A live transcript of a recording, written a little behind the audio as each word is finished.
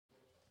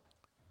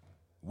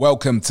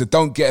Welcome to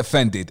Don't Get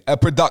Offended, a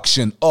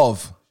production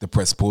of the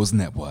Press Pause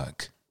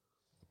Network.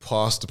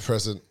 Past, the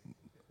present.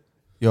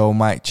 Yo,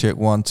 mic check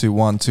 1 2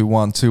 1 2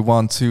 1 2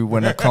 1 2.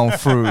 When I come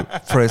through,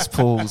 press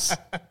pause.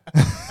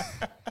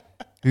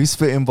 Who's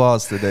spitting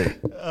bars today?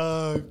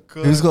 Oh,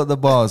 God. Who's got the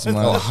bars, man?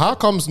 Oh, how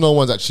comes no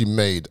one's actually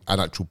made an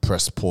actual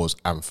press pause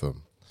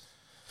anthem?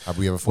 Have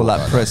we ever thought Well,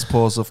 like about press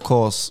pause, of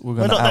course. We're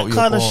We're gonna not out that your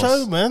kind of bars.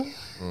 show, man.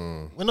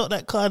 We're not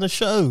that kind of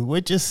show. We're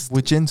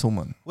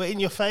gentlemen. in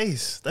your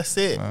face. That's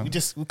it.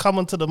 We come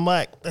onto the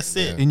mic. That's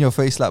it. In your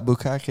face like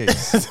Bukake.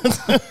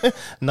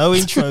 No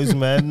intros,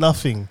 man.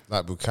 Nothing.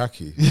 Like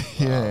Bukaki?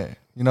 Yeah.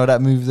 You know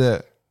that move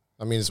there?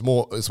 I mean, it's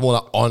more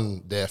like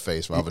on their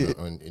face rather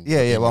than in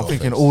Yeah, in well, I'm your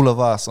thinking face. all of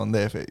us on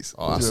their face.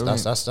 Oh, Do you know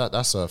what I mean?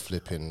 that's a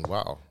flipping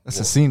wow. That's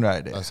a scene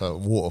right there. That's a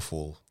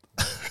waterfall.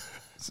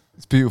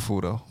 It's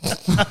beautiful, though.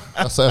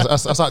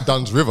 That's like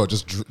Dunn's River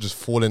just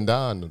falling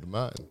down the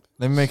mountain.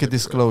 Let me make a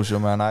disclosure,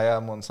 man. I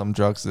am on some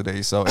drugs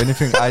today, so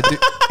anything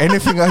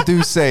I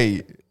do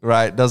say,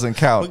 right, doesn't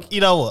count. You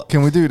know what?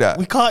 Can we do that?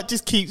 We can't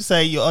just keep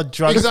saying you're on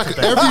drugs. Exactly.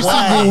 today. Every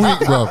Why? single week,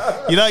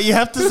 bro. You know, you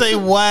have to say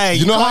why.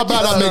 You know how can't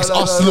bad just- that makes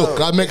us look?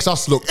 That makes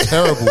us look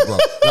terrible, bro.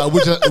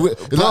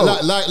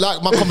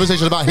 Like my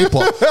conversation about hip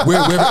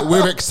hop.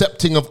 We're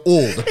accepting of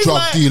all the It's drug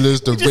like,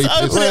 dealers, the you just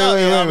rapists. open it up,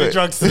 Wait, I'm wait. on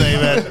drugs today,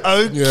 man.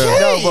 Okay. Yeah.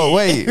 No, but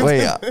wait.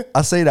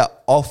 I say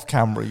that off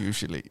camera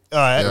usually. All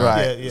right. Yeah.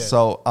 Right. Yeah.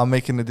 So I'm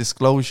making a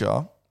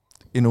disclosure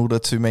in order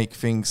to make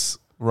things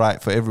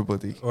right for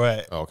everybody.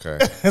 Right. Okay.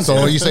 So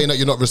are you saying that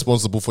you're not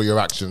responsible for your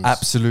actions?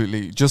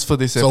 Absolutely. Just for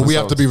this So episode. we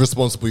have to be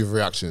responsible for your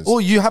reactions.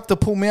 Or you have to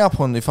pull me up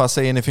on if I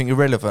say anything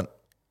irrelevant.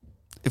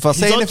 If I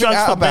say He's on anything drugs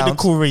out for of bounds,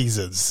 medical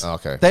reasons.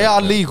 Okay. they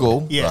are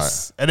legal.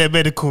 Yes, and they're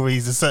medical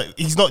reasons. So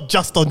he's not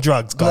just on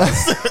drugs,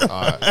 guys.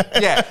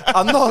 Yeah.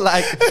 I'm not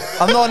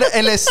on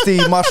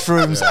LSD,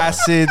 mushrooms,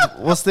 acid.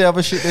 What's the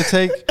other shit they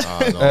take?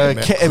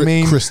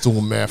 Ketamine.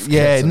 Crystal meth.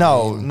 Yeah,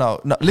 ketamine.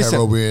 no. Listen,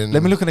 heroin.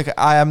 let me look at it.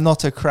 I am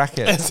not a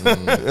crackhead.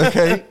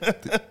 Okay?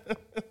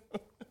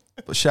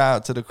 But shout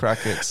out to the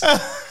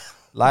crackheads.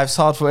 Life's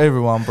hard for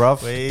everyone,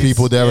 bruv.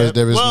 People, there is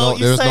Well,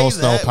 you no say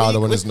snow that, powder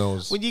when on you- his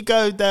nose. When you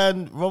go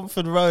down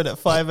Romford Road at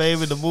 5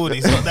 a.m. in the morning,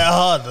 it's not that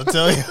hard. I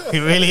tell you, it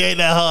really ain't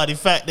that hard. In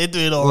fact, they're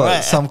doing all What,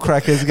 right. some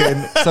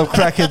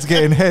crackheads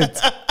getting head.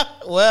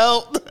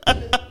 Well,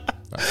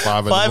 Like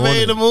 5 5 a.m.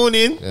 in the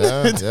morning.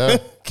 Yeah.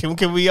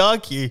 Can we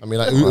argue? I mean,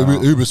 like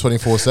Uber's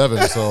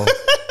 24/7, so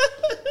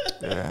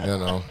you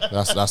know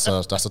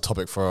that's a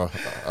topic for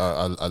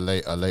a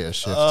later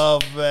shift. Oh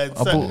man,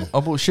 I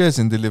bought shares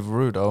in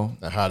Deliveroo though.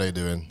 How they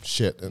doing?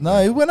 Shit. No,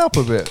 it went up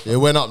a bit. It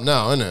went up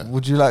now, innit?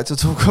 Would you like to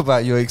talk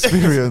about your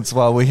experience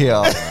while we're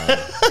here?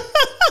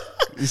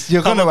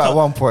 You're gonna at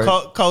one point.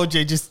 Cole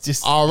J,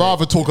 just. I'd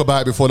rather talk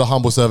about it before the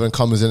humble servant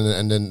comes in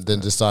and then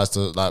decides to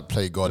like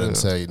play God and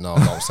say no,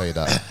 don't say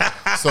that.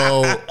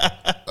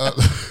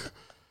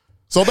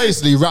 So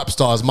basically,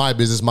 Rapstar, my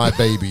business, my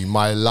baby,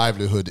 my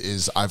livelihood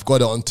is I've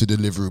got it onto the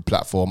Deliveroo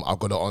platform. I've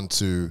got it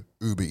onto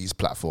Uber Eats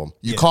platform.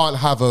 You can't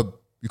have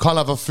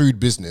a food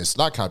business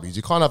like Cabbies.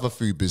 You can't have a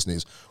food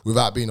business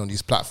without being on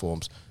these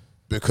platforms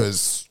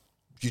because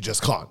you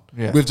just can't.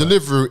 Yeah. With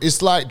Deliveroo,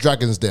 it's like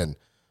Dragon's Den.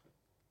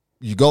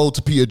 You go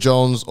to Peter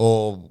Jones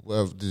or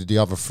the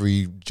other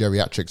three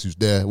geriatrics who's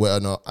there,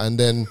 whatever, and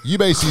then you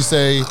basically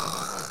say,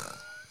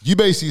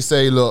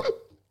 look,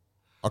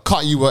 I'll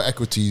cut you an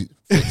equity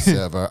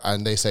server,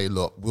 and they say,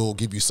 look, we'll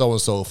give you so and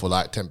so for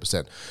like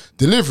 10%.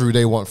 Deliveroo,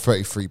 they want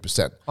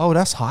 33%. Oh,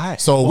 that's high.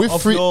 So with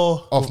of free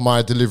your- of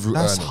my Deliveroo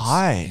That's earnings,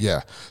 high.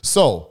 yeah.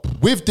 So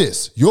with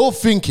this, you're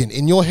thinking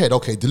in your head,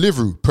 okay,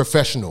 Deliveroo,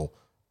 professional,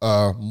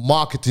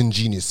 marketing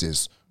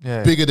geniuses,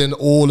 Yeah. bigger than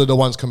all of the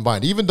ones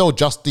combined. Even though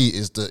Just Eat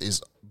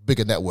is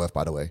bigger net worth,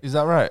 by the way. Is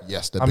that right?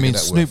 Yes, they're I bigger mean,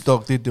 net Snoop worth.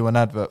 Dogg did do an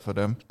advert for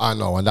them. I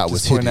know, and that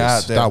was putting it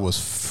hideous. out there. That was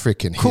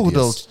freaking Cool,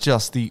 hideous. those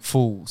Just Eat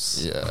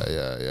fools.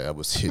 Yeah, it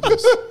was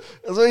hideous.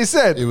 That's what he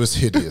said. It was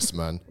hideous,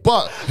 man.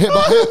 But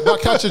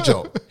catch a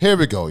joke. Here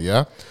we go,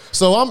 yeah?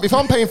 So if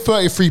I'm paying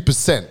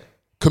 33%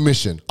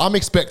 commission, I'm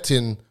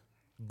expecting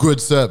good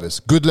service,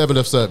 good level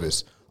of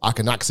service. I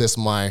can access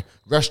my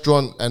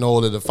restaurant and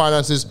all of the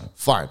finances,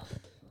 fine.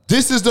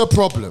 This is the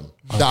problem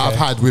that I've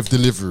had with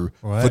Deliveroo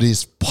for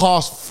these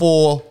past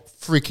 4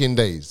 freaking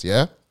days,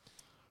 yeah?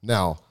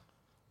 Now,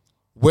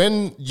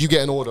 when you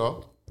get an order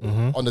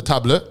on the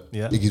tablet,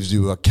 Yeah. it gives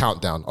you a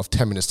countdown of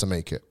 10 minutes to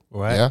make it.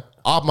 Right. Yeah.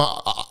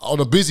 On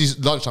a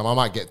busy lunchtime, I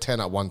might get 10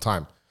 at one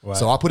time. Right.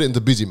 So I put it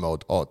into busy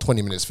mode,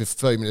 20 minutes,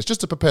 30 minutes,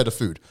 just to prepare the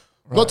food.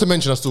 Not to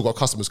mention I've still got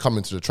customers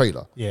coming to the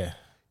trailer. Yeah.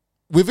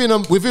 Within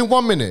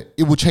 1 minute,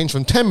 it will change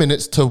from 10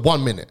 minutes to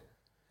 1 minute.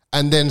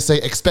 And then say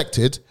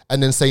expected,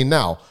 and then say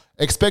now.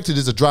 Expected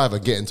is a driver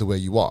getting to where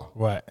you are.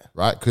 Right.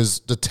 Right? Because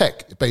the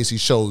tech basically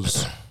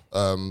shows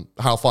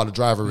how far the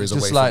driver is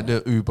away Just like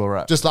from the Uber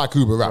app. just like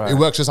Uber Rap. Right. It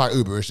works just like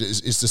Uber.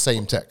 It's the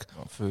same tech.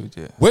 Food,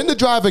 yeah. When the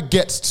driver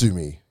gets to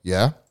me,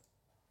 yeah,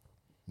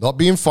 not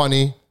being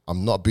funny,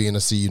 I'm not being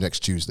a see you next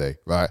Tuesday,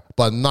 right?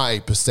 But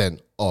 90%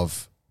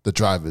 of the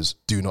drivers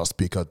do not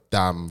speak a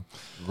damn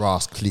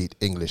rascally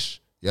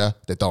English. Yeah,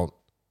 they don't.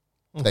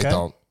 They Okay.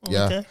 don't.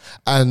 Yeah, Okay.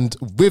 and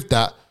with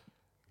that,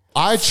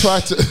 I try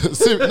to.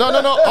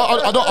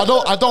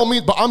 I don't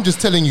mean. But I'm just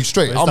telling you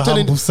straight. Where's the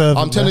humble servant,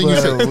 I'm telling man?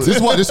 you straight. This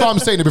is why I'm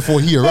saying it before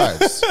he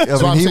arrives.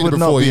 That's why I'm he saying it would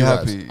not before be he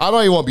arrives. happy. I know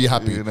he won't be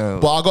happy, You know.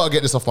 but I got to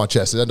get this off my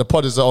chest. And the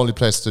pod is the only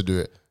place to do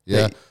it.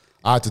 Yeah,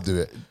 I had to do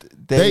it.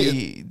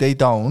 They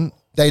don't.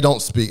 They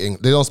don't speak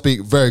English. They don't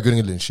speak very good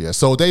English, yeah.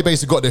 So they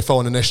basically got their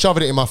phone and they're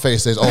shoving it in my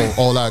face. Says, like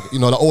order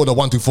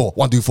 124,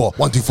 124,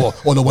 124,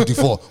 order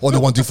 124, order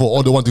 124,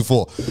 order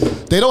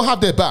 124. They don't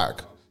have their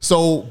bag,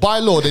 so by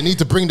law they need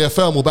to bring their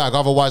thermal bag.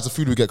 Otherwise, the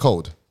food will get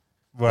cold,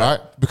 right?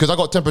 Because I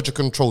got temperature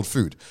controlled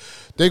food.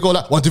 They go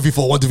like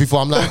 124, 124.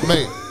 I'm like,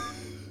 mate,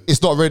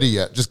 it's not ready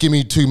yet. Just give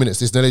me 2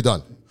 minutes. It's nearly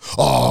done.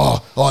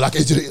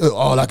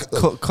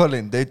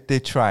 Colin, they're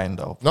trying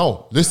though.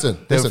 No, listen.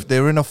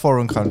 They're in a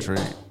foreign country.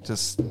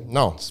 Just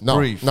No.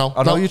 breathe.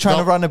 I know you're trying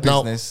to run a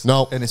business.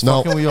 And it's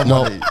fucking with your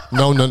money.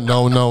 No,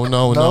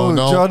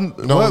 John,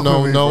 work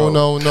with me, bro.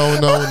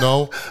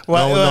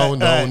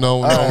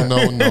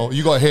 No.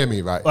 You gotta hear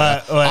me, right?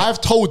 Right.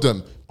 I've told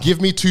them, give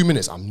me 2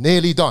 minutes. I'm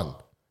nearly done.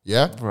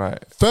 Yeah? Right.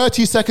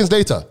 30 seconds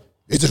later,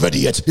 is it ready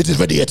yet? Is it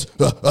ready yet?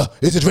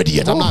 Is it ready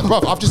yet? I'm like,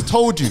 bruv, I've just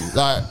told you.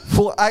 Like,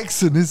 What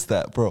accent is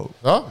that, bro?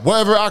 huh?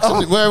 Whatever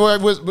accent,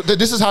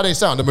 this is how they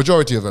sound, the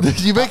majority of them.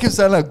 You make him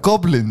sound like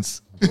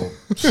goblins.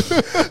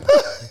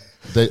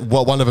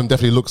 One of them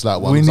definitely looks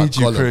like one. We It's need like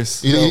you, Gollum.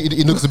 Chris.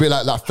 He looks a bit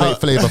like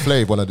Flavor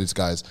Flav, one of these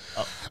guys.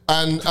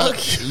 And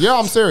yeah,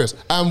 I'm serious.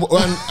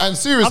 And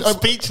serious. I'm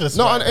speechless,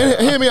 No, right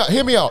and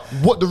hear me out.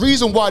 What the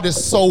reason why they're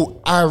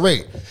so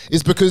irate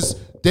is because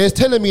they're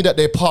telling me that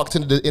they're parked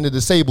in a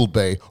disabled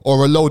bay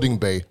or a loading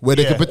bay where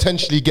they could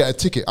potentially get a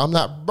ticket. I'm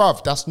like,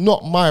 bruv, that's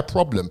not my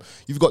problem.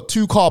 You've got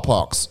 2 car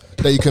parks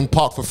that you can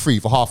park for free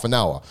for half an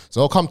hour.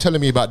 So don't come telling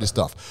me about this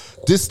stuff.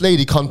 This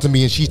lady come to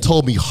me and she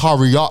told me,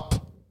 hurry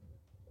up.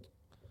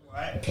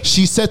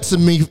 She said to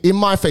me in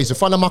my face, in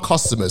front of my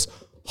customers,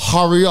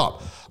 hurry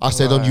up. I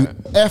said, don't you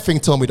effing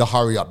tell me to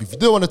hurry up. If you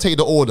don't want to take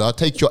the order,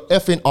 take your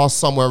effing ass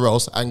somewhere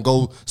else and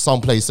go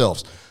someplace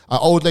else. An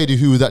old lady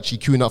who was actually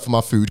queuing up for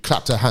my food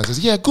clapped her hands and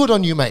says, yeah, good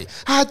on you, mate.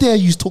 How dare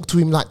you talk to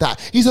him like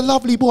that? He's a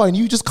lovely boy and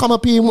you just come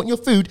up here and want your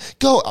food.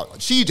 Go.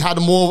 She had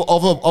more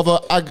of a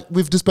ag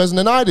with this person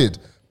than I did.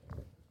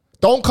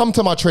 Don't come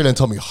to my trailer and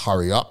tell me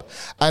hurry up.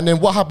 And then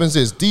what happens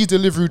is these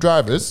delivery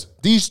drivers,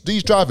 these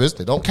drivers,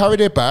 they don't carry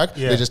their bag.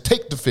 Yeah. They just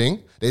take the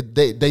thing.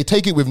 They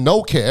take it with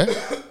no care.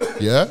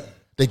 Yeah.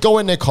 They go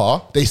in their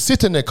car. They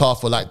sit in their car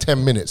for like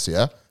 10 minutes.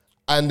 Yeah.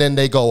 And then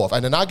they go off.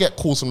 And then I get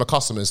calls from the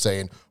customers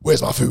saying,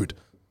 where's my food?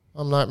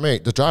 I'm like,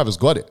 mate, the driver's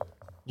got it.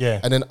 Yeah.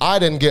 And then I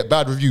then get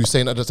bad reviews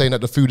saying that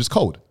the food is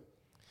cold.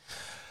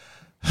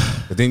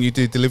 But didn't you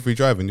do delivery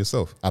driving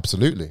yourself?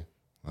 Absolutely.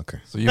 Okay.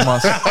 So you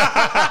must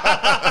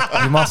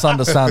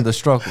understand the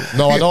struggle.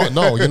 No, I don't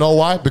know. You know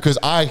why? Because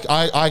I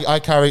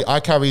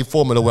carry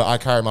formula where I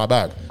carry my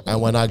bag. And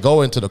when I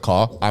go into the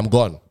car, I'm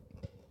gone.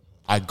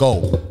 I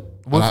go.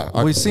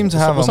 We seem to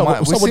have what's up- a mic.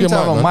 what's We up with seem to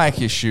your have mic, a man?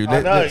 mic issue.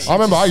 I know. I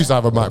remember I used to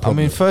have a mic I problem.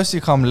 mean, first you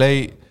come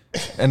late,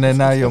 and then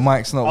now your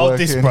mic's not Hold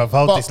working. this, bruv.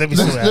 Hold this. Let me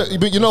sort it out.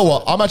 But you know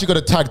what? I'm actually going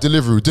to tag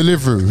Deliveroo.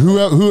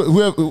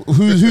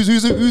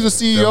 Who's the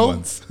CEO?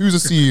 ones. Who's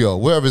the CEO?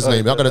 Whatever his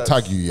name. I'm going to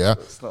tag you, yeah?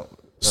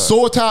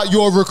 Sort out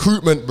your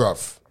recruitment,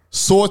 bruv.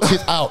 Sort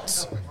it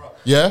out.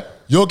 Yeah?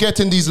 You're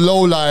getting these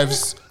low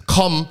lives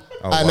come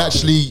and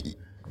actually...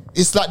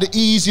 It's like the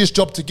easiest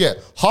job to get.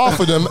 Half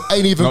of them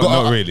ain't even No,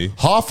 got... not really.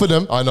 Half of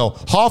them, I know.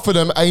 Half of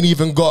them ain't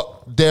even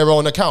got their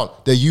own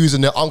account. They're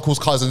using their uncles,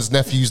 cousins,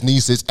 nephews,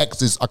 nieces,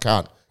 exes'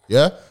 account.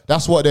 Yeah?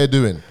 That's what they're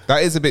doing.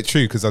 That is a bit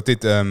true because I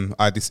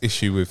had this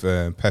issue with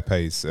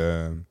Pepe's.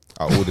 I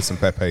ordered some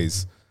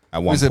Pepe's at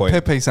one Was it point.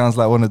 Pepe sounds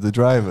like one of the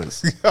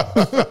drivers.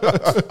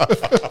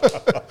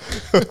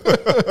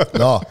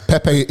 No,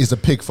 Pepe is a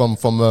pig from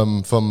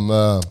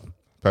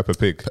Peppa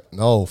Pig.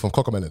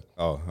 Cocomelon.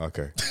 Oh,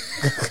 okay.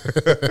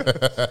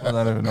 I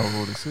don't even know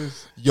what this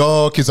is.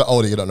 Your kids are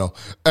older, you don't know.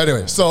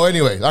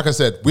 Anyway, like I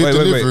said, with Wait.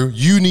 Deliveroo,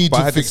 you need But I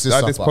to had fix this, this I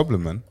stuff had this up.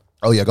 problem, man.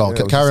 Oh yeah, go on.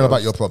 Carry on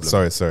about your problem.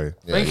 Sorry.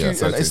 Yeah, Thank yeah. you.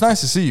 so It's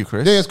nice to see you,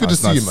 Chris. Yeah, it's good to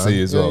It's see nice you, to man. see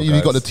you as well, you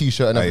got guys. the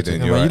t-shirt and How you everything.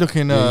 doing? Yeah, man, You're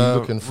you're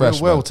looking, looking fresh,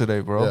 real well man. today,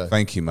 bro. Yeah.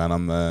 Thank you, man.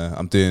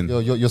 I'm doing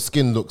Your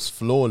skin looks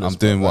flawless. I'm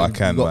doing bro. what I You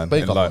can, got man.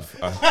 makeup In life.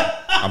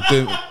 I'm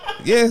doing.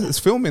 Yeah, it's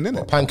filming, isn't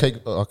it? Pancake.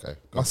 Oh, okay.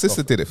 My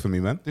sister did it for me,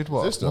 man. Did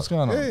what? Sister. What's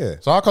going on? Yeah.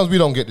 So how comes we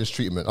don't get this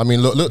treatment? I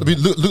mean,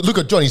 look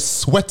at Johnny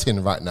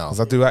sweating right now. Because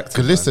I do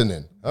acting.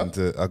 Listening. Huh?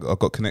 And I've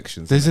got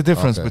connections. There's a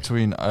difference Okay.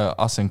 between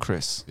us and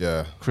Chris.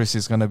 Yeah. Chris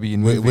is going to be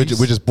in We're movies.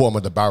 just bottom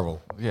of the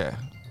barrel. Yeah.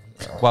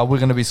 Well, we're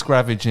going to be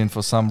scavenging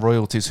for some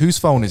royalties. Whose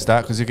phone is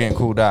that? Because you're getting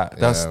called out.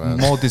 That's man.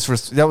 more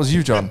disrespect. That was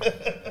you, John.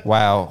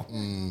 Wow. Thank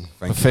you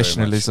very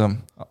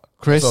Professionalism.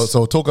 Chris?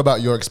 So talk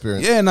about your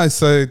experience. Yeah, no.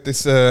 So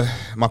this,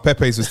 my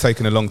Pepe's was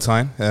taking a long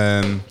time.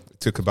 It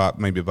took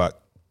probably about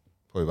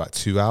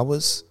 2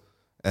 hours,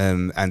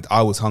 and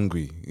I was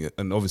hungry. Yeah,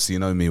 and obviously, you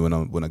know me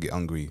when I get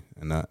hungry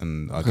and I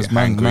get Because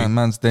hungry.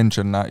 man's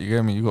denture that. You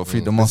get me? You got to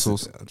feed the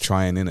muscles.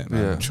 Trying in it,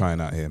 man. Yeah. I'm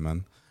trying out here,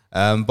 man.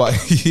 But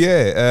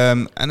yeah,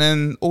 and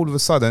then all of a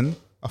sudden,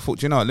 I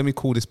thought, you know what, let me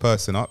call this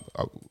person up.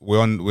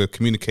 We're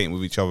communicating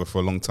with each other for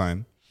a long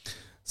time.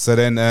 So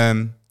then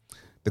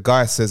the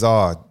guy says,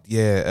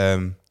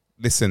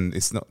 listen,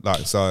 it's not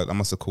like, so I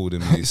must have called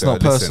him. And he It's said, not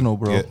personal,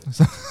 bro. Yeah.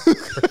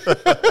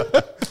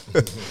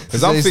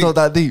 It's not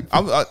that deep.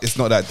 It's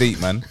not that deep,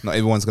 man. Not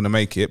everyone's gonna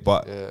make it,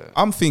 but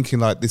I'm thinking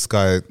like this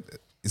guy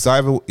is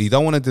either he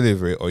don't want to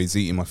deliver it or he's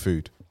eating my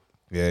food.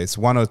 Yeah, it's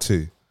one or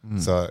two.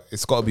 So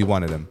it's got to be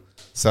one of them.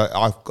 So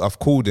I've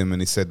called him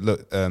and he said,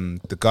 look,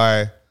 the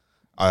guy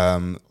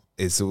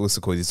is what's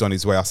it called? He's on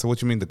his way. I said, what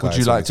do you mean the guy? Would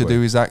you like to do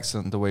his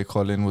accent the way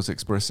Colin was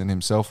expressing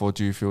himself, or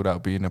do you feel that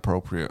would be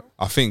inappropriate?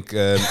 I think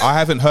I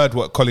haven't heard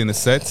what Colin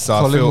has said. So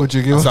Colin, I feel, would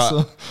you give so,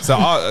 us so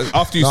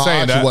after you No, I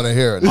saying actually that, want to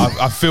hear it.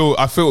 I feel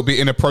it would be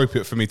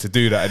inappropriate for me to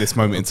do that at this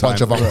moment in time.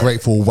 Bunch of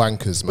ungrateful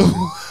wankers, man.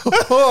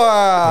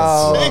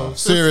 Wow.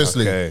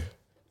 Seriously. Okay.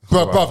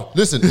 Bro,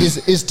 listen,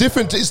 it's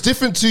different. It's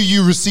different to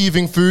you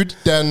receiving food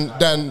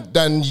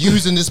than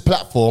using this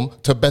platform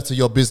to better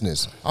your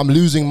business. I'm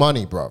losing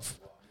money, bruv.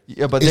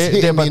 Yeah, but It's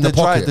hitting me in the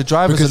pocket the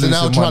drivers because are they're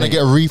now losing trying money. to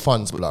get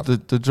refunds, bruv.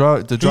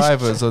 The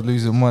drivers are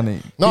losing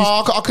money. No,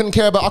 I couldn't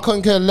care about. I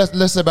couldn't care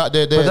less about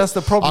their. But that's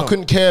the problem. I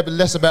couldn't care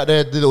less about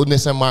their little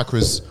Nissan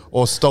Micras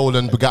or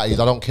stolen Bugattis.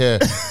 I don't care.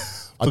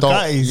 I don't.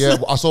 Bugattis? Yeah,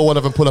 I saw one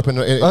of them pull up in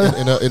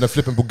a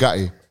flipping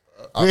Bugatti,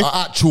 an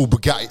actual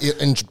Bugatti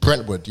in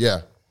Brentwood.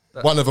 Yeah,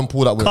 one of them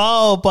pulled up with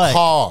Car or bike?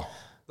 car.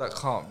 That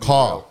can't be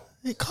Car. real.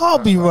 It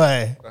can't be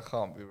right. That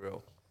can't be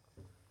real.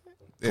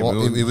 Yeah,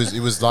 Well, we- it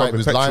was like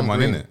Proper lime Petrol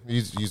green. man,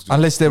 innit?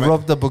 Unless they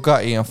robbed the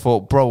Bugatti and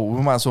thought, bro,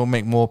 we might as well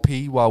make more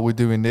P while we're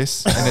doing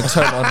this, and then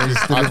turn on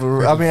this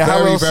delivery. I mean,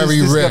 how else is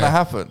this going to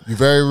happen? You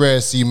very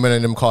rare see many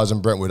of them cars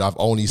in Brentwood. I've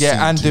only seen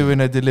Yeah, and two. doing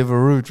a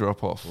Deliveroo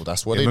drop off. Well,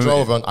 that's what Yeah, they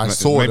drove on. I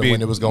saw them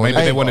when it was going.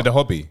 Maybe they over. wanted a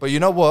hobby. But you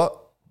know what?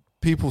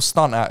 People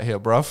stunt out here,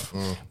 bruv.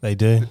 They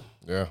do.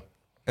 Yeah.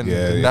 And,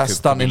 Yeah, and it that's could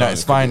stunting be at loans,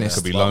 its could be- finest.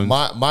 could be But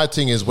loans. my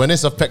thing is when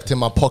it's affecting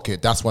my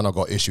pocket, that's when I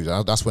got issues.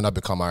 That's when I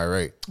become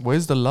irate.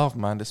 Where's the love,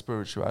 man? The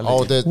spirituality.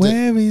 Oh,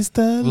 Where is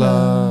the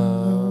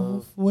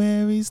love?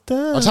 Where is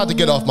the I just had to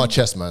get it off my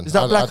chest, man. Is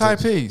that Black Eyed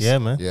Peas? Peas? Yeah,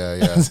 man. Yeah,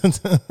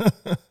 yeah.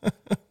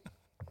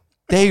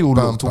 They all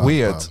Bam, looked bam,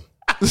 weird.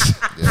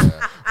 Yeah.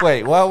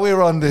 Wait, while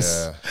we're on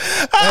this,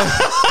 Yeah.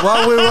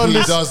 while we're on He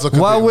this, does look a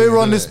while bit we're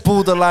weird, on this doesn't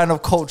borderline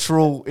of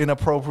cultural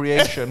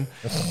inappropriation,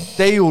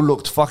 they all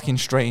looked fucking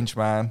strange,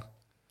 man.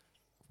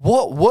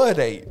 What were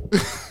they?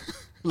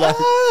 Like,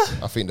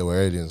 I think they were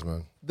aliens,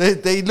 man.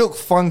 they look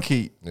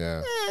funky.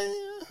 Yeah.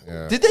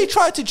 Yeah. Did they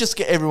try to just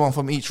get everyone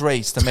from each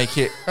race to make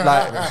it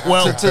like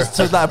Well-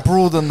 to like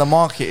broaden the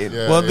marketing?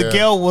 Yeah. Well, the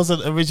girl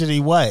wasn't originally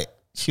white.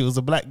 She was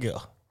a black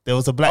girl. There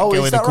was a black Oh,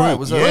 girl is in the that group. right?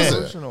 Was that yeah.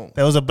 original?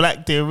 There was a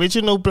black. The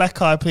original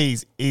Black Eyed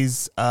Peas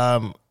is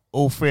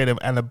all three of them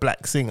and a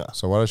black singer.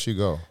 So why does she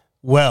go?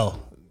 Well,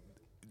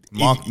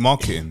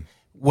 Marketing.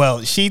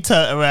 well, she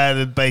turned around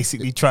and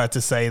basically tried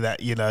to say that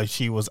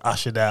she was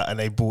ushered out and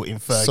they brought in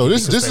Fergie. So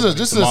this because is they a,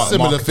 this is wanted a to-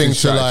 similar marketing thing to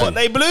strategy. But like.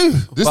 they blew.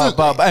 This is,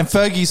 And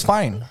Fergie's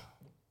fine.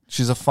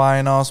 She's a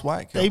fine ass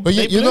white girl. They, but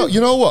they you blew.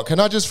 know what? Can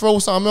I just throw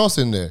something else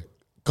in there?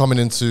 Coming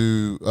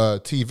into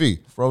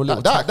TV, Throw a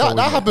little that tackle in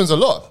there. happens a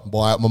lot.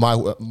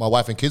 My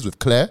wife and kids with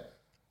Claire,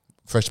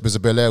 Fresh Prince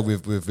of Bel-Air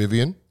with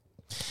Vivian.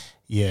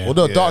 Yeah,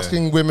 Although dark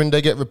skinned women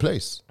they get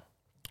replaced.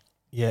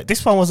 yeah.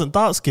 This one wasn't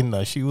dark skinned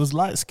though. She was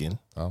light skinned.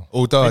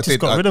 Although just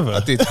got rid of her. I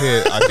did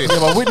hear. I did,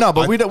 Yeah,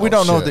 but we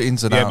don't know shit. the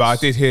ins and yeah, outs. but I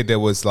did hear there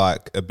was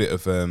like a bit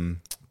of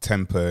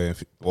temper,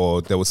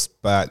 or there was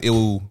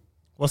ill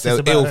What's this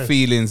about? ill her?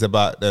 feelings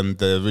about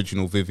the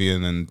original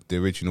Vivian and the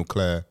original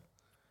Claire.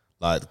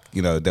 Like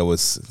there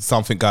was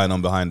something going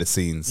on behind the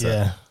scenes. So.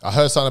 Yeah, I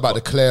heard something about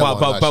the Claire one.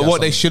 But like, she had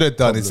what they some should have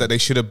done is problem. that they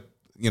should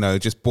have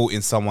just brought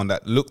in someone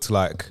that looked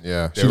like she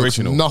the looks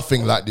original.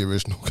 nothing like the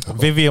original.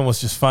 Vivian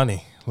was just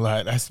funny.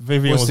 Like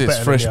Vivian What's was this,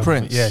 better. Fresh than the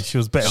Prince? Other. Yeah, she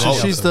was better. than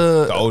the She's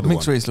other. The older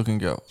mixed one. race looking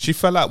girl. She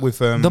fell out with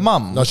The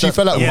mum. No, she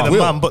fell out Yeah, with the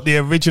Will. mum, but the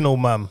original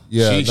mum.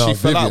 Yeah, she no,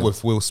 fell out Vivian.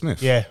 with Will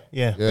Smith. Yeah,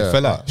 yeah. Yeah.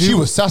 fell out. She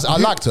was sassy. I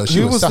liked her. She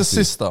Who was was the sassy.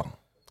 sister?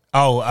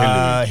 Oh,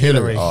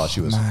 Hillary. Oh,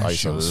 she was. Man, I used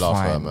she to was love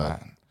her, fine,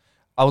 man.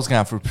 I was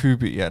going through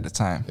puberty at the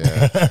time.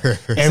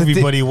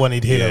 Everybody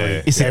wanted Hillary.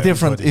 Yeah.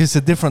 It's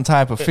a different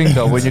type of thing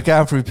though. When you're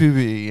going through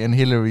puberty and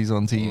Hillary's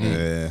on TV,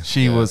 Yeah.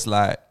 she was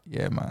like,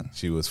 yeah, man,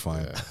 She was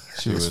fine.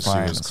 she was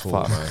fine as cool,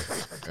 fuck. man.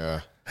 Yeah.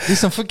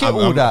 Listen, forget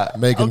all that.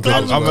 Megan Good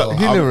as glad well.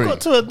 Hillary.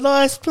 Got to a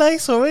nice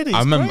place already.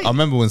 I It's great.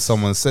 remember when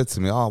someone said to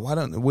me, "Oh, why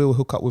don't Will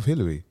hook up with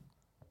Hillary?"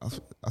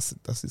 I said,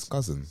 "That's his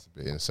cousin."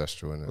 Bit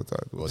incestual, isn't it?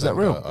 that? Is that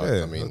real?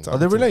 I mean, Are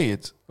they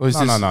related? Or is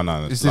No, this,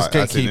 no. Is this Like,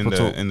 as in gatekeeper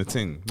talk? in the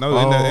thing? No,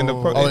 in the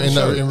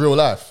oh, in real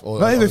life. Or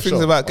Not on the everything's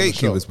show? about On the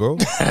show? gatekeepers, bro.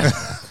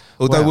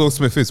 Although Wow. Will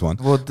Smith is one.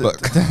 Well,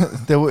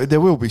 but there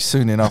will be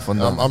soon enough on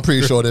them. I'm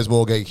pretty sure there's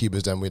more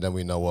gatekeepers than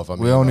we know of. I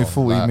mean, We're only you know,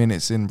 40 like,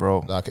 minutes in,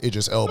 bro. Like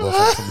Idris Elba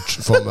from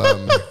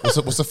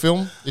what's the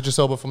film? Idris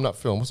Elba from that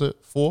film. What's it?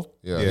 4?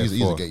 Yeah, Yeah, he's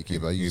a 4.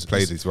 gatekeeper. He's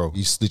played his role.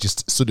 He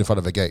just stood in front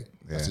of a gate.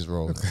 That's Yeah. his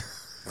role.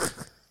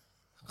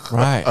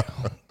 Right.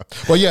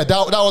 Well, yeah,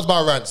 that was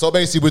my rant. So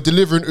basically, with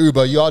delivering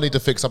Uber, you all need to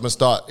fix up and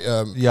start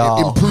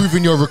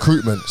improving your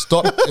recruitment.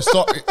 Stop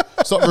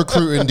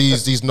recruiting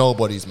these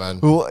nobodies, man.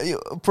 Well,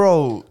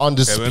 bro.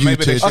 Undisputed.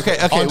 maybe they should- Okay,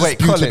 wait,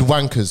 undisputed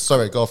Colin. wankers.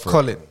 Sorry, go for it.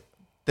 Colin,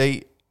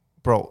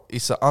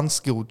 it's an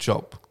unskilled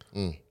job,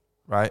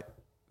 right?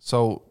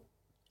 So,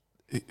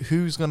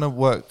 who's gonna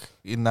work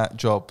in that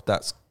job?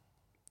 That's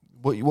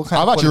what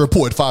kind I've of actually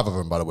reported 5 of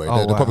them, by the way. Oh,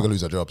 They're wow. probably gonna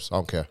lose their jobs. I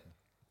don't care.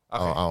 I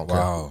don't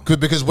Wow. care.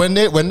 Because when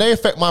they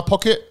affect my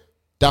pocket,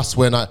 that's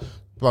when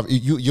bruv,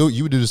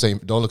 you would do the same.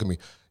 Don't look at me.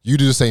 You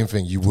do the same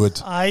thing. You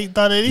would. I ain't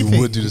done anything.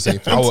 You would do the same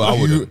thing. I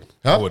wouldn't.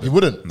 Huh? I wouldn't. You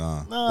wouldn't.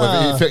 Nah.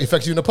 Whether it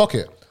affects you in the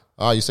pocket.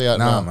 You say that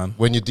Nah, now, man.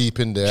 when you're deep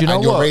in there Do you know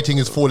and your what? rating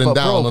is falling But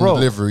down on the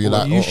delivery. You're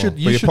well, like, you uh-oh. should. But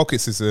You your should.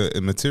 pockets is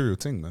a material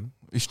thing, man.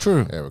 It's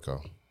true, There we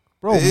go.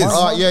 bro. It is.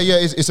 Yeah,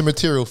 it's a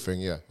material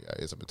thing. Yeah,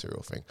 it's a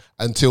material thing.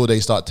 Until they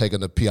start taking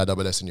the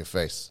PISS in your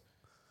face.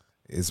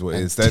 Is what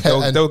it is. te-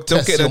 They'll and get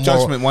test the your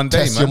judgment moral- one day,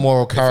 test man. your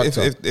moral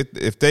character.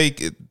 If they,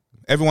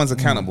 everyone's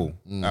accountable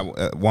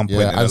at one point.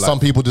 Yeah, in and their some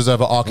life. people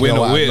deserve an RKO. We're out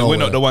not, of we're nowhere.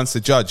 not the ones to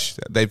judge.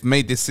 They've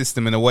made this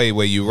system in a way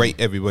where you rate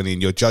everybody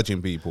and you're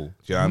judging people. Do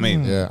you know what I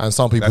mean? Yeah, and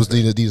some people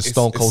need a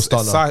stone cold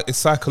stunner. It's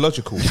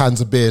psychological. Cans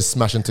of beers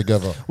smashing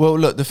together. Well,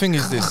 look, the thing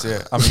is this.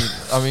 Yeah,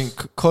 I mean,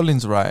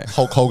 Colin's right.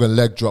 Hulk Hogan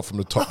leg drop from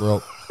the top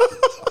rope.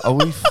 Are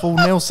we full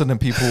Nelson and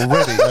people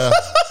already?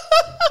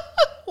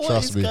 What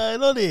Trust is me.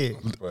 going on here?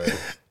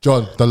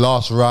 John, the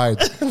last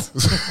ride.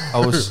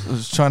 I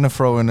was trying to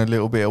throw in a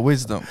little bit of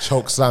wisdom.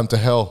 Choke slam to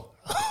hell.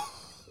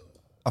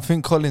 I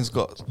think Colin's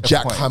got a point.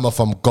 Jackhammer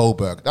from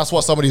Goldberg. That's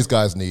what some of these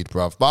guys need,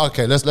 bruv. But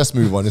okay, let's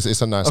move on.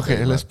 It's a nice Okay,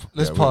 game, let's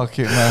man. park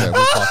it, man.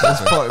 we'll park it.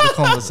 Let's park the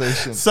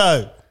conversation.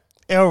 So,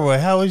 Elroy,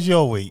 how was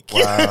your week?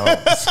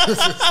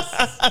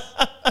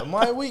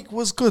 My week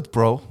was good,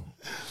 bro.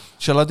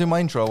 Shall I do my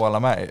intro while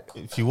I'm at it?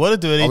 If you want to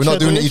do it, Are we not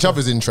doing each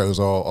other's intros,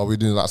 or are we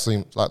doing that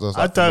same like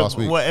I don't. last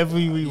week? Whatever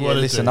we Yeah, want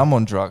to listen, do. I'm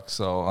on drugs,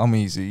 so I'm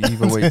easy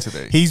either way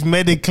today. He's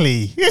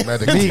medically.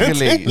 Medically.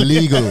 Legally,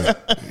 Legal.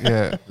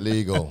 yeah.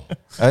 Legal.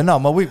 No,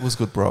 my week was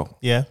good, bro.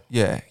 Yeah.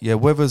 Yeah.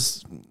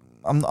 Weather's.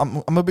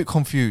 I'm a bit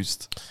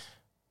confused.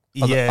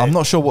 Yeah. I'm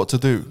not sure what to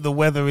do. The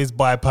weather is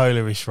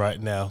bipolarish right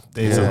now.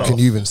 There's a Yeah. lot Can of-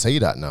 you even say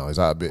that now? Is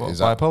that a bit? What, is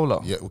that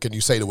bipolar? Yeah. Can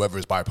you say the weather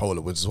is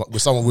bipolar?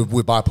 Would someone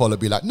with bipolar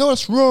be like, no,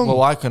 that's wrong?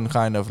 Well, I can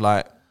kind of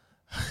like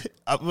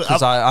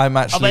because I'm I'm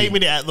actually.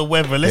 aiming it at the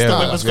weather. Unless the Yeah.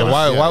 weather's Yeah,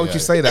 gonna. why would you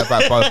say that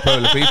about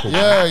bipolar people?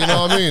 yeah, you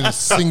know what I mean.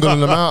 Singling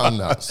them out and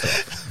that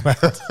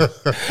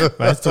stuff.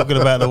 Man's talking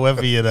about the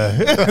weather, you know.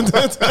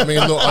 I mean,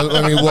 look.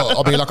 I mean,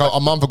 what? I mean, like a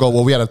month ago,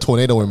 well, we had a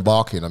tornado in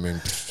Barking. I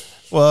mean,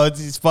 Well,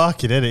 it's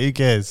barking, isn't it? Who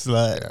cares?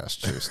 Like, yeah, that's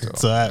true. Still,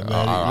 it's alright,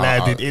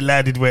 man. It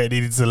landed where it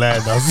needed to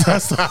land.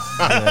 That's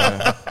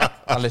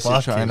Unless you're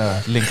Fuck trying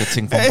it. to link a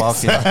thing from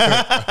barking.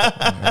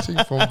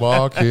 Team from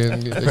Barking,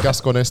 the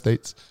Gascon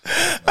Estates.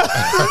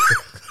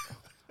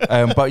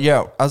 But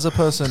yeah, as a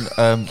person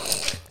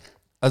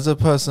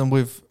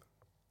with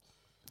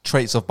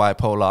traits of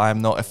bipolar, I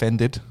am not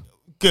offended.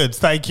 good.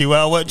 Thank you.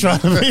 Well, I wasn't trying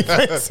to be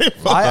offensive.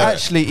 I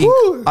actually,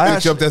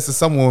 Good job there's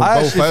someone with I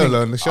both actually think-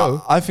 bipolar on the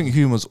show. I think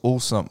humor's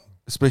awesome,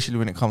 especially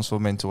when it comes to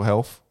mental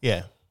health.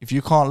 Yeah. If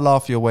you can't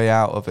laugh your way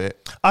out of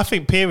it, I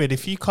think, period,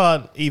 if you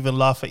can't even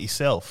laugh at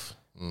yourself,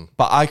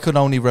 but I can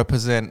only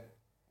represent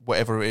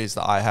whatever it is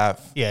that I have.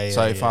 Yeah,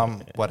 So yeah, if yeah, I'm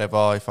yeah.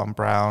 whatever, if I'm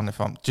brown, if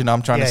I'm, do you know what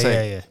I'm trying to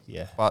say?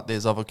 Yeah. But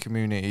there's other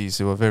communities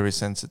who are very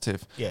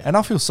sensitive. Yeah. And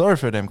I feel sorry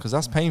for them because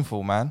that's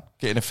painful, man.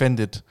 Getting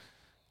offended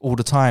all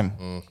the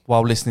time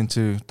while listening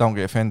to Don't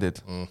Get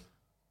Offended.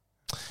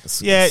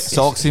 Yeah. It's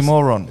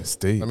oxymoron. It's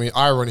deep. I mean,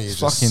 irony is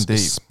It's just fucking deep.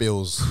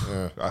 spills.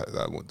 Yeah.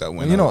 That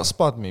went You know over. what?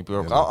 Spud me,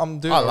 bro. I'm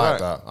doing I all like right.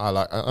 that. I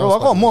like. Bro, I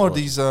got more of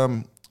these.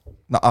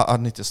 No, I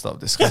need to stop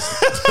this.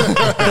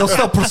 They'll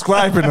stop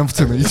prescribing them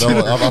to me.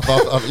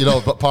 You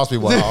know, but pass me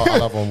one.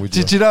 I'll have one with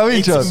you. Did you know what I mean,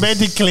 It's John?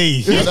 medically.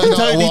 You No, no,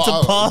 don't need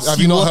well, to pass. Have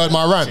you not heard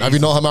my rant? Have you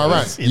not heard my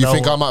rant? You You know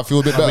think I what? might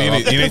feel a bit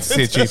better? You need to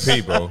see a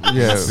GP, bro. You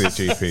need to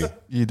see a GP.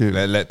 You do.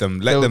 Let them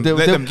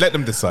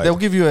decide. They'll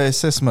give you an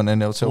assessment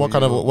and they'll tell What you.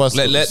 kind of what's,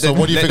 so?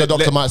 What do you think a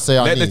doctor might say?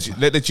 I need.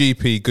 Let the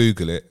GP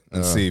Google it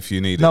and see if you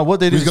need No, it.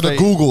 what they do Who's is gonna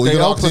they, Google? They You're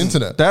gonna ask the open,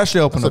 internet? They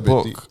actually open That's a a bit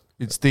book. deep.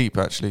 It's deep,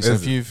 actually. So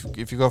Is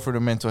if you go through the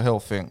mental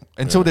health thing,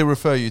 until they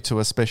refer you to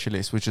a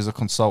specialist, which is a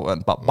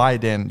consultant, but by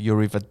then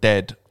you're either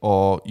dead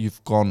or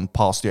you've gone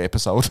past your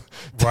episode.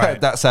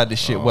 Right. That's how this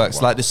shit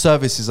works. Like the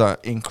services are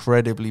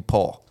incredibly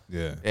poor.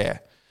 Yeah. Yeah.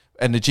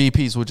 And the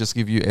GPs will just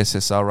give you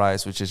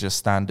SSRIs, which is just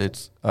standard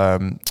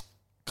kind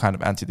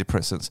of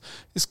antidepressants.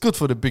 It's good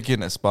for the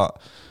beginners,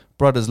 but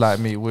brothers like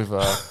me, we've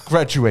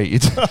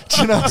graduated.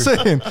 Do you know what I'm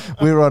saying?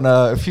 We're on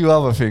a few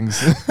other things.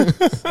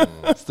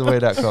 It's the way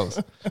that goes.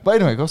 But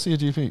anyway, go see your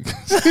GP.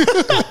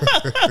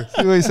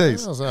 See what he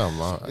says.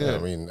 I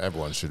mean,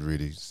 everyone should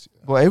really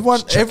Well,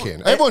 everyone, check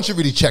in. Everyone should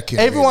really check in.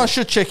 everyone really.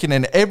 should check in,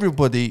 and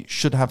everybody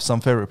should have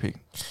some therapy.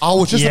 I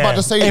was just Yeah. about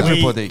to say that.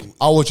 Everybody.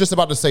 I was just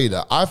about to say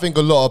that. I think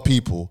a lot of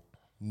people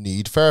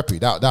need therapy.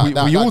 That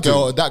We all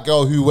do. that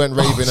girl who went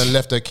raving and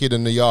left her kid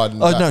in the yard.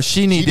 And Oh no,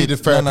 she needed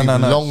therapy no.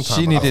 long time.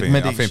 She ago. needed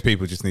I think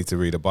people just need to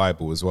read the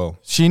Bible as well.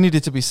 She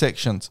needed to be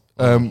sectioned.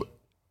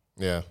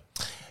 Yeah.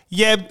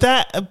 Yeah,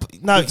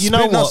 that no, you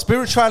know what?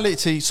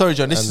 Spirituality. Sorry,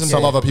 John. This And is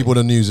some other people in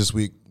the news this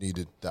week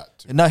needed that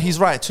too. No, he's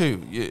right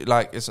too.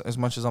 Like as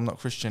much as I'm not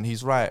Christian,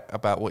 he's right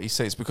about what he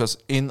says, because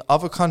in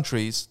other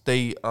countries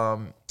they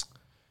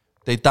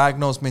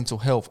diagnose mental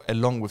health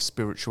along with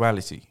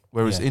spirituality,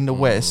 whereas in the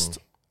West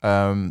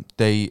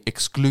they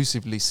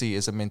exclusively see it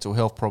as a mental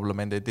health problem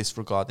and they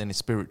disregard any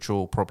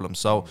spiritual problem.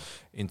 So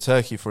in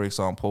Turkey, for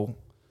example,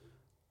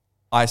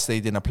 I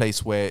stayed in a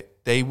place where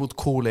they would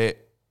call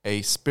it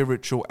a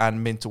spiritual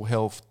and mental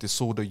health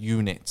disorder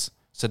unit.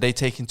 So they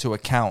take into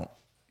account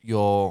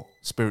your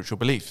spiritual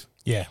belief.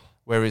 Yeah.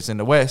 Whereas in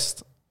the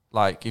West,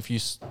 like if you,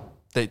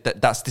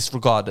 that's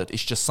disregarded.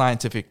 It's just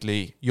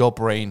scientifically your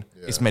brain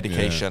is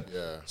medication.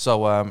 Yeah.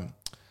 So,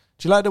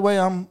 do you like the way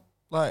I'm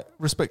like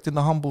respecting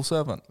the humble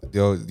servant?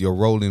 You're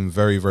rolling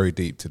very, very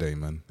deep today,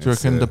 man. Do you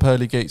reckon the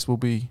pearly gates will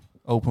be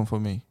open for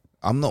me?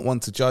 I'm not one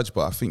to judge,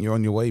 but I think you're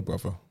on your way,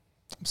 brother.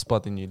 I'm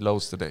spudding you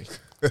loads today.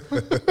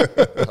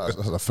 That's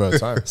the third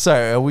time.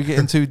 Sorry, are we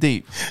getting too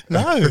deep? No,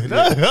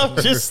 I'm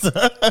just.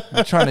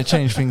 I'm trying to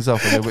change things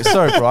up a little bit.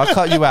 Sorry, bro. I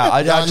cut you out.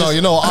 I No,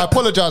 you know, I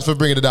apologize for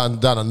bringing it down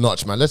a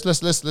notch, man. Let's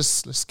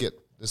get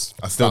this.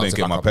 I still bounce didn't it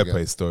get back my up Pepe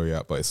again. story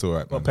out, but it's all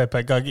right, man.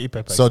 Pepe, go get your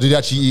Pepe. So did you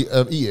actually eat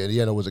it at the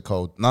end, or was it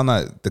cold? No,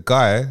 the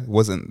guy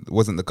wasn't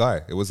the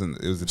guy. It was a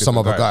different Some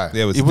other guy.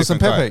 Yeah, It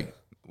wasn't different Pepe? guy.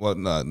 Well,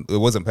 no, it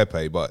wasn't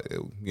Pepe, but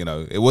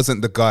it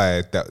wasn't the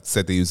guy that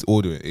said that he was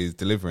ordering, he was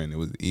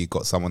delivering. He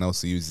got someone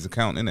else to use his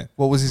account, innit?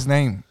 What was his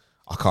name?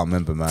 I can't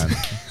remember, man.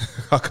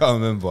 I can't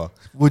remember.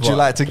 Would you But-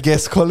 like to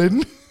guess,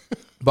 Colin?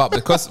 But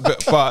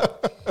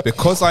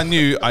because I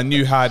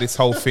knew how this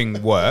whole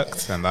thing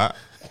worked and that,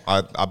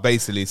 I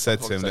basically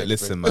said to him that,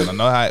 listen, man, I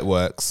know how it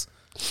works.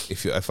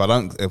 If I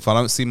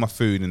don't see my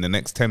food in the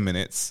next 10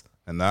 minutes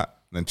and that,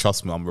 then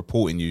trust me, I'm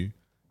reporting you.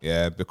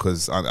 Yeah,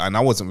 because I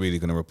wasn't really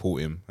going to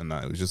report him and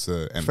that. It was just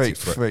an empty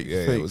threat.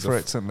 Fake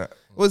threats and that.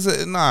 Was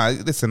it? Nah,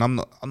 listen, I'm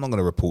not going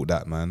to report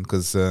that, man,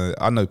 because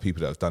I know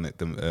people that have done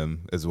it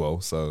as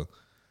well. So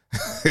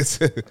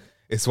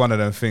it's one of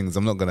them things.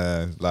 I'm not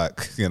gonna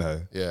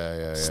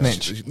Yeah.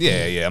 Snitch.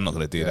 Yeah. I'm not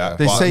gonna do that.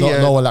 They But say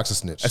No one likes a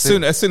snitch. as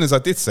soon as I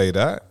did say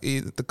that,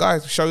 the guy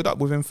showed up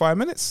within 5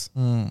 minutes,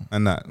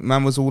 and that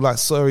man was all like,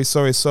 sorry,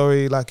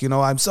 like,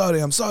 I'm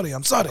sorry.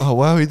 Oh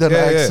wow, he done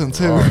Yeah, an yeah. accent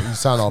too. Oh, you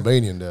sound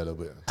Albanian there a little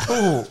bit.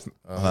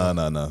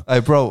 No. Hey,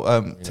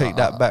 bro, take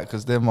that back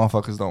because them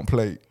motherfuckers don't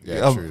play.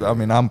 Yeah, true, I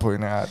mean, I'm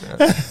putting it out there.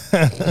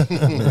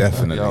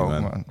 Definitely, Yo,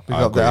 man. man. Big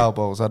I up the agree.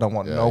 elbows. I don't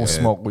want no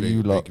smoke with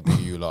you lot. Big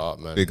you lot up,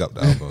 man. Big up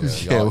the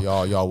elbows.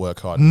 Y'all work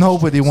hard.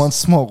 Nobody wants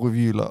smoke with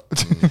you lot.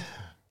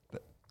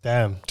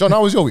 Damn. John,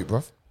 how was your week,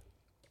 bro?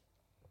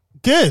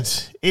 Good.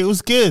 It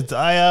was good.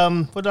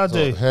 What did I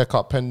do?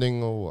 Haircut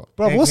pending or what?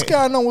 Bro, what's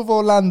going on with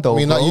Orlando? I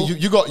mean, bro? like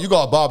you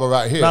got a barber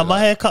right here. Nah, my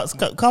haircut's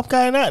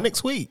going out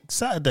next week,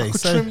 Saturday. I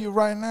could So trim you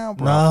right now,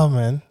 bro. nah,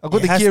 man. I got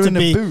It the has gear to in the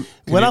be- boot.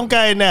 When I'm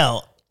going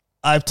out,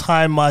 I've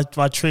timed my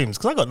trims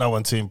because I got no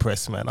one to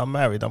impress, man. I'm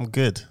married. I'm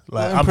good.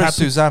 Like I'm Impress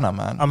happy. Susanna,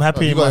 man. I'm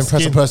happy You in got my to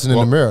impress skin, the person in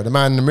the mirror, the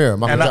man in the mirror,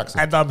 Michael and, Jackson.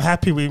 and I'm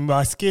happy with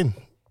my skin.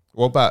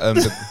 What about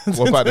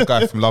the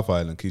guy from Love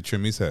Island? Can you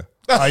trim his hair?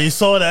 Oh, you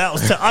saw that?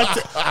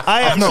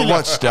 I I've not actually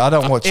watched it. I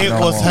don't watch it. It no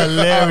was more.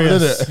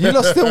 hilarious. You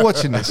lot still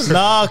watching this?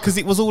 Nah, because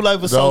it was all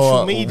over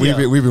social media.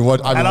 We've been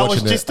watching. and I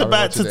was just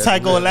about to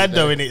tag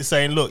Orlando in it,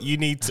 saying, "Look, you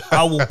need to.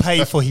 I will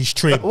pay for his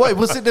trim." Wait,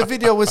 was it the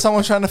video with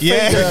someone trying to fade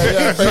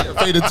Yeah. it?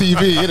 Fade the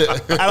TV,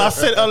 innit? And I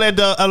sent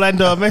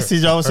Orlando a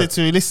message. I said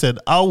to him, "Listen,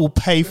 I will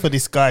pay for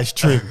this guy's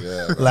trim.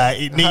 Like,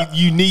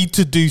 you need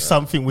to do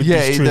something with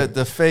this Yeah, trim."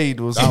 the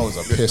fade was. That was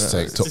a piss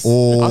take to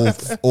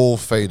all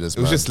faders,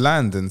 It was just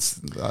land and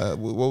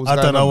what was I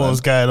going don't know on, what man?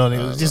 was going on.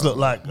 It just looked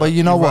like. But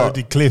you know what?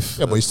 eroded cliff.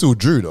 Yeah, but he still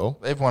drew though.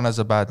 Everyone has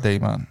a bad day,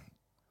 man.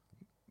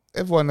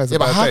 Everyone has Yeah, a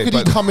but bad how day. could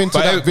he come into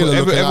that villa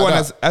looking like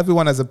that?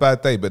 Everyone has a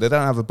bad day, but they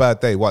don't have a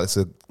bad day while it's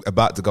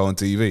about to go on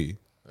TV.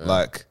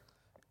 Like,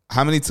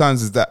 how many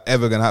times is that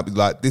ever going to happen?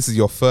 Like, this is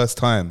your first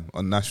time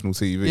on national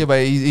TV. Yeah,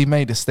 but he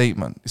made a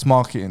statement. It's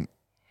marketing.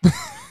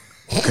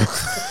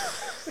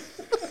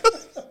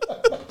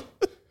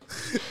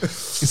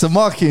 It's a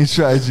marketing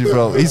strategy,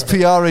 bro. His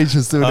PR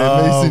agent's doing an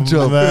amazing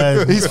job.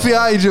 man. His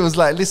PR agent was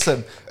like,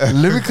 listen,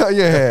 let me cut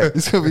your hair.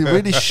 It's going to be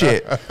really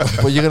shit,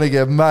 but you're going to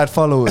get mad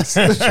followers.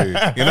 You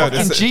know,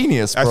 Fucking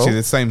genius, bro. Actually,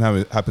 the same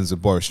happens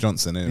with Boris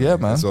Johnson. Isn't Yeah, it,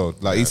 man. As well.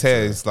 Like, his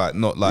hair is like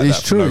not like It's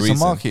that true, for no it's a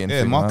reason. marketing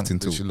Yeah, thing, marketing man.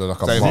 tool. It should look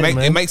like a So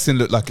mob. it makes him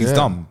look like he's Yeah.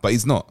 dumb, but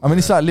he's not. I mean,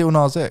 it's like Lil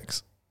Nas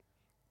X.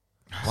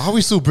 Why are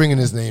we still bringing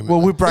his name?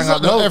 Well, we It's bring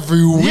up like that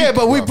every week. Yeah,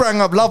 but we bruv. bring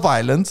up Love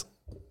Island,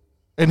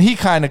 and he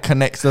kind of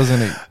connects, doesn't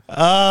he?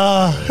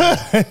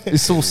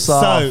 It's all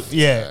So soft.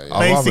 yeah, I'd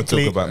rather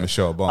basically, talk about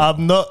Michelle Obama.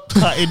 I'm not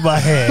cutting my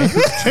hair.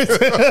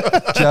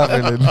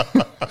 Javelin.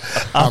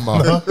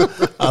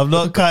 I'm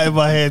not cutting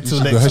my hair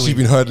till next Has she week.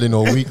 been hurdling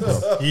all week,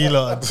 bro? You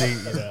lot are deep,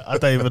 you know. I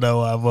don't even know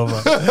why I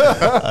bother.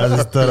 I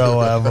just don't know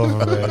why I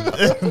bother,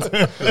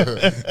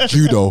 man.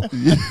 Judo.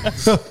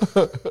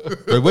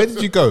 Wait, where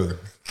did you go?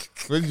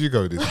 Where did you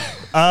go? This?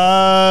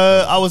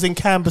 I was in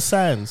Canberra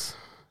Sands.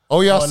 Oh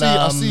yeah, On,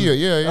 I see it.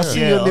 Yeah, I see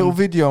yeah. Yeah, your little on-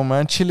 video,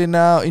 man. Chilling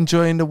out,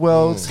 enjoying the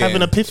world.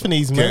 Having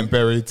epiphanies, Getting man.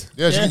 buried.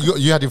 Yeah, Yeah.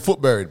 you had your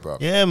foot buried, bro.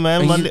 Yeah,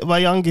 man. And My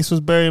youngest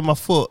was burying my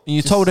foot. And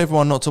you told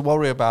everyone not to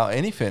worry about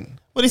anything.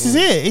 Well, this is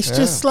it. It's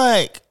just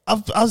like I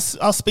was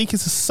speaking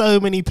to so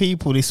many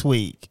people this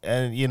week,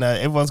 and you know,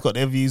 everyone's got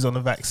their views on the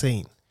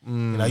vaccine. You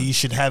know, you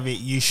should have it,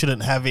 you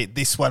shouldn't have it.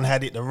 This one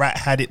had it, the rat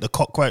had it, the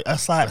cockroach.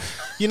 That's like,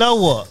 you know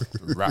what?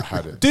 Rat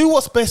had it. Do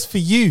what's best for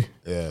you.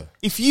 Yeah.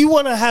 If you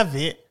want to have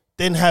it,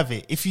 then have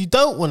it. If you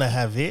don't want to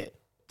have it,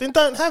 then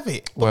don't have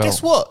it. But Well-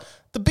 guess what?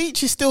 The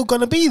beach is still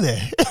going to be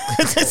there.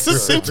 It's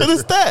as simple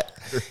as that.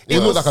 It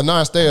looked like a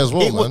nice day as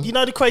well, It wa- man. you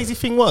know, the crazy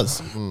thing was,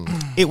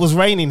 it was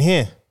raining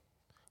here.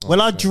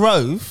 When I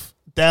drove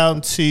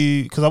down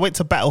to, because I went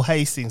to Battle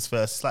Hastings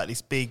first, it's like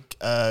this big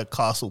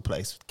castle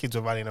place. Kids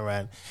were running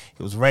around.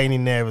 It was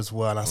raining there as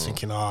well. And I was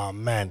thinking, oh,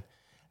 man.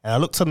 And I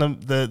looked on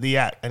the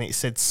app and it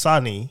said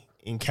sunny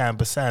in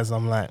Canberra Sands. And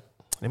I'm like,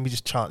 let me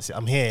just chance it.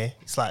 I'm here.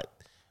 It's like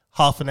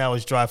half an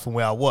hour's drive from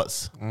where I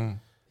was.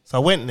 So I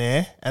went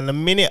there, and the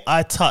minute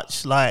I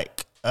touched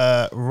like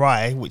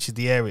Rye, which is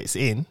the area it's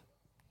in,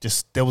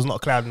 just there was not a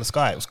cloud in the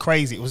sky. It was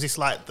crazy. It was just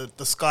like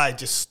the sky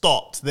just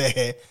stopped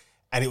there,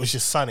 and it was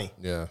just sunny.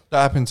 Yeah.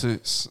 That happened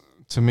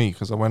to me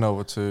because I went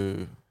over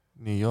to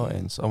New York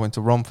ends. I went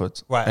to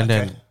Romford, Right, and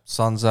okay. then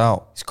sun's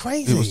out. It's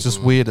crazy. It was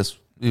just weird. It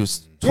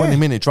was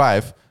 20-minute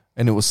drive,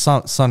 and it was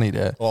sunny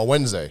there. Oh,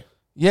 Wednesday.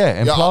 Yeah,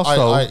 and Yeah,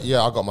 Plaistow.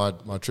 I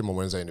got my trim on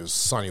Wednesday and it was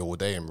sunny all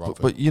day in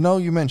Romford. But you know,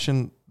 you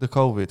mentioned the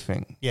COVID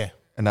thing, Yeah.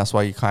 and that's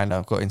why you kind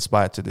of got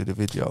inspired to do the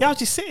video. Yeah, I was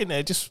just sitting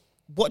there, just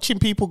watching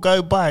people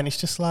go by, and it's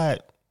just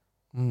like,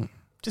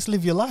 just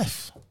live your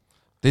life.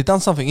 They done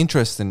something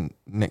interesting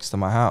next to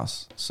my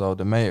house. So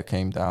the mayor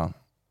came down,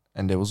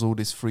 and there was all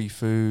this free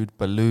food,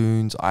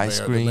 balloons, ice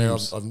The mayor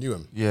creams. of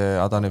Newham.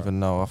 Yeah, I don't even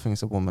know. I think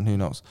it's a woman. Who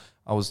knows?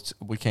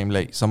 We came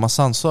late, so my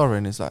son saw it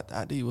and he's like,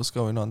 "Daddy, what's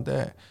going on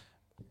there?"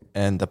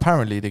 And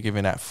apparently they're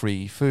giving out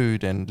free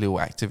food and little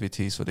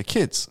activities for the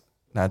kids.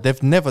 Now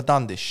they've never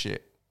done this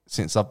shit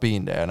since I've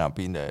been there, and I've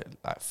been there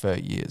like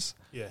 30 years.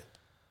 Yeah.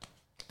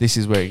 This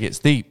is where it gets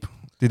deep.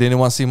 Did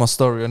anyone see my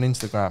story on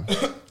Instagram?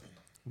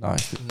 No.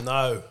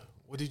 No.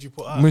 What did you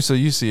put up? Musa,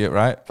 you see it,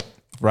 right?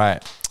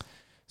 Right.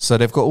 So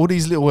they've got all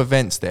these little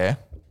events there,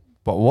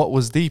 but what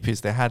was deep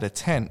is they had a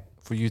tent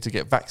for you to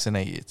get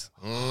vaccinated.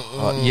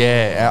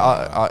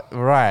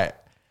 Right.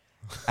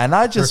 And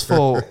I just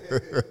thought,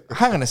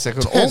 hang on a second.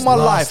 It's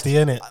nasty,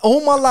 innit?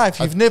 All my life,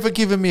 you've never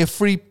given me a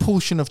free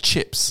portion of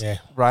chips. Yeah.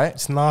 Right?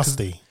 It's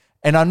nasty.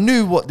 And I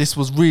knew what this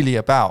was really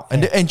about.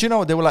 And you know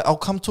what? They were like, "Oh,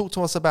 come talk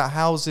to us about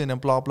housing and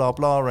blah, blah,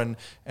 blah." And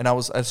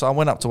so I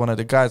went up to one of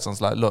the guys and I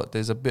was like, "Look,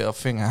 there's a bit of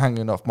thing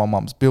hanging off my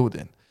mum's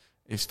building.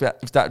 If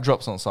that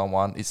drops on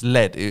someone, it's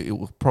lead. It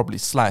will probably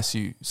slice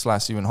you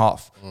in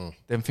half.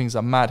 Them things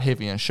are mad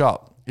heavy and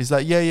sharp." He's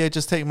like, yeah,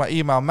 just take my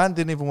email. Man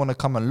didn't even want to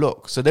come and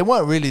look. So they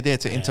weren't really there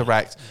to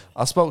interact.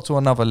 I spoke to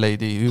another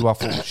lady who I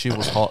thought she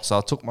was hot. So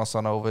I took my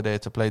son over there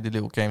to play the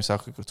little game so I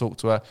could talk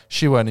to her.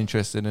 She weren't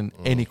interested in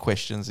any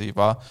questions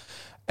either.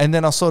 And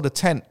then I saw the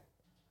tent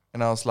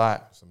and I was like,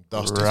 dust.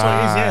 That's what it is,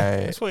 yeah.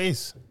 right. That's what it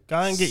is. Go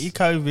and get your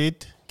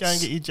COVID. Go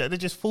and get your... They're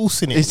just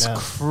forcing it It's now.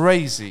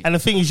 crazy. And the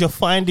thing is, you're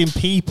finding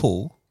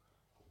people,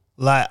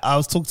 like I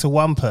was talking to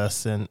one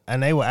person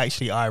and they were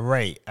actually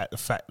irate at the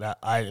fact that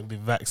I hadn't been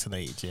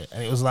vaccinated yet.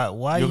 And it was like,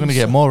 why You're are going to you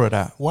get so, more of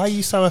that. why are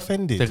you so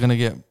offended? They're going to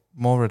get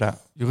more of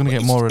that. You're going to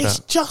get more of It's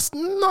that. just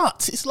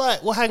nuts. It's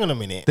like, well, hang on a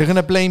minute. They're going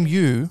to blame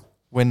you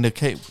when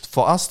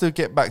for us to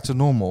get back to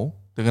normal.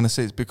 They're going to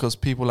say it's because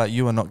people like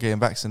you are not getting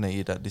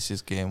vaccinated that this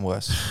is getting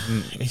worse.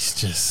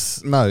 It's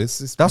just... No,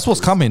 it's That's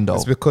what's coming though.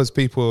 It's because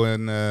people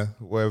and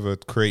whatever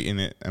creating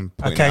it and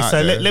putting Okay, it out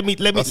so there. let me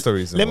That's the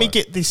reason let me why.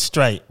 get this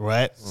straight,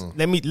 right?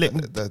 Let me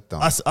They're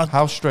dumb.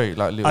 How straight?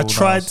 Like little I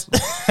tried. nose.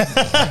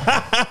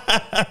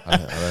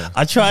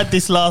 I tried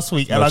this last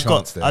week and No I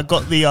chance there.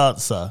 got the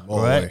answer,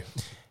 Oh, right? way.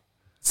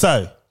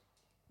 So,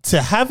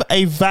 to have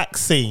a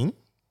vaccine,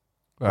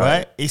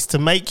 right, is to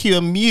make you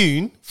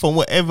immune from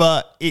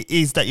whatever it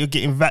is that you're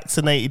getting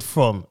vaccinated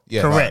from.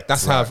 Yeah, correct. right.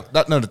 That's how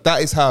that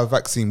is how a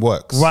vaccine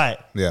works. right.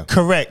 Yeah.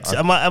 Correct.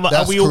 Are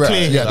That's we all correct.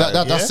 clear? Yeah,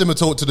 here? that's similar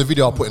to the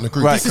video I put in the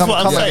group. Right, This is come, what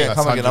I'm come saying. again,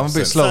 come again. I'm a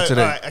bit slow So,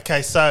 today. right,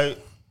 okay, so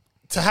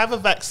to have a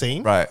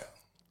vaccine Right.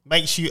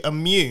 makes you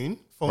immune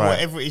from Right.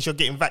 whatever it is you're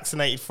getting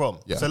vaccinated from.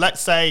 Yeah. So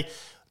let's say,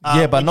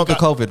 Yeah, but when not you the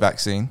go- COVID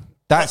vaccine.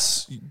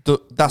 That's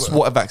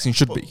what a vaccine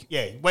should be.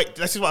 Yeah, wait,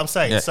 this is what I'm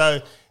saying. Yeah.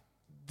 So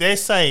they're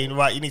saying,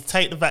 right, you need to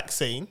take the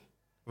vaccine,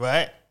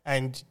 right?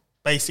 And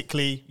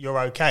basically you're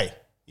okay.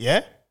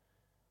 Yeah?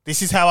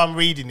 This is how I'm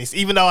reading this.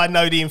 Even though I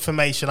know the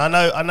information, I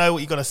know what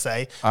you're gonna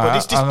say. But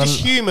just I'm just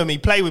gonna- humour me,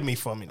 play with me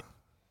for a minute.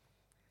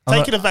 I'm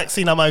Taking a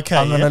vaccine, I'm okay.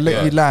 I'm gonna yeah?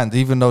 let you land,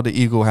 even though the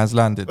eagle has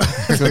landed.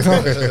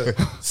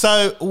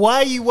 So why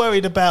are you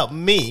worried about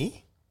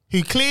me,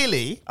 who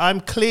I'm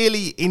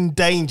clearly in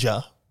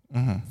danger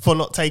for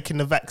not taking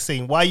the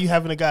vaccine? Why are you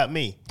having a go at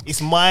me?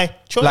 It's my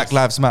choice. Black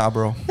Lives Matter,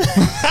 bro.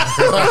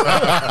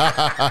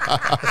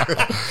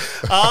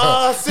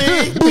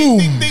 See? Ding,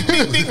 ding,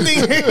 ding, ding,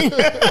 ding,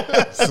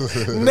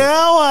 ding.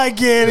 Now I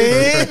get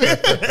it.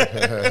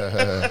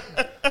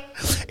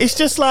 It's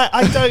just like,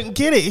 I don't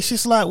get it. It's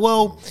just like,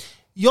 well,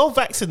 you're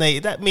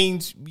vaccinated. That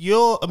means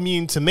you're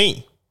immune to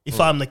me if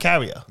I'm the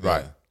carrier.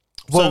 Right.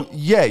 Well,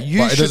 yeah, you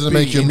But it should doesn't be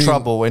make you in immune.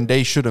 trouble and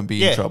they shouldn't be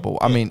Yeah, in trouble.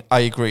 I mean,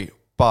 I agree.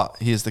 But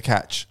here's the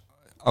catch.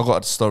 I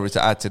got a story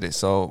to add to this.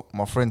 So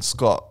my friend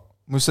Scott,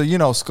 so you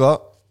know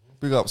Scott,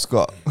 big up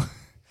Scott.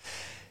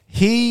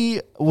 He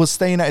was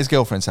staying at his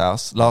girlfriend's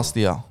house last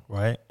year.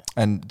 Right.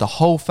 And the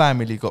whole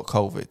family got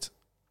COVID,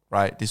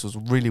 right? This was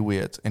really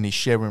weird. And he's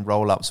sharing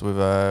roll-ups with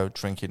her,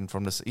 drinking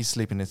from he's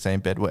sleeping in the same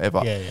bed,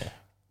 whatever. Yeah, yeah.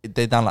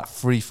 They done like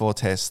 3-4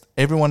 tests.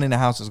 Everyone in the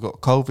house has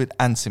got COVID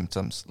and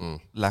symptoms.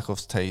 Lack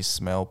of taste,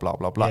 smell, blah,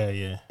 blah, blah. Yeah,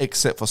 yeah.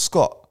 Except for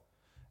Scott.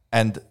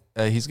 And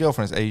his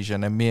girlfriend's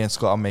Asian, and me and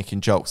Scott are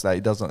making jokes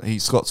that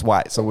Scott's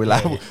white. So we're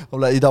like, I'm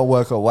like, you don't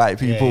work on white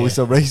people. Yeah, It's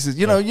so racist.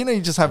 You know, you're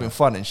just having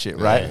fun and shit,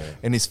 right? yeah.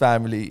 And his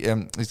family,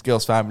 his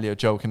girl's family are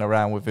joking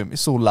around with him.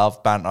 It's all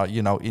love, banter,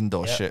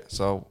 indoor shit.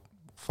 So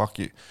fuck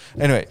you.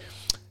 Anyway,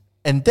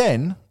 and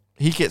then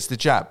he gets the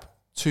jab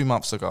 2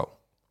 months ago.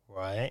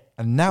 Right.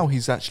 And now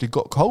he's actually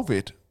got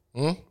COVID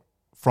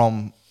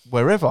from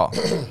wherever.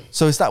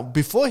 So it's that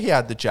before he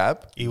had the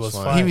jab, He was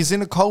he fine. was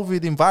in a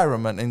COVID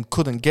environment and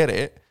couldn't get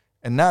it.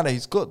 And now that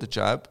he's got the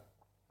jab,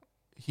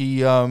 he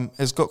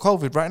has got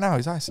COVID right now.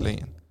 He's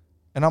isolating.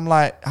 And I'm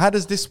like, how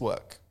does this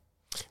work?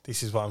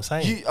 This is what I'm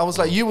saying. I was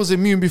like, you was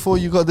immune before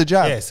you got the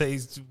jab. Yeah, so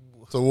he's...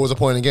 So what was the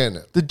point in getting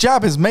it? The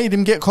jab has made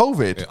him get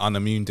COVID. It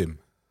unimmuned him.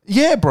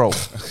 Yeah, bro.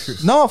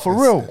 No, for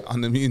real.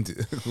 Unimmuned.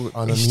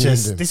 It's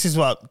just... This is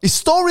what... It's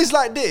stories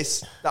like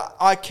this that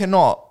I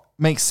cannot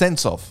make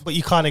sense of. But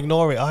you can't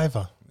ignore it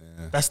either.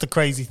 Yeah. That's the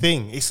crazy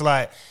thing. It's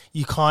like,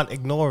 you can't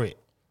ignore it.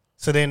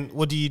 So then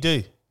what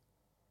do?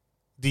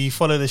 Do you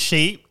follow the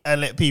sheep and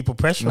let people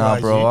pressurize Nah,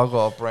 bro, you? I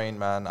got a brain,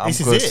 man. I'm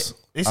This good. is it.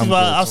 This is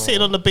why I was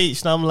sitting on the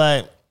beach and I'm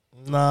like,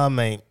 nah,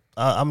 mate,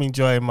 I'm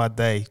enjoying my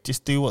day.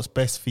 Just do what's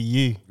best for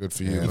you. Good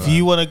for you. If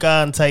you want to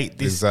go and take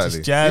this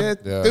jab,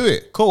 Yeah, do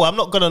it. cool. I'm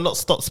not going to not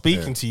stop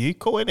speaking to you.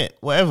 Cool, innit?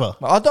 Whatever.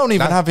 I don't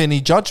even have any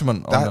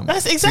judgment on them.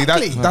 That's See,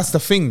 exactly. that's the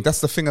thing.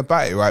 That's the thing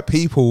about it, right?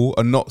 People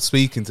are not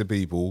speaking to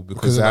people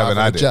because they haven't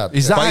had it. jab.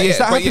 Is that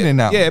happening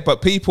now? Yeah,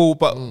 but people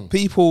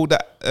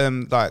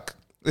that like,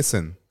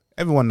 listen.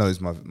 Everyone knows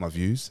my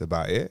views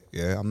about it.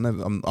 Yeah, I'm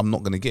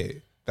not gonna get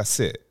it. That's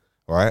it,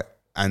 right?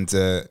 And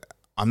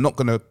I'm not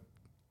gonna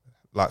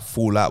like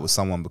fall out with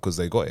someone because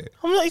they got it.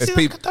 I'm like, There's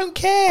I don't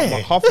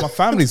care. Half my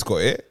family's got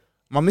it.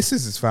 My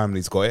missus's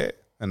family's got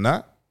it, and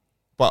that.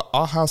 But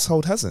our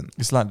household hasn't.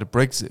 It's like the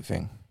Brexit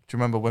thing. Do you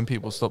remember when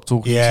people stopped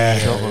talking Yeah, to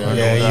each other? and all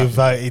yeah, that? you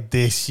voted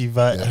this, you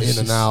voted in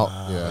and out.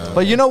 Yeah.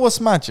 But you know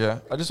what's mad, yeah?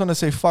 I just want to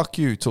say fuck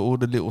you to all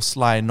the little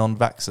sly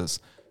non-vaxxers.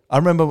 I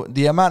remember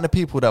the amount of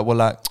people that were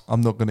like, I'm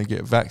not going to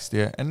get vaxxed,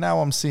 yeah? And now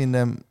I'm seeing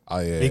them. Oh,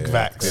 yeah, Big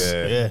vax.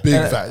 Yeah. Big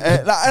and,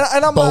 vax.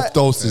 and I'm Both like,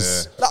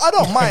 doses. like, I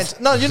don't mind.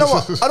 No, you know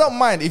what? I don't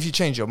mind if you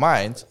change your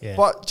mind. Yeah.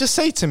 But just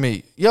say to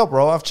me, yo,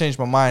 bro, I've changed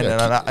my mind.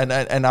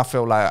 And I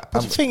feel like...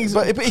 But the thing is-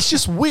 but it's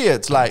just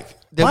weird. Like,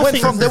 they My went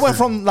thing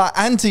from is- like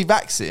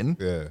anti-vaccine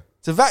Yeah.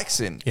 to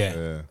vaccine.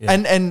 Yeah.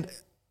 And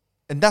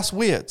that's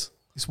weird.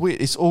 It's weird.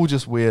 It's all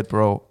just weird,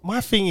 bro. My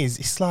thing is,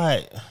 it's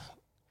like,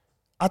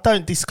 I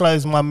don't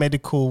disclose my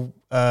medical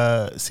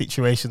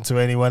situation to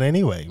anyone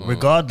anyway,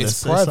 regardless. It's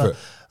So it's private.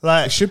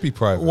 like, It should be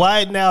private.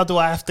 why now do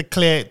I have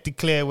to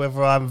declare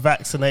whether I'm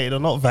vaccinated or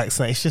not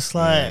vaccinated? It's just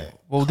like,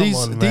 Well, come these-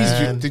 on, these-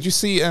 man. Did you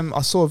see?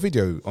 I saw a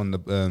video on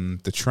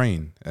the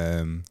train.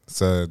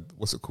 So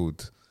what's it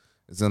called?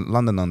 It's a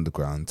London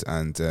Underground,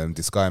 and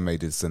this guy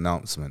made this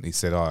announcement. He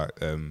said, "All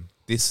right,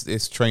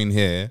 this train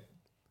here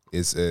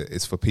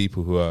is for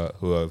people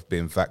who have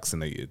been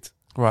vaccinated.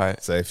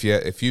 Right. So if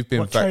you've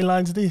been What train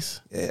line's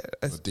this? yeah,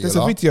 there's a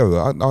DLR?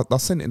 video. I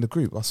sent it in the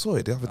group. I saw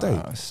it the other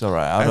day. It's all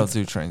right. I don't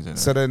do trains in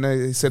So then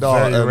he said,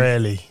 Very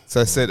rarely.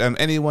 So I said,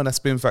 anyone that's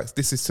been vaccinated,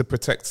 this is to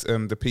protect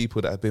the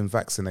people that have been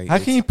vaccinated. How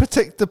can you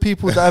protect the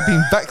people that have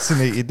been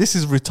vaccinated? This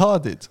is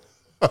retarded.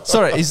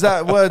 Sorry, is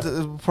that word?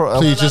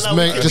 Please just no,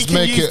 make we just can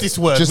make use it. this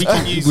word. Just, We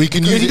can use we it.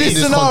 can use In it this in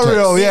this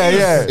scenario, context. yeah,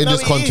 yeah. In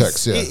this it context,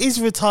 is. yeah. It is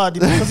retarded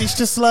because it's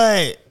just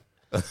like,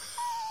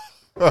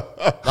 Like,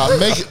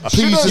 please just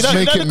You know- make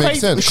you know it the make crazy-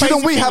 sense.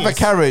 Shouldn't we thing have a is-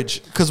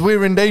 carriage because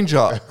we're in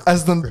danger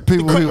as the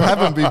people who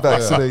haven't been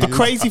vaccinated? the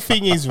crazy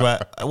thing is,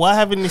 right, while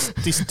having this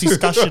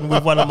discussion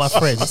with one of my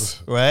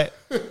friends, right,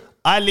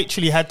 I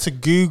literally had to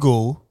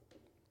Google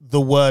the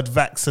word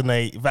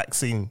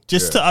vaccine,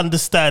 just to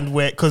understand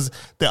where, because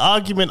the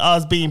argument I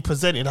was being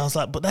presented, I was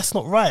like, but that's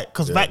not right,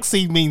 because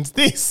vaccine means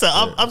this. So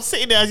I'm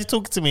sitting there as you're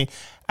talking to me,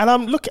 and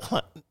I'm looking, I'm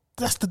like,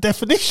 that's the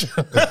definition.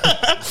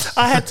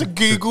 I had to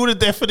Google the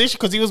definition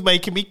because he was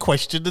making me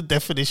question the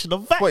definition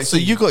of vaccine. Wait, so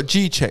you got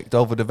G checked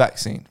over the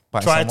vaccine by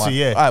Tried to, someone?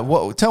 yeah.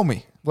 All right, tell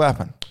me what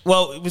happened.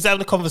 Well, it was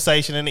having a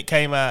conversation and it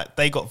came out,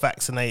 they got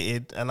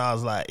vaccinated and I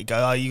was like, you go,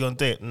 are you going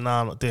to do it? No,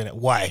 I'm not doing it.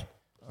 Why?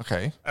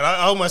 Okay. And I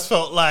almost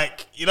felt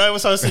like, you know, when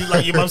someone says,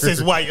 like, your mum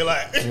says, why? You're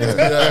like,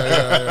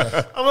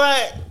 I'm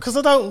like, because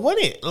I don't want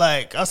it.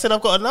 Like, I said,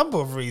 I've got a number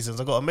of reasons.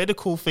 I've got a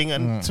medical thing.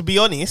 And to be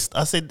honest,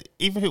 I said,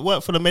 even if it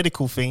weren't for the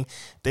medical thing,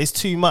 there's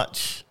too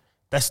much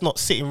that's not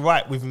sitting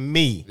right with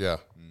me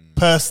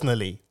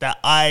personally, that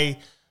I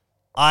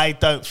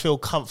don't feel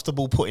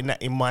comfortable putting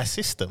that in my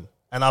system.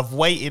 And I've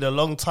waited a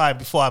long time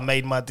before I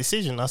made my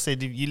decision. I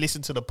said, if you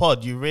listen to the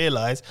pod, you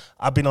realise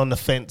I've been on the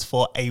fence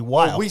for a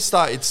while. Well, we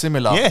started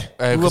similar. Yeah,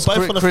 we were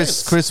both on the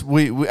fence. Chris,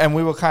 we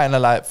were kind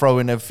of like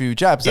throwing a few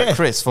jabs at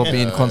Chris for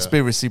being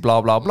conspiracy,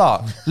 blah, blah,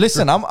 blah.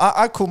 Listen,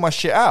 I call my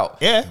shit out.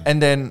 Yeah.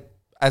 And then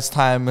as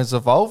time has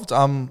evolved,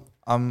 I'm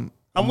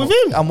with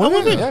him. I'm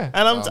with him. Yeah.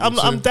 And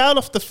I'm down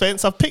off the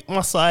fence. I've picked my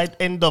side,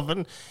 end of,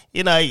 and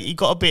you know, you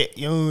got a bit,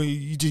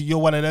 you're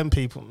one of them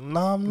people.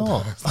 No, I'm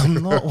not. I'm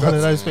not one of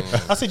those people.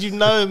 I said, you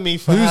know me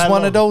for Who's how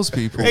one long? of those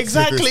people?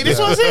 Exactly. This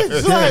was it.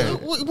 It's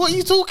like, what are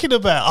you talking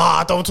about?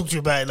 I don't talk to you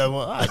about it no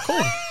more. All right, cool.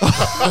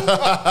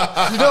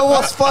 You know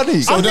what's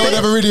funny? So they were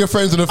never really your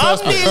friends in the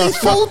first I'm place.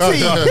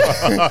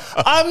 nearly 40.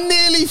 I'm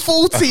nearly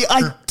 40.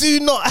 I do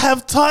not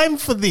have time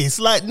for this.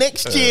 Like,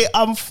 next year,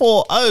 I'm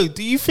 40.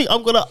 Do you think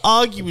I'm going to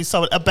argue with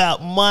someone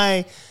about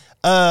my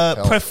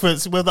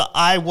preference, whether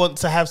I want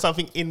to have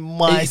something in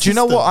my Do you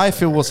know system? what I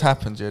feel what's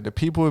happened, yeah? The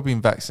people who've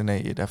been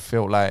vaccinated, I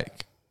feel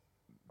like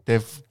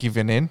they've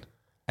given in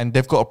and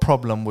they've got a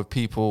problem with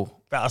people.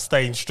 That are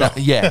staying strong.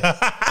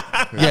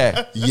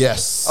 Yeah.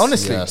 Yes.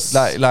 Honestly, Yes.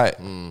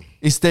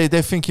 it's they're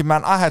thinking,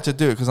 man, I had to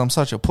do it because I'm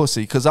such a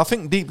pussy. Because I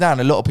think deep down,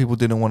 a lot of people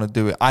didn't want to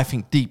do it. I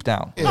think deep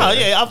down.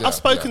 I've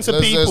spoken to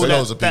There's people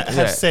loads of that people.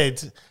 have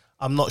said,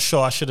 I'm not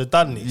sure I should have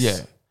done this. Yeah.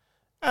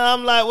 And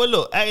I'm like, well,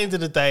 look, at the end of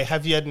the day,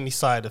 have you had any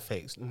side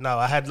effects? No,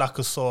 I had like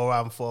a sore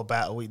arm for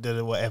about a week,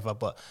 whatever.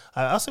 But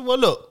I said, well,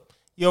 look,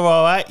 you're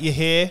all right. You're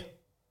here.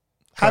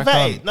 Have Crack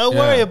at on. it. No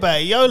worry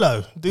about it.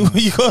 YOLO. Do what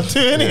you got to do,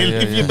 innit?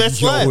 Live your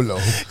best YOLO.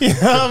 life. You know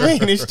what I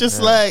mean? It's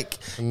just like,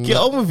 get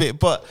on with it.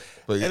 But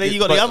and then you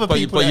got the other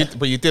people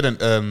but you didn't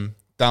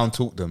down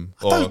talk them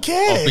or don't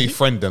care. or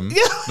befriend them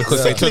Yeah,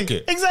 because they took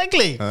it.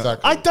 Exactly.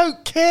 I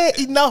don't care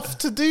enough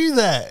to do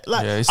that.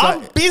 Like, Yeah, it's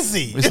I'm like-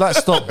 busy.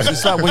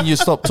 It's like when you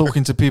stop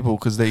talking to people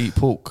because they eat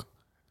pork.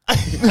 I've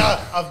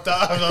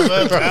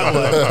heard that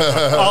one.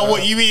 Oh,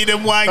 what, you eating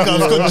them wine gums?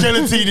 Got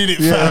gelatine in it,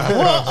 fam.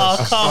 What?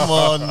 Oh, come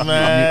on,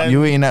 man.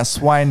 You eating that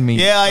swine meat.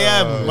 Yeah, I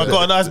am. I've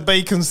got a nice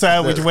bacon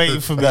sandwich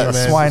waiting for me, That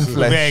man. swine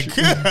flesh. Egg.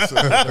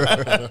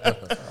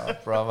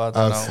 Brother, I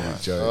don't know.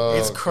 Absolute joke.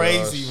 It's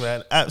crazy,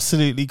 man.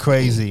 Absolutely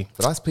crazy.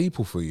 But that's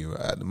people for you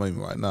at the moment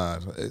right now.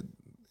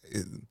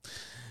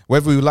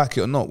 Whether we like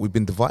it or not, we've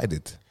been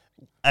divided.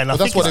 And I But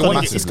that's think what they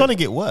want it's to going do. to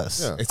get worse.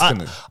 Yeah. It's I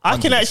gonna-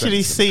 can 100% actually it's gonna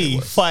get see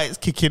worse. fights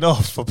kicking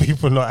off for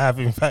people not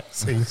having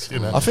vaccines. You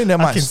know, I think they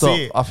might can stop.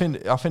 see it.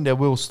 I think they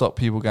will stop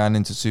people going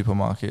into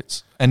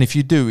supermarkets. And if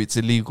you do, it's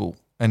illegal.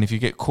 And if you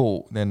get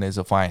caught, then there's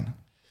a fine.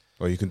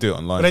 Or you can do it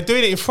online. But they're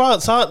doing it in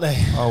France, aren't they?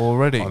 Oh,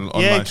 already? Yeah,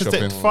 Online because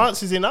shopping.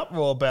 France is in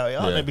uproar about it,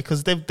 aren't Yeah. they?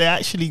 Because they're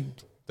actually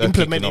They're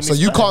implementing kicking this. So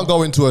you now. can't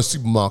go into a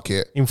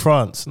supermarket. in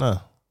France, no.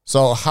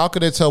 So how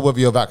can they tell whether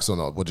you're vaxxed or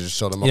not? Would they just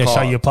show them a Yeah, card?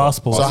 show your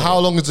passport. So how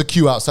long is the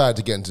queue outside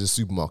to get into the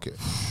supermarket?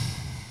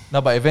 No,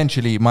 but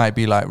eventually it might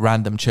be like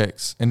random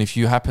checks. And if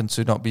you happen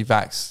to not be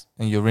vaxxed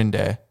and you're in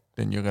there,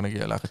 then you're going to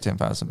get like a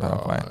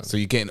 £10,000 fine. So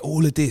you're getting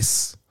all of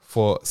this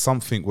for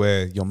something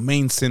where your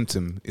main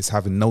symptom is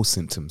having no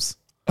symptoms.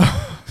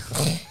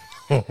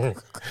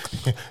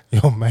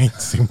 Your main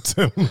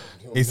symptom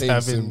is main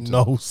having symptom.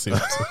 no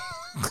symptom.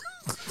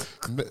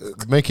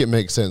 Make it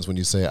make sense when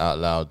you say it out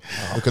loud.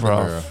 Look at the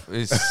mirror.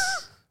 It's,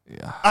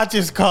 I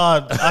just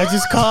can't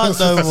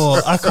no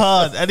more. I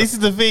can't. And this is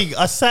the thing.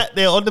 I sat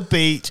there on the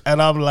beach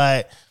and I'm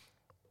like,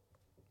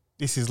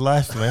 this is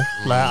life, man.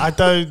 Like,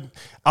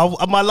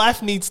 my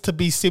life needs to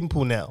be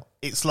simple now.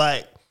 It's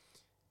like,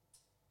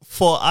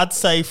 I'd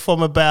say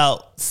from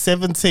about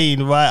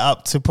 17 right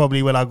up to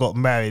probably when I got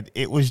married,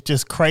 it was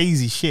just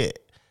crazy shit.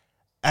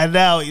 And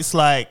now it's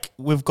like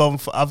I've gone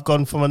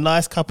from a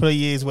nice couple of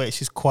years where it's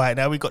just quiet.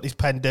 Now we got this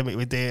pandemic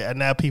with it, and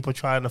now people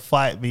trying to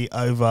fight me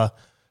over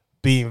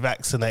being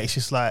vaccinated. It's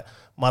just like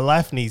my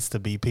life needs to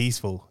be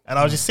peaceful. And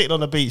I was just sitting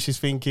on the beach, just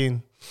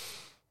thinking,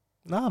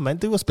 "Nah, man,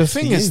 do what's the best."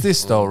 thing for is you.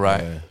 this though,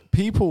 right?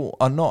 People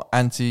are not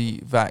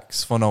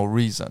anti-vax for no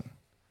reason.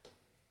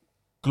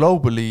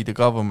 Globally, the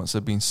governments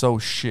have been so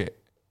shit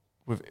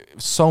with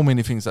so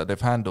many things that they've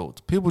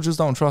handled. People just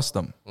don't trust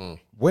them.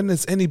 When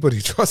has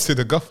anybody trusted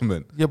the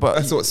government? Yeah, but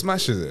that's what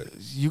smashes it.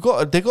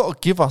 They got to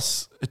give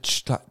us they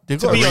got be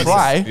to honest,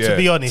 try to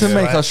be honest, to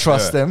make right? us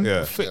trust them.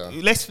 Yeah.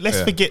 Let's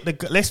forget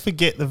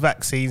the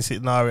vaccine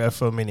scenario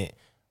for a minute.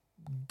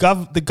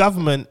 The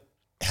government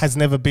has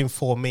never been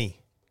for me.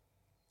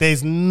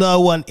 There's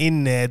no one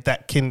in there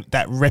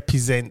that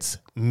represents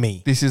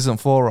me. This isn't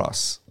for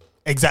us.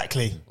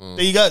 Exactly.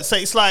 There you go. So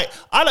it's like,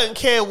 I don't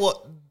care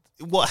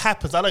what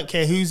happens. I don't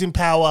care who's in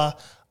power.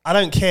 I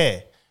don't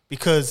care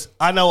because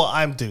I know what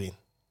I'm doing.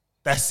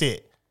 That's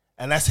it.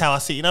 And that's how I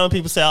see it. You know when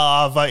people say,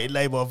 I voted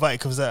Labour, I voted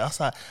Conservative. I was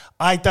like,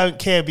 I don't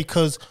care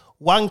because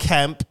one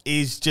camp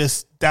is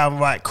just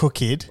downright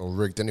crooked. Or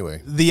rigged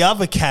anyway. The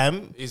other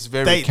camp Is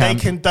very they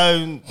camp.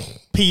 condone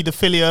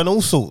paedophilia and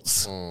all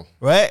sorts,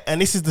 right?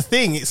 And this is the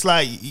thing. It's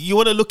like you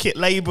want to look at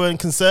Labour and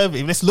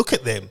Conservative. Let's look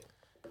at them.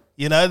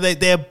 You know,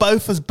 they're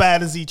both as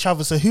bad as each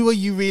other. So who are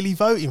you really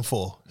voting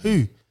for?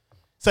 Who?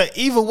 So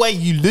either way,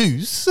 you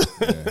lose.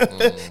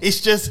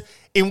 It's just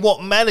in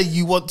what manner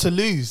you want to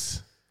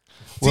lose.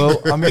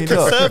 Well, I mean,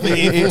 look,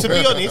 Conservative, to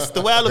be honest,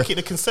 the way I look at it,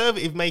 the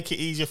Conservative make it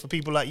easier for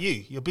people like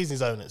you, your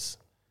business owners.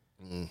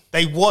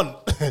 They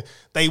want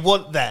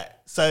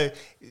that. So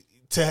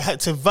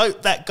to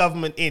vote that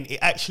government in, it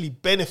actually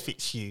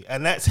benefits you,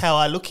 and that's how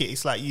I look at it.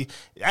 It's like you,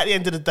 at the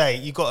end of the day,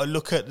 you got to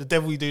look at the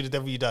devil you do, the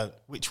devil you don't.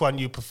 Which one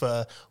you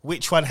prefer?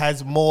 Which one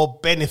has more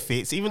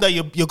benefits? Even though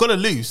you're going to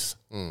lose,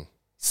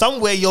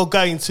 somewhere you're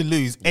going to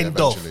lose. End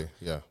of. Eventually,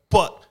 yeah.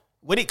 But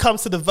when it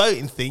comes to the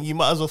voting thing, you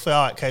might as well say,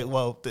 all right, okay,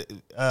 well,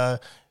 the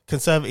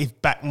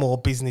Conservative back more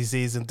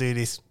businesses and do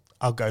this.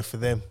 I'll go for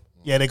them.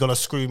 Yeah, they're going to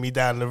screw me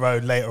down the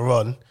road later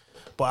on.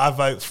 But I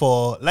vote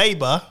for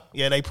Labour.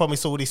 Yeah, they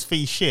promise all this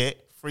free shit,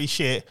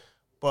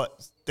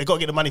 but they got to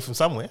get the money from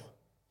somewhere.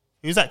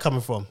 Who's that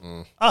coming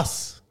from?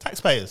 Us,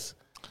 taxpayers.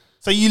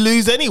 So you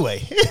lose anyway.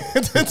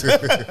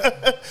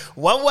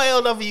 One way or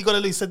another, you got to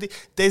lose. So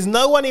there's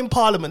no one in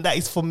Parliament that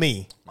is for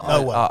me.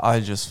 No one. I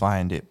just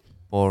find it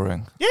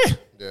boring. Yeah.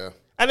 Yeah.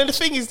 And then the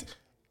thing is,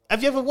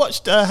 have you ever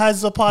watched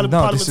Has a Parliament? No,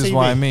 Parliament this is TV?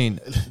 what I mean,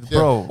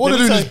 bro. All they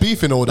do is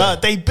beefing all No,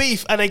 day. they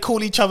beef and they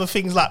call each other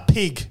things like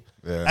pig.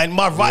 Yeah. And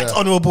my right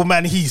honourable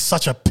man, he's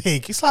such a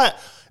pig. It's like,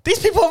 these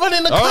people are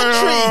running the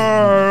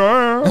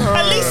country.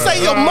 At least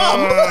say your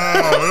mum.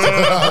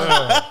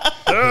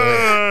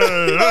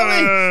 You know what I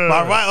mean?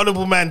 My right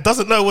honourable man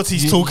doesn't know what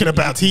he's talking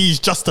about. He's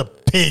just a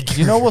pig.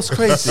 You know what's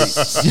crazy?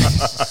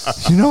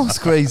 You know what's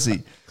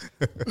crazy?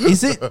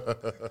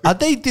 Are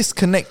they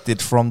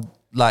disconnected from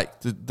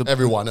like the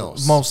Everyone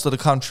else. most of the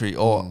country,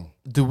 or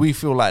do we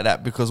feel like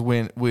that because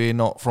we're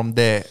not from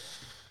their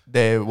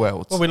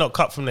world? Well, we're not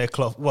cut from their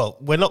cloth. Well,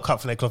 we're not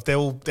cut from their cloth. They're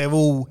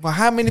all But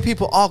how many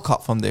people are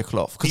cut from their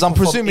cloth? Because People I'm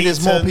from presuming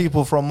there's more Eton.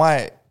 people from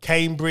my.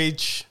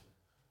 Cambridge,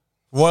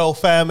 royal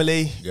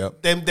family.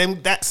 Yep.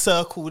 Them that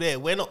circle there.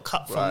 We're not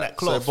cut from that So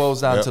cloth. it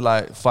boils down Yep. to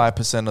like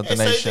 5% of the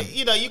So, nation.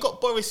 you know, you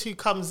got Boris who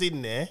comes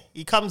in there.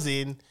 He comes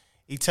in.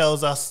 He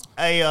tells us,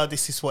 "Hey,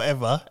 this is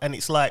whatever," and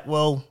it's like,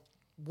 well,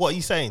 what are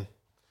you saying?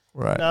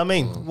 Right. You know what I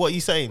mean? What are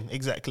you saying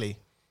exactly?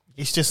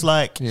 It's just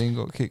like You ain't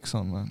got kicks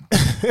on, man.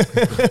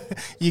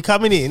 you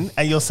coming in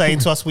and you're saying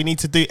to us, we need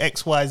to do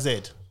X, Y,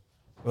 Z,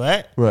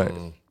 right? Right.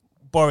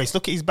 Boris,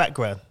 look at his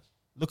background.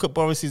 Look at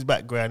Boris's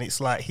background. It's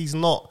like he's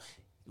not.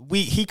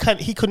 He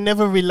could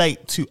never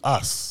relate to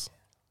us.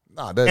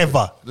 Nah,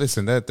 Ever.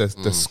 Listen,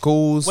 the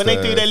schools When they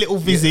do their little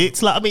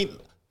visits, like, I mean,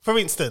 for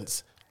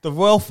instance, the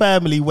royal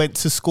family went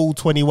to School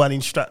 21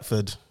 in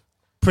Stratford.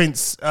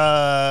 Prince,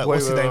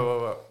 what's his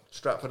name?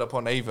 Stratford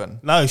upon Avon.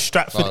 No,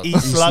 Stratford, East,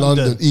 East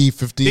London.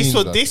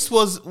 E15. This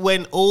was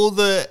when all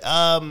the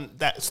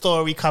that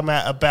story come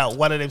out about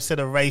one of them said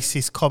a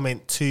racist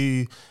comment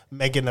to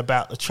Meghan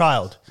about the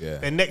child. Yeah.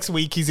 Then next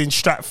week he's in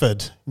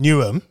Stratford,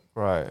 Newham.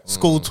 Right.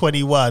 School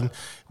 21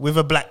 with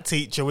a black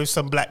teacher with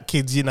some black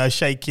kids, you know,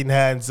 shaking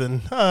hands,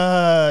 and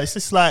it's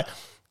just like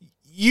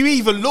you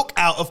even look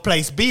out of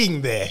place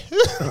being there.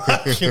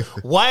 Like,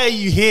 why are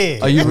you here?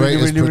 Are you really,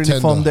 Greatest really, really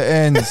from pretender. the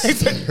ends?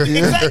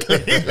 Exactly.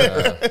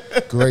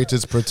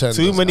 Greatest pretender.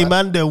 Too many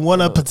man that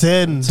wanna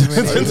pretend.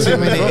 Too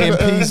many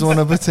MPs want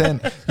to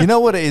pretend. You know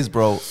what it is,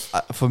 bro?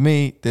 For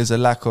me, there's a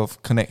lack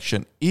of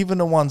connection. Even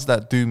the ones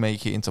that do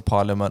make it into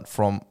parliament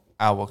from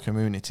our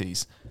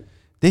communities,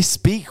 they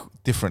speak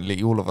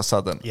differently all of a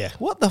sudden. Yeah.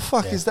 What the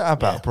fuck is that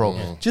about,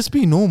 bro? Just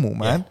be normal,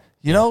 man.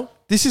 You know,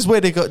 this is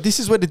where they go. This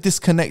is where the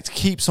disconnect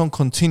keeps on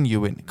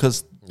continuing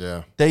because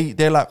Yeah.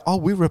 they're like, oh,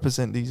 we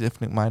represent these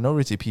ethnic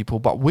minority people,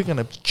 but we're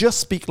gonna just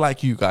speak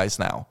like you guys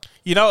now.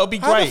 You know, it'd be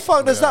How great. the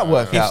fuck does that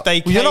work If out?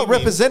 they Well, you're not came in-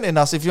 representing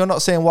us if you're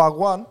not saying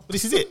Wagwan. But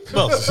this is it.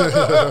 Well,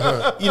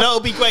 you know,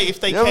 it'd be great if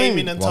they You know what I came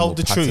mean? in and One told more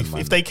the pattern, truth.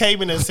 man. If they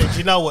came in and said,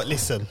 you know what,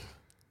 listen,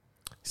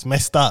 it's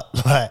messed up.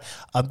 Like,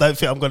 I don't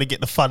think I'm going to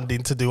get the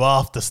funding to do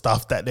after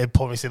stuff that they're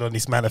promising on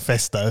this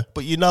manifesto.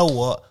 But you know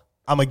what?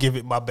 I'm going to give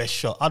it my best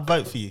shot. I'd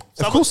vote for you.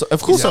 Of course I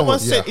Someone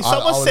would. said, Yeah, if I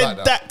someone would said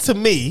like that to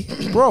me,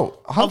 Bro,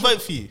 I'll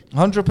vote for you.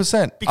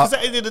 100%. Because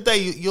at the end of the day,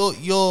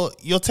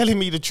 you're telling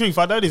me the truth.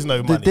 I know there's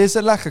no money. There's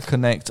a lack of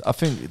connect. I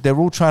think they're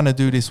all trying to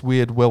do this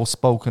weird,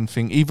 well-spoken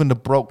thing. Even the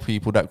broke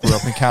people that grew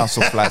up in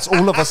council flats,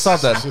 all of a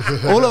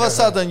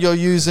sudden, you're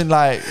using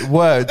like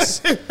words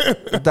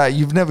that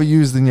you've never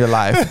used in your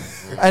life,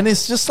 and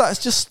it's just like,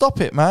 just stop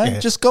it, man. Yeah.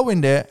 Just go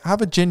in there,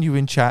 have a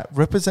genuine chat,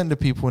 represent the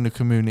people in the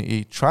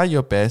community, try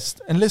your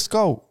best, and let's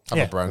go. Have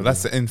Yeah. a brand. Well,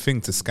 that's the end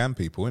thing to scam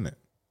people, isn't it?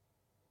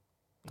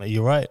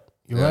 You're right.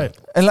 You're right.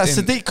 And like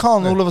Sadiq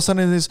Khan, all of a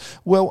sudden is,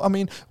 well, I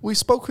mean, we've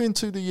spoken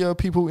to the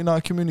people in our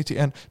community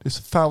and there's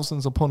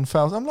thousands upon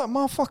thousands. I'm like,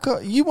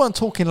 motherfucker, you weren't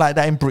talking like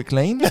that in Brick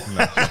Lane.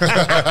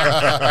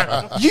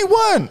 You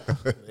weren't.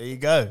 There you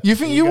go. You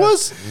think you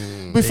was?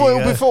 Before There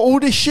you go. before all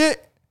this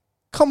shit?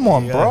 Come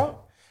on, Yeah. bro.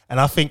 And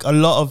I think a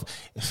lot of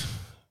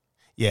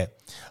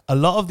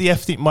the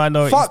ethnic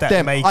minorities Fuck that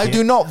them. make I it,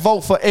 do not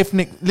vote for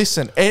ethnic.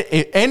 Listen,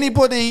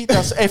 anybody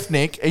that's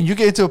ethnic and you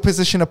get into a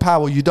position of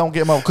power, you don't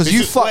get them out because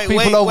you fuck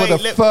people over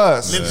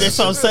first. That's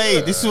what I'm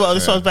saying. This is what I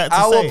was about to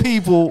Our say.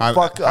 people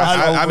fuck us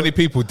How over. many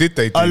people did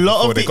they do A lot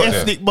before of they the got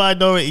there? ethnic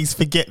minorities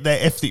forget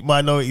they're ethnic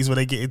minorities when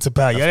they get into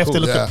power. You don't have to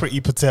course, look yeah. at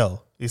Priti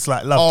Patel. It's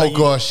like, love. Oh, don't you-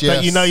 gosh, Don't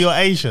you yes. know you're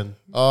Asian?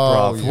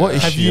 Oh, Bruv, what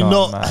is Have she you on,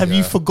 not? man? Have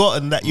you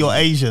forgotten that you're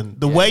Asian?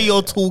 The way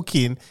you're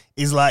talking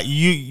is like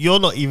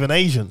you're not even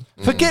Asian.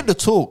 Forget the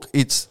talk.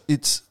 It's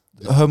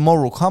her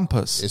moral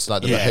compass. It's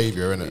like the Yeah.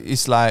 behavior, isn't it?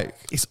 It's like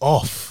It's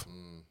off.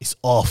 It's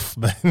off,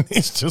 man.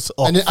 It's just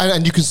off.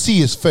 And you can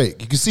see it's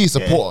fake. You can see it's a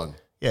put on.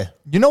 Yeah.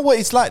 you know what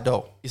it's like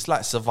though. It's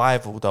like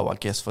survival though, I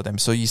guess for them.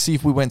 So you see,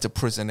 if we went to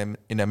prison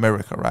in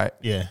America, right?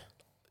 Yeah.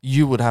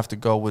 You would have to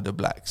go with the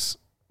blacks.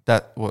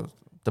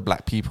 The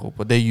black people,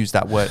 but they use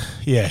that word.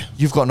 Yeah.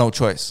 You've got no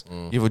choice.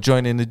 You would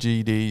join in the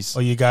GDs.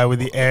 Or you go with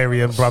the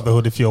Aryan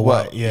Brotherhood if you're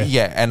Well, white.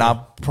 Yeah. and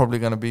I'm probably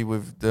gonna be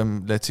with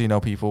them Latino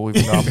people,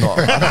 even though I'm not.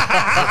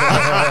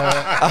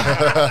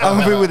 I'm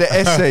gonna be with the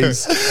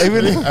essays.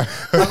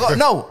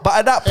 But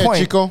at that Hey, point,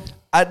 Chico.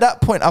 I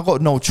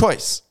got no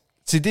choice.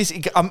 See,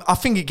 I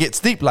think it gets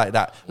deep like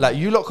that. Like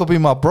you lot could be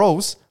my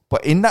bros,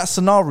 but in that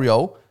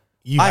scenario,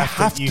 You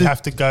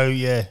have to go.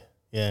 Yeah.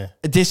 Yeah.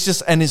 this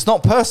just, and it's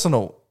not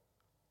personal.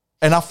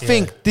 And I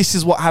think this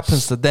is what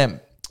happens to them.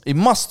 It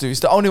must do.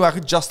 It's the only way I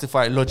could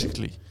justify it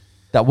logically.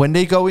 That when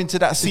they go into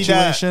that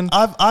situation,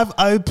 I've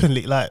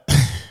openly like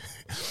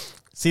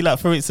see, like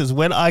for instance,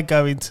 when I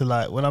go into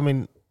when I'm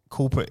in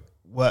corporate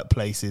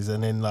workplaces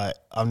and then like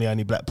I'm the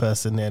only black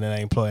person there and then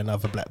they employ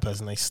another black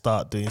person, they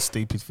start doing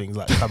stupid things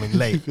like coming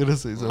late.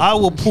 I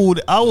will pull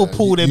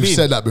them You've in.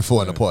 said that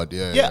before in the pod.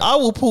 Yeah, I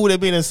will pull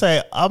them in and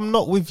say, I'm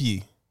not with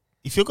you.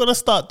 If you're gonna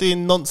start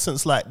doing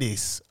nonsense like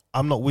this,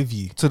 I'm not with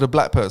you. to the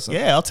black person.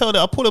 Yeah,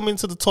 I'll pull them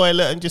into the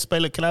toilet and just say,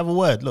 look, can I have a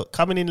word? Look,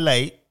 coming in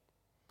late,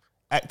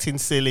 acting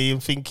silly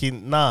and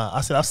thinking, nah. I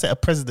said, I've set a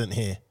precedent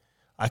here.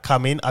 I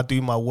come in, I do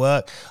my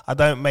work, I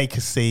don't make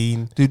a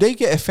scene. Do they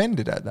get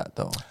offended at that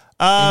though?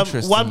 One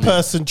Interestingly.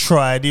 person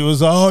tried. He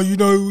was,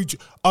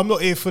 I'm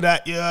not here for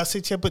that. Yeah, I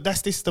said, yeah, but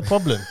this is the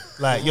problem.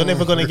 Like, you're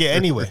never gonna get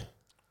anywhere.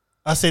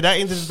 I said, at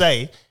the end of the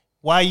day,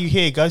 why are you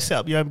here? Go set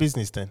up your own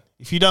business then.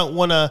 If you don't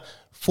want to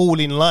fall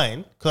in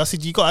line, because I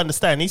said, you got to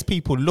understand, these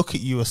people look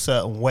at you a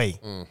certain way.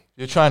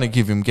 You're trying to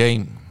give him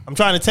game. I'm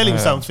trying to tell him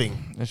something.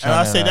 You're And trying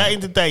I to, said, at the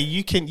end of the day,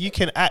 you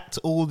can act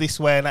all this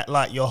way and act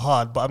like you're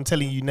hard, but I'm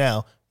telling you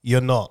now,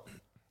 you're not.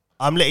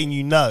 I'm letting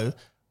you know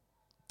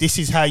this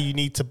is how you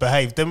need to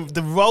behave. The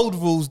road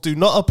rules do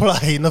not apply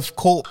in the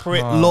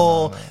corporate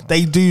law. No.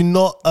 They do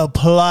not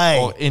apply.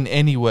 Or in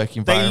any work They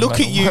environment. look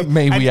at you,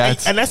 May we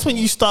add? and that's when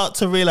you start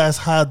to realize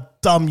how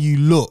dumb you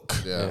look.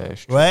 Yeah,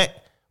 it's true. Right?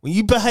 When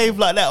you behave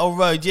like that on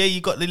road, yeah, you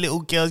got the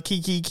little girls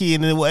key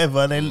and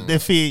whatever, and they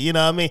feel, you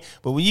know what I mean?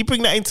 But when you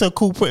bring that into a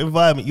corporate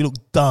environment, you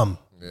look dumb.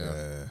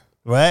 Yeah.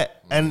 Right?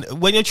 And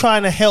when you're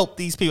trying to help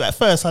these people, at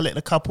first I let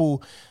the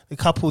couple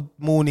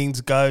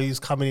mornings go. He's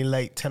coming in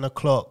late, 10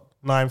 o'clock,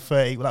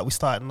 9:30. Like, we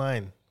start at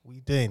 9. What are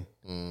you doing?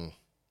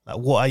 Like,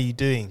 what are you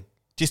doing?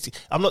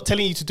 I'm not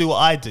telling you to do what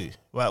I do.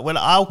 Right? When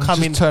I'll come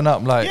Just in, turn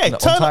up like on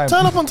time.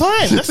 turn up on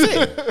time. That's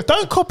it.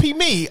 Don't copy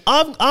me.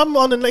 I'm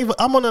on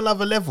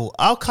another level.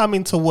 I'll come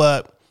into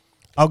work.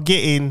 I'll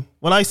get in.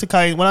 When I used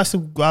to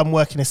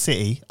work in a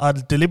city,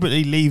 I'd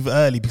deliberately leave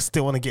early because I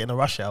still want to get in a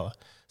rush hour.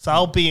 So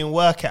I'll be in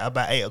work at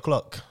about 8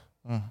 o'clock.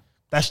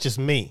 That's just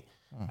me.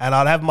 And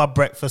I'll have my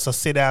breakfast. I'll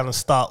sit down and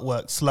start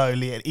work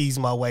slowly and ease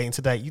my way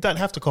into day. You don't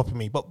have to copy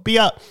me, but be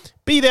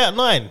there at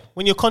 9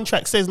 when your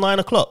contract says 9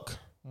 o'clock.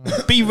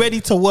 Be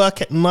ready to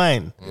work at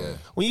 9. Yeah.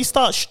 When you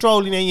start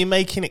strolling and you're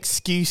making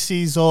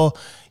excuses, or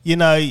you're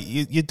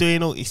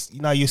doing all,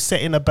 you're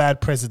setting a bad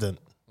precedent,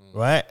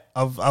 right?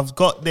 I've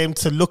got them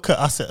to look at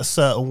us at a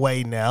certain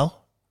way now,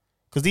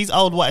 because these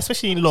old white,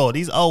 especially in law,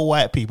 these old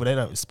white people, they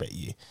don't respect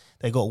you.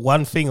 They got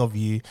one thing of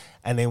you,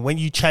 and then when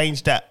you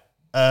change that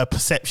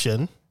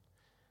perception,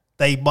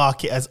 they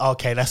mark it as,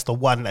 okay, that's the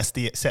one, that's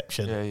the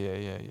exception.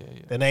 Yeah.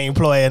 Then they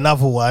employ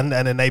another one,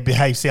 and then they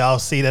behave. See,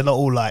 they're not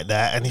all like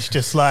that, and it's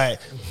just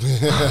like,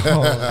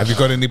 Have you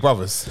got any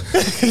brothers?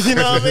 you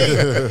know what I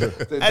mean?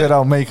 They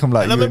don't make them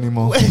like you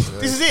anymore.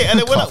 This is it. And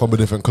then Cut from a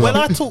different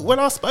club. when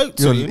I spoke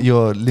to him,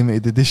 Your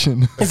limited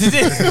edition. this is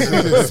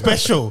it.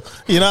 Special.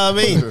 You know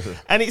what I mean?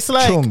 And it's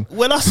like, Chung.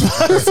 when I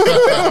spoke to him,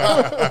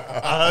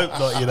 I hope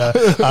not,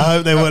 I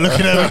hope they weren't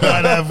looking at me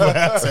like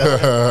that.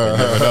 You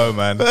never know,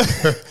 man.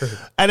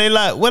 And then,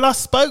 like, when I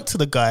spoke to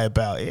the guy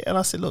about it, and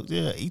I said, look,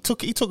 yeah, he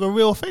took a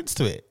real offense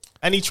to it.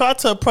 And he tried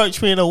to approach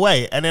me in a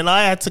way, and then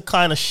I had to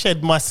kind of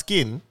shed my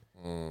skin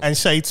and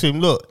say to him,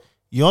 look,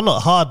 you're not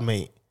hard,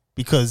 mate,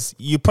 because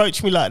you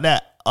approach me like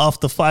that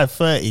after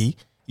 5:30,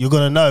 you're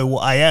gonna know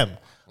what I am.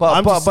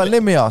 But just-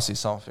 let me ask you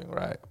something,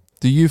 right?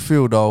 Do you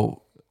feel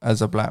though,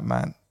 as a black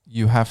man,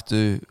 you have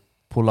to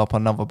pull up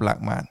another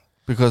black man?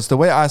 Because the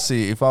way I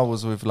see it, if I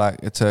was with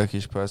like a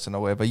Turkish person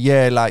or whatever,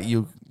 yeah, like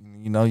you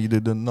know, you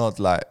did not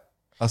like,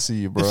 I see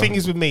you, bro. the thing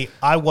is with me,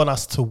 I want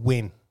us to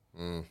win.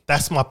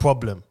 That's my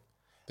problem.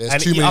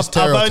 There's too many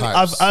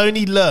stereotypes. I've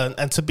only learned,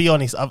 and to be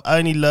honest, I've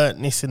only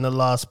learned this in the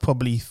last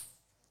probably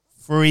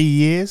 3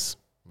 years.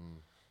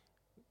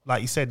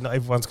 Like you said, not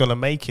everyone's gonna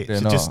make it. Yeah,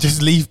 So no.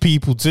 just leave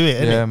people to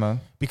it, innit? Yeah, man.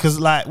 Because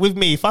like with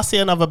me, if I see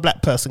another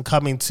black person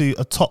come into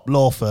a top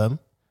law firm,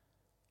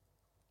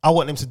 I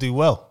want them to do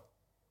well.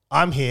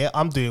 I'm here,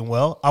 I'm doing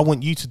well. I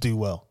want you to do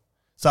well.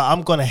 So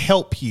I'm gonna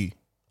help you.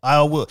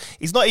 I will.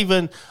 It's not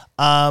even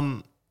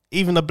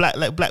the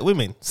black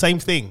women. Same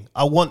thing.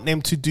 I want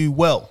them to do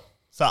well.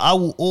 So I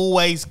will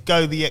always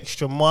go the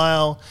extra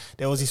mile.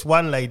 There was this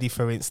one lady,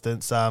 for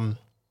instance,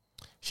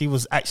 she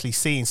was actually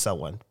seeing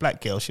someone, black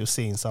girl. She was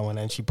seeing someone,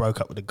 and she broke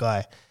up with a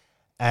guy.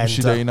 And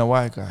She dating a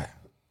white guy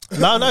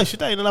no, she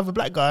dated another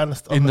black guy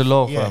in the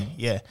law yeah, firm.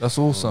 Yeah, That's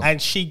awesome. and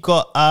she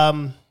got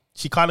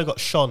she kind of got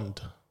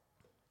shunned.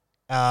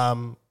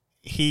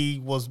 He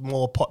was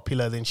more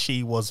popular than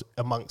she was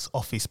amongst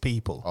office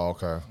people. Oh,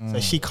 okay. So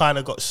she kind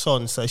of got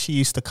shunned. So she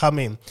used to come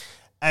in,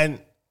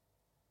 and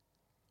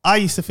I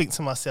used to think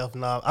to myself,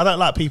 "No, I don't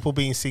like people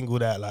being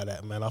singled out like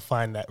that, man. I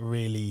find that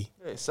really,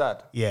 It's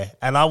sad. yeah."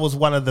 And I was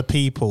one of the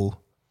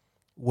people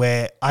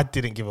where I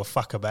didn't give a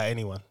fuck about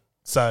anyone.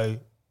 So,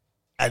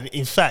 and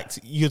in fact,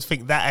 you'd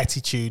think that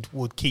attitude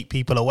would keep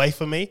people away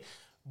from me,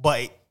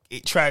 but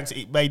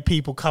it made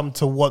people come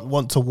to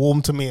want to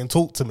warm to me and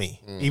talk to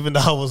me, even though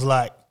I was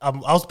like, I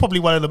was probably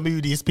one of the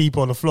moodiest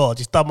people on the floor.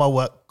 Just done my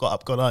work, got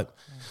up, gone home.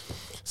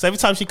 So every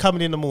time she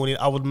come in the morning,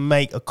 I would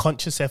make a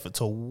conscious effort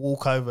to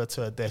walk over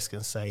to her desk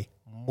and say,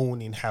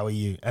 "Morning, how are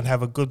you?" and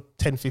have a good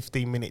 10,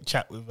 15-minute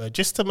chat with her,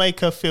 just to make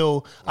her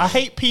feel. I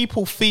hate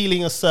people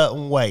feeling a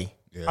certain way,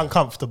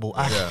 uncomfortable.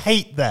 I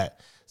hate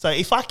that. So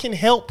if I can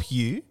help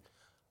you,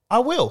 I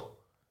will.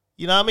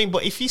 You know what I mean?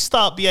 But if you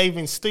start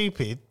behaving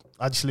stupid,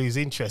 I just lose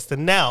interest.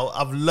 And now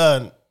I've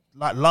learned,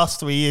 like last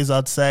 3 years,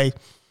 I'd say,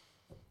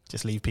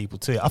 just leave people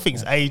to it. I think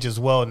it's age as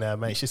well now,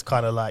 man. It's just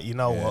kind of like, you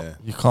know what?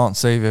 You can't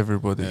save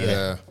everybody.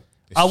 Yeah.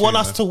 I want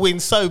us to win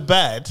so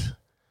bad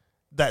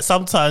that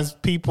sometimes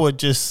people are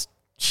just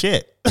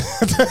shit.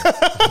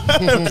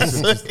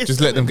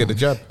 Just let them get the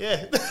jab.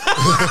 Yeah.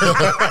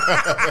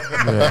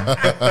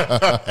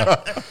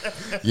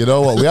 You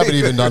know what? We haven't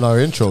even done our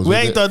intros. We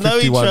ain't done no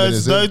 51 intros,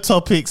 minutes no in.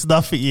 topics,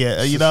 nothing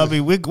yet. You know what I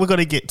mean? We're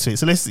gonna get to it.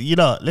 So let's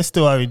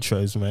do our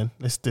intros, man.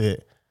 Let's do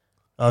it.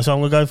 So I'm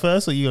gonna go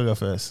first, or you gonna go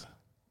first?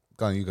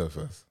 Go on, you go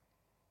first.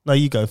 No,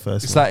 you go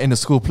first. It's man. like in the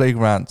school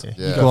playground.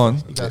 Yeah. Go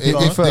on. You go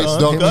If- first. if they Go on,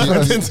 don't- go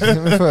on.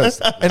 Hit me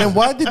first. And then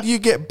why did you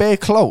get bare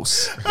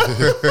close?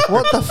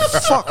 What the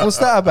fuck was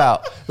that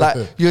about? Like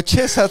your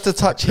chest had to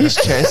touch his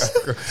chest,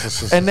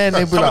 and then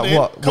they'd be like,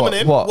 "What?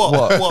 Coming in. What?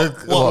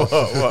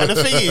 And the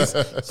thing is,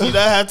 so you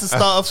know how to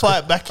start a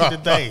fight back in the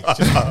day.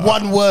 Just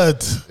one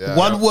word.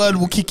 One word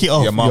will kick it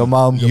off. Your mum. Your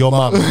mum. Your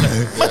mum.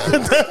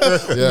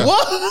 Yeah.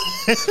 What?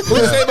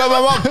 What you say about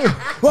my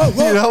mum?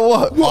 You know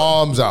what?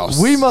 Arms out.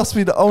 We must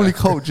be the only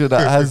culture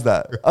that has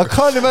that. I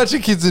can't imagine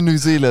kids in New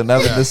Zealand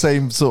having the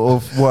same sort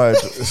of word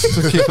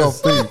to kick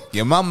off beef.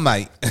 Your mum,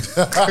 mate.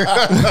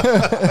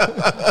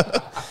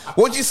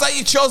 What'd you say,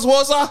 you Chos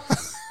Wazza?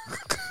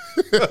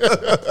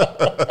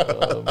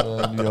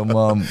 Your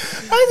mum.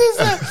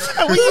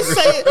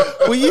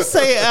 When you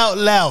say it out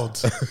loud,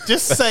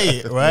 just say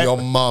it, right? Your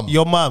mum.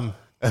 Your mum.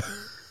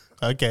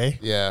 Okay.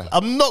 Yeah.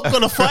 I'm not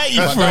gonna fight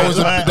you for That it. was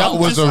right? that I'm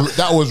was just-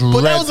 that was But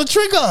red. that was a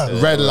trigger.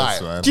 Red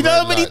light. Do you know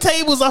how many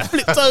tables I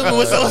flipped over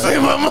when someone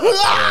said my mum?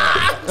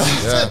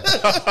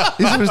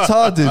 He's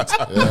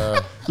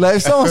retarded. Like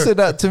if someone said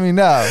that to me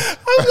now,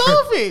 I'm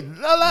laughing.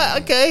 I'm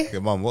like, okay.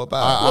 Your mum, what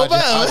about? I What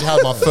about- actually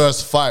had my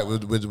first fight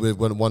with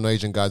when one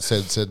Asian guy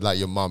said like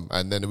your mum,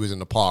 and then it was in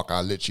the park.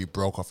 I literally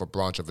broke off a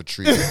branch of a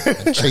tree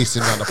and chased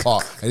him down the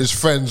park, and his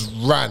friends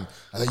ran.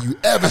 And then you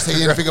ever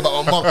say anything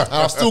about my mum? And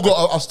I've still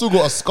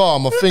got a scar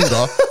on my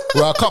finger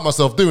where I cut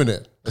myself doing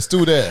it. It's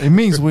still there. it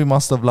means we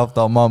must have loved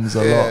our mums a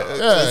lot.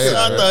 Yeah.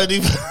 I don't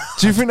even.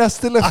 Do you think that's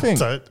still a I thing?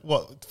 don't.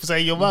 What?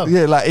 Say your mum?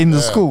 Yeah, like in the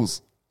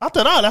schools. I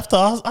don't know. I'll have to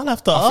ask.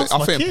 I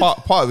my think kid.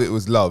 part of it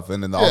was love,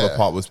 and then the Yeah. other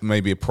part was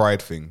maybe a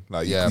pride thing.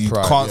 Like Yeah, you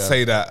pride, can't yeah.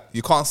 say that.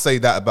 You can't say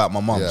that about my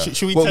mum. Yeah.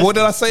 Should we What, test what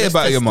did I this? say Let's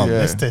about test your it. mum?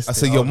 Let's test I it.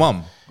 said Hold your on.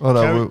 mum. Hold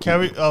on,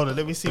 Carry. Hold on.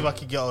 Let me see if I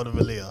can get hold of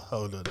Aaliyah.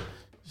 Hold on.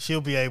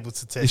 She'll be able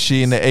to test. is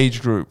she in the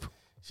age group?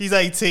 She's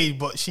 18,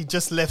 but she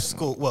just left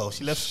school. Well,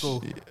 she left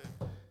school.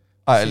 All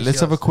right, let's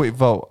have a quick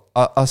vote.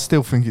 I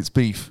still think it's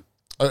beef.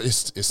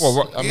 It's. Well,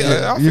 right, I mean,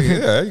 yeah, I you think,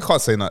 think- yeah, you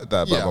can't say that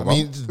about yeah, my I mum.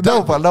 mean,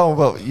 No,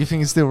 but you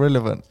think it's still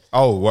relevant?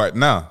 Oh, right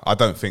now, I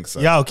don't think so.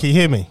 Yo, can you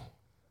hear me?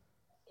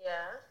 Yeah.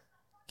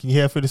 Can you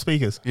hear through the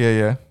speakers?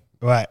 Yeah.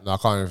 Right. no, I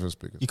can't even feel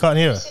speakers. You can't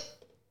hear her.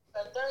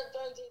 But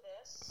don't do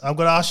this. I'm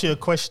gonna ask you a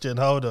question.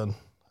 Hold on.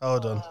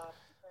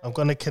 I'm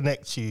gonna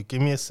connect you.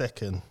 Give me a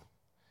second.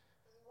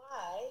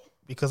 Why?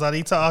 because I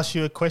need to ask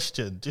you a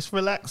question. Just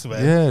relax,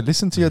 man. Yeah,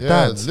 listen to your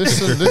Yeah, dad.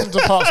 listen to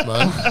Pops,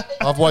 man.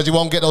 Otherwise, you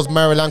won't get those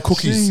Maryland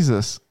cookies.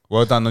 Jesus.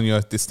 Well done on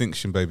your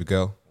distinction, baby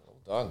girl.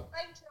 Done.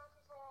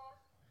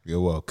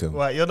 You're welcome.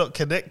 Right, you're not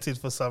connected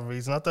for some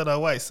reason. I don't know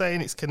why it's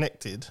saying it's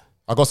connected.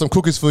 I got some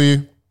cookies for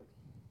you.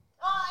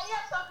 Oh,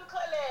 yes,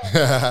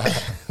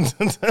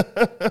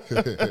 Uncle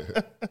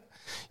Colin.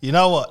 You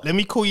know what? Let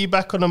me call you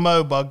back on the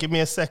mobile. Give me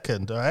a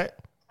second, all right?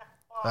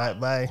 All right,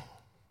 bye.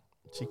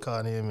 She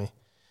can't hear me.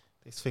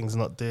 This thing's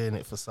not doing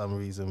it for some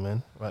reason,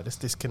 man. Right, let's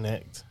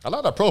disconnect. I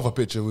like that profile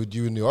picture with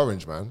you in the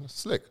orange, man.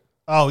 Slick.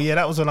 Oh, yeah,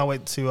 that was when I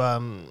went to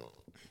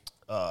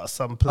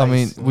some place. I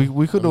mean,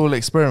 we could all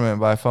experiment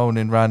by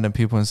phoning random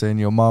people and saying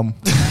your mum.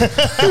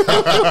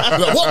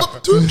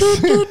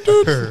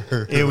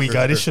 Here we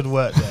go. This should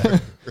work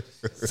there.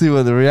 See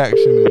what the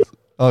reaction is.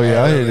 Oh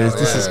yeah, I hear this.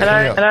 This is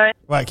Hello, hello.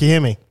 Right, can you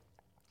hear me?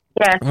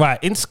 Yeah. Right,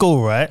 in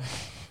school, right?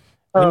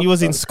 When you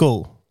was in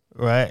school,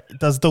 right?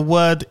 Does the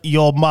word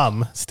your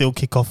mum still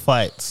kick off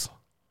fights?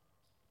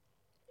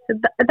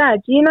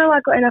 Dad, do you know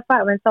I got in a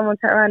fight when someone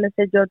turned around and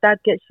said your dad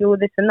gets you all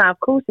this and that? Of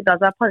course he does.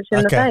 I punched him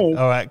in the face.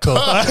 All right, cool.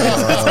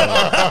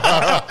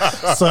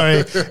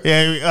 Sorry.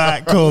 Yeah, all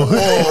right, cool.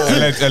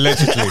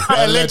 Allegedly.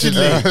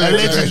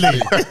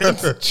 Allegedly.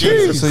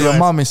 so your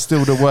mum is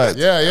still the word.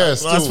 Yeah. Well, I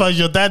Still suppose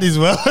your dad is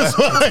well.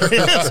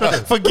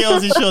 For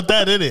girls, it's your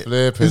dad, isn't it?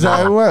 flipping. Is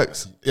that how it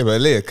works? Yeah,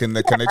 but Leah, can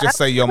they just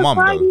say your mum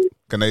Why though? you-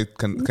 Can No,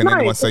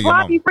 anyone say your why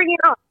are mum? you bringing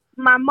up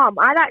my mum?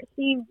 I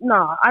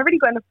really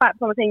got in a fight with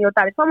someone saying your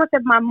dad. If someone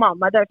said my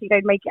mum, I don't think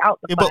they'd make it out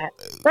the Yeah, but fight.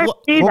 Don't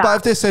what- do What that. about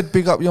if they said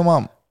big up your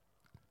mum?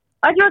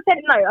 I just said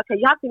no. Okay,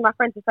 you have to be my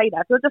friend to say that.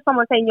 If you're just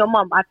someone saying your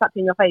mum, I slapped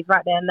you in your face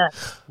right there and there.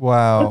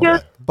 Wow. If you're-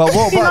 But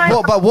what? You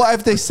know- But what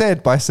have they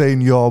said by saying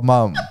your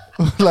mum?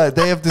 Like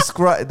they have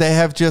described. They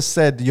have just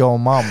said your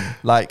mum.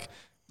 Like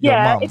your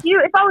Yeah, mum. if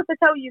I was to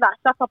tell you that,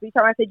 shut up, you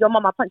turn around and said your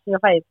mum, I punched you in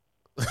your face.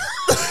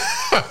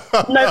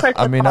 No question.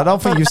 I mean, I don't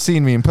think you've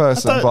seen me in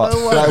person, Don't but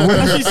know why.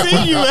 Have you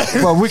seen you, man?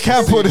 well, we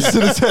can put this to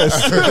the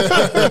test.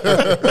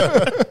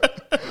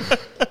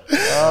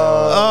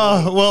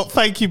 Oh, well,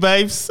 thank you,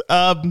 babes.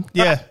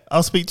 Yeah,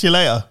 I'll speak to you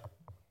later.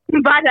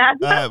 Bye, Dad.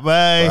 All right,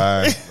 bye.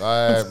 Bye.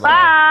 Right, man.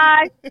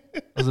 Bye.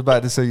 I was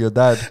about to say your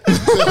dad.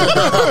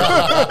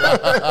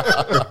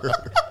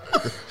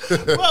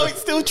 Well, it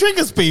still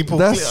triggers people.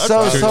 That's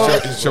so.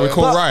 Shall we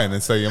call But- Ryan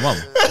and say your mum?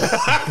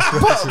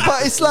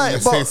 But it's like,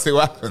 See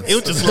what happens.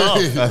 He'll just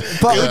laugh.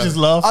 but He'll just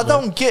laugh. I man.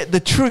 don't get the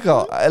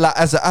trigger. Like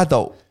as an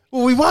adult,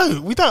 Well, we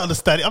won't. We don't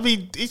understand it. I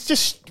mean, it's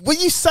just when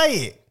you say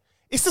it,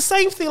 it's the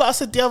same thing like I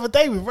said the other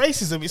day with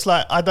racism. It's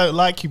like I don't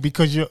like you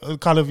because you're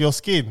kind of your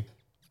skin.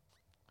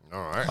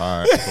 All right. All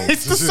right, cool.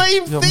 It's the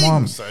same your thing.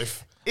 mum.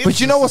 Safe.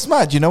 But you know what's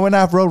mad? You know when I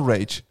have road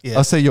rage, Yeah.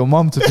 I say your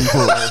mum to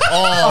people.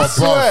 Oh,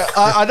 Swear,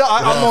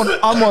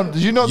 I'm on.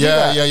 Did you not do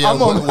that? Yeah.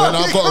 I'm on. When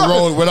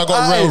I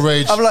got road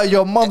rage, I'm like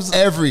your mum's.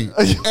 everything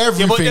Yeah,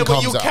 but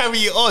comes you out. carry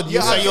it on.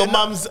 You say your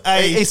mum's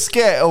a. It's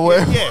scared or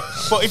whatever. Yeah,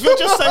 but if you're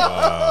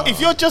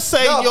just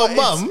saying, No, your but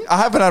mum, I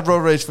haven't had road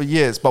rage for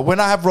years, but when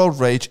I have road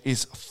rage,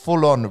 it's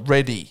full on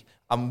ready.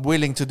 I'm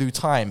willing to do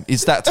time.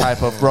 It's that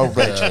type of road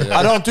rage.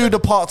 I don't do the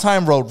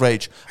part-time road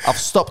rage. I've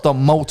stopped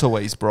on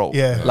motorways, bro.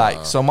 Yeah.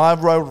 Like, so my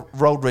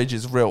road rage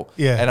is real.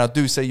 Yeah. And I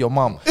do say your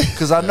mum.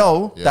 Because I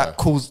know that's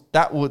gonna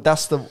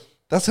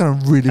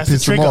really That's the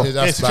piss them trigger. off. Yeah,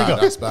 that's It's trigger.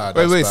 bad. That's bad.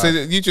 Wait, that's so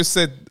bad. you just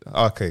said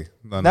okay.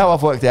 No. Now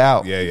I've worked it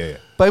out. Yeah.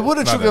 But it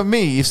wouldn't No, trigger no.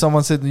 me if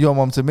someone said your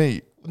mum to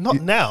me.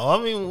 not now. I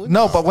mean,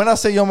 No, but when I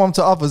say your mum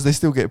to others, they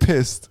still get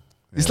pissed.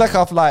 It's like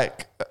I've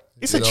like...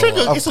 it's a know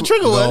trigger. what? It's a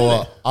trigger You word, know isn't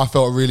what? it? I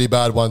felt really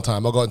bad one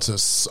time. I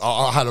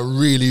had a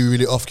really,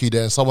 really off key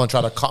there, and someone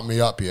tried to cut me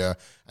up, yeah.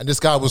 And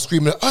this guy was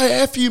screaming, "Hey,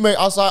 F you, mate!"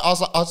 I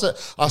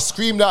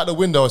screamed out the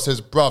window and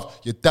says, "Bruv,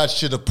 your dad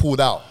should have pulled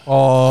out."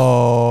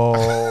 Oh...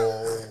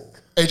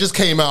 It just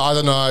came out. I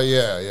don't know.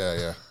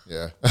 Yeah.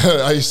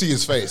 You see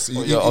his face.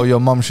 your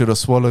mum should have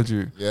swallowed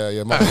you. Yeah.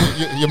 Your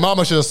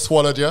mama should have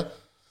swallowed you,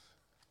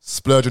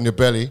 splurge on your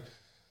belly.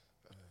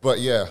 But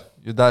yeah,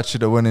 Your dad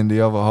should have went in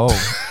the other hole.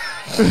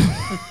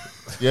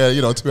 yeah.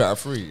 2 out of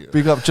 3.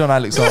 Big up John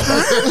Alexander.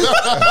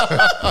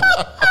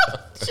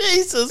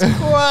 Jesus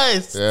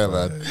Christ! Yeah,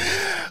 man.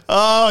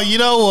 Oh, you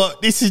know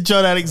what? This is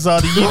John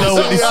Alexander. You know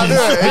what this Yeah, I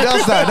know it. is. He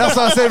does that. That's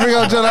why I say bring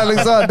up John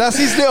Alexander. That's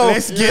his little.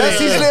 Let's get That's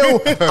it. his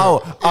little.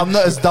 Oh, I'm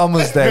not as dumb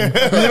as them.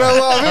 You know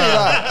what I mean?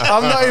 Like,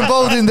 I'm not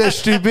involved in their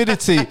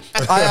stupidity.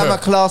 I am a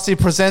classy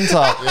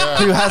presenter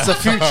who has a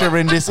future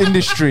in this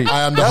industry.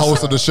 I am the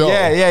host of the show.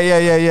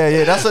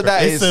 Yeah. That's what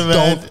that is. Listen,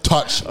 man. Don't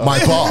touch my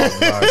bar.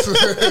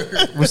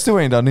 We still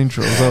ain't done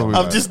intros, have we?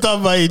 I've just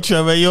done my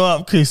intro, man. You're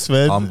up, Chris,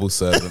 man. Humble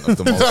servant of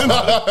the Most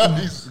High,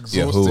 He's exhausted.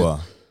 Yahuwah,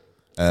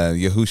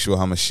 Yahushua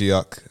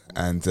HaMashiach,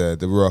 and the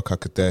Ruach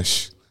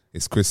HaKodesh.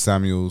 It's Chris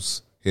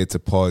Samuels here to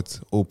pod.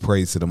 All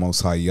praise to the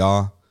Most High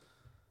Yah.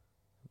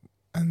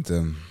 And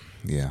I'm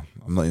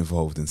not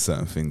involved in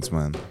certain things,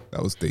 man.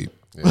 That was deep.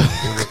 Yeah,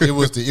 it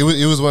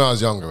was when I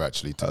was younger,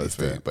 actually, to be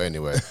fair. But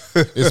anyway,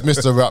 it's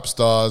Mr. Rap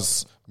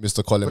Stars,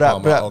 Mr. Colin Bra,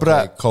 Palmer, bra, okay,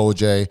 bra. Cole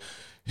J,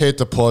 here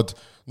to pod.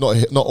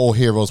 Not all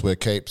heroes wear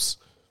capes.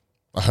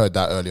 I heard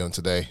that early on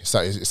today. It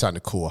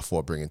sounded cool. I thought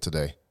I'd bring it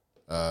today.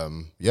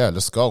 Yeah,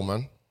 let's go,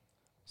 man.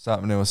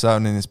 What's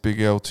happening? It's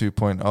Big L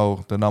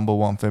 2.0, the number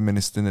one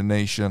feminist in the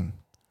nation.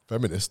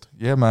 Feminist.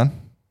 Yeah, man.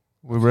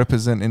 We're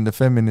representing the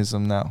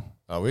feminism now.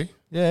 Are we?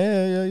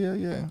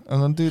 Yeah.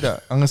 I'm gonna do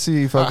that. I'm gonna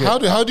see if I get.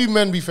 How do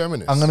men be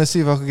feminists? I'm gonna see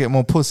if I can get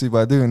more pussy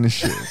by doing this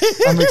shit.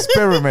 I'm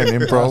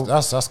experimenting, bro.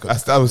 That's good.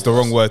 That was the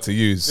wrong word to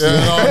use. Yeah, you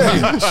know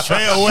what I mean?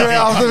 Straight away. Straight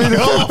after me,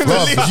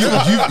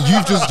 Bruv,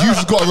 you've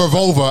just got a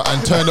revolver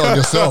and turned it on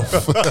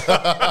yourself.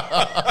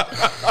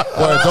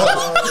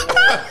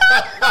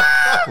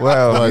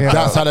 Well, you know.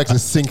 That's how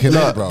that's sinking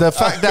in, bro. The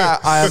fact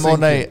that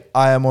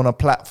I am on a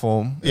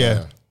platform.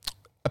 Yeah.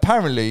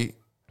 Apparently,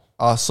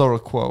 I saw a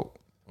quote.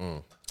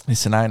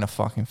 Listen, I ain't a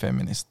fucking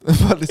feminist,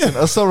 but listen,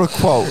 I saw a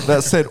quote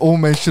that said all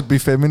men should be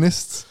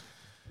feminists.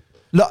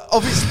 Like,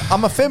 obviously,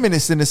 I'm a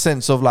feminist in the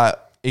sense of like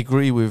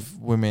agree with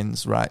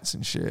women's rights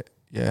and shit.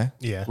 Yeah,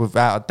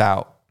 without a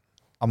doubt,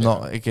 I'm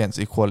not against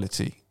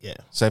equality. Yeah.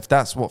 So if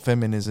that's what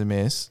feminism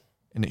is,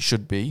 and it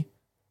should be,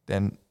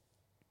 then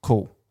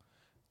cool.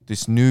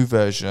 This new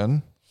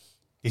version,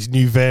 His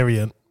new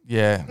variant.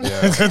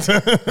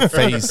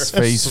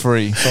 phase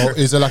 3. So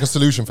is there like a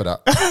solution for that?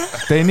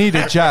 They need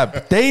a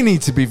jab. They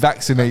need to be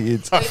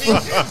vaccinated.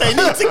 They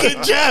need to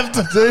get jabbed.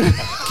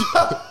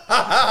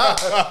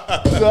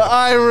 The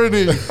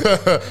irony.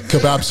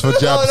 Kebabs for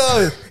jabs.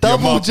 No,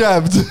 double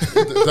jabbed.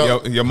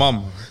 Your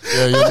mum.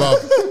 Yeah, your mum.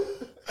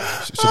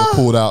 Should have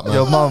pulled out, man.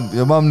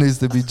 Your mum needs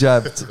to be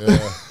jabbed.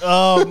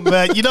 Oh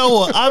man, you know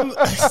what? I'm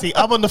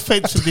on the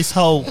fence with this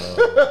whole.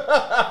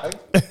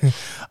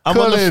 I'm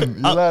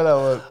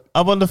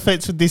on the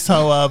fence with this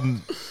whole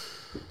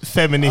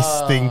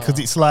feminist thing because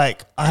it's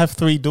like I have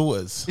 3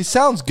 daughters. It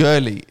sounds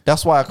girly.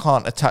 That's why I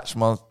can't attach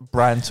my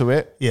brand to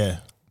it. Yeah,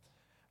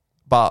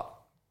 But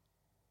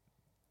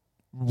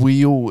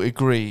we all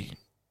agree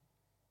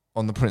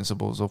on the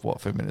principles of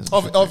what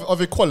feminism should be.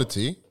 Of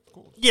equality.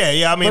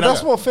 yeah. I mean, But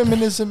that's what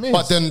feminism is.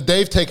 But then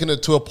they've taken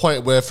it to a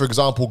point where, for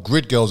example,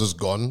 grid girls is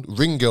gone,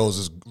 ring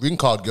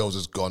card girls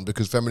is gone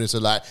because feminists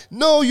are like,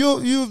 no,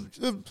 you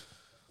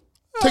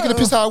taking the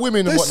piss out of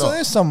women and whatnot.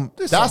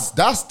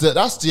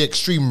 That's the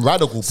extreme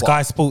radical part.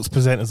 Sky Sports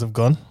presenters have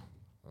gone.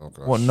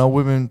 what, no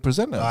women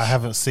presenters? I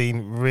haven't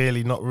seen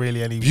not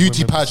really any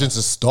Beauty women pageants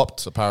have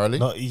stopped, apparently.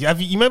 you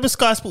remember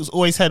Sky Sports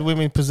always had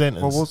women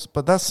presenters?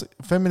 But that's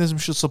feminism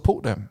should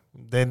support them.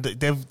 Then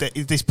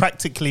there's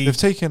practically. They've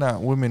taken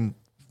out women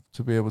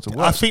to be able to work.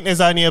 I think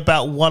there's only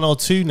about 1 or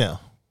 2 now.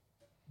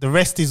 The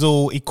rest is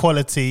all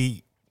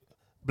equality,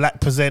 black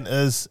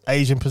presenters,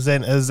 Asian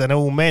presenters, and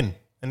all men.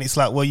 And it's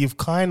like, well, you've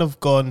kind of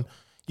gone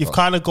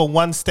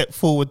 1 step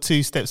forward,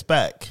 2 steps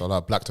back. So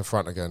like black to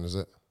front again, is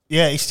it?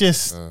 Yeah, it's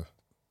just,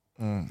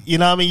 you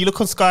know what I mean? You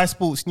look on Sky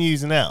Sports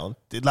News now,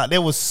 like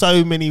there was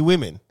so many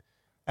women,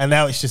 and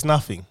now it's just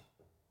nothing.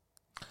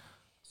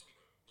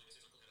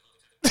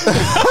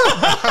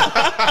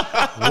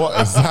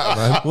 What is that,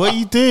 man? What are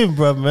you doing,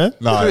 bro, man?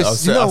 No,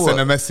 Chris, I you know sent what?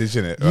 a message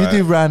in it. You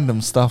do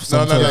random stuff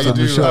sometimes on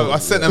the show. I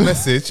sent a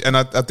message and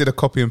I did a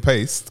copy and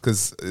paste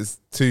because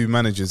 2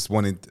 managers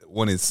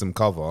wanted some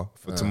cover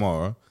for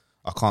tomorrow.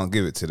 I can't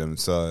give it to them,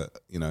 so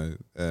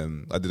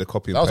I did a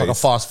copy and That was paste. like a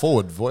fast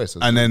forward voice.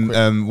 And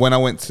then when I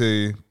went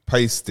to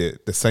paste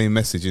it, the same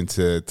message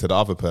into the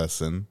other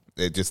person,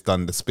 it just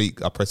done the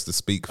speak. I pressed the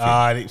speak thing.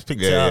 And it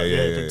picked it up.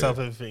 Yeah, picked up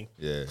everything.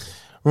 Yeah.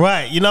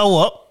 Right, you know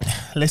what?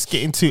 Let's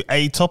get into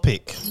a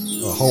topic.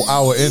 a whole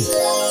hour in.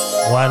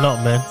 Why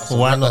not, man?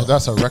 Why not?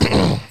 That's a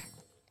record.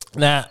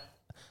 Now,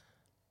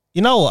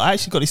 you know what? I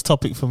actually got this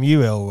topic from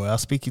you, Elroy. I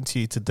was speaking to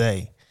you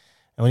today,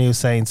 and when you were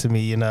saying to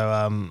me,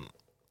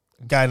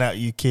 going out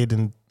with your kid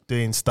and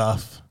doing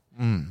stuff,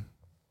 I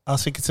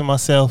was thinking to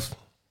myself,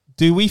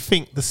 do we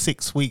think the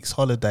 6 weeks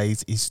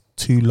holidays is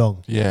too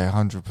long? Yeah,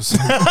 100%.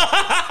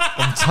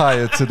 I'm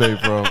tired today,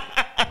 bro.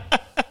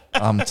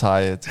 I'm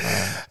tired.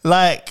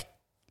 Like,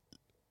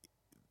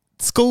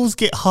 schools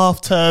get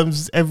half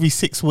terms every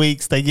 6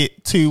 weeks. They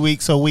get 2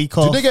 weeks or a week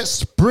off. Do they get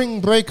spring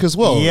break as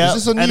well? Yeah,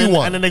 Is this a new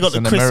one? And then they got It's the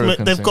an Christmas.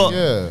 American They've thing. got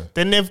Yeah.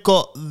 then they've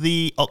got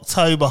the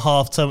October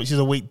half term, which is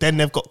a week. Then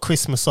they've got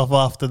Christmas off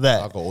after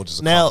that. I got orders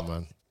to now, come,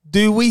 man.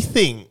 do we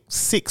think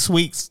 6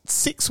 weeks?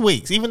 6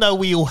 weeks, even though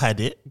we all had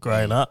it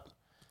growing up.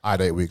 I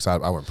had 8 weeks. I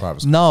went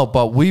private school. No,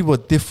 but we were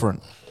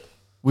different.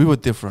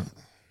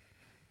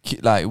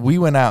 Like, we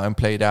went out and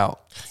played out.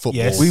 Football,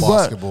 Yes.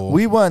 basketball.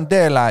 We weren't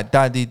there like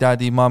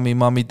daddy, mommy,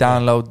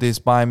 download this,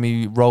 buy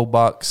me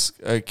Robux.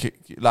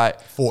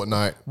 Like,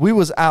 Fortnite. we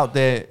was out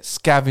there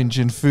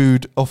scavenging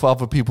food off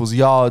other people's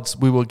yards.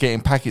 We were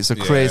getting packets of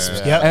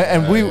crisps, Yeah.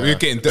 and we We were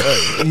getting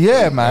dirty.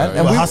 yeah, man,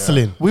 and We're we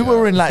hustling. We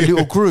were in like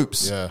little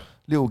groups, Yeah.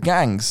 little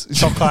gangs,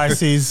 Chalk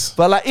ices.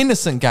 but like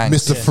innocent gangs.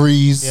 Mr.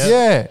 Freeze.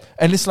 Yeah,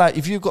 and it's like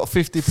if you've got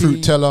 50p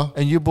Fruit teller.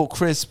 and you bought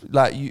crisp,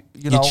 like you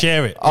know,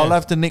 share it, I'll yeah.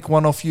 have to nick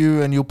one off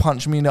you, and you'll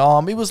punch me in the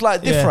arm. It was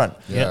like different.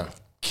 Yeah.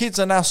 Kids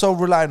are now so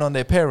reliant on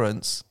their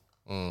parents.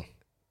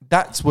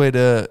 That's where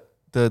the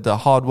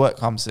hard work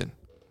comes in.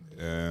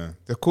 Yeah.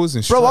 They're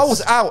causing stress. Bro, I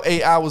was out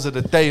 8 hours of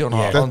the day on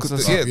They're, on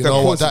they're You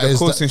know what that causing is?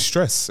 causing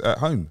stress at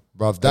home.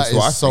 Bruv, that That's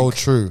what I is so think.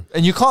 true.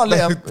 And you can't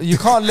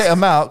let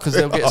them out because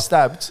they'll get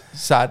stabbed.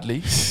 Sadly,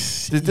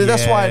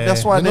 that's why You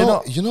they're know,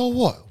 not. you know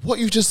what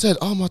you just said?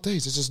 Oh my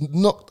days! It's just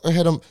knocked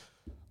ahead of.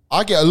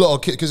 I get a lot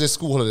of kids because it's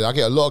school holiday. I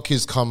get a lot of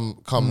kids come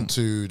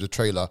to the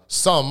trailer.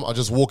 Some are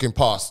just walking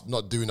past,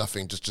 not doing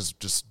nothing,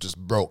 just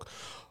broke.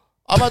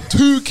 I've had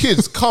 2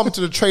 kids come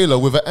to the trailer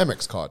with an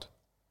Amex card.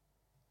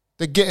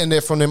 They're getting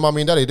there from their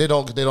mummy and daddy. They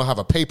don't have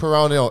a paper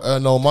around. They don't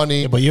earn no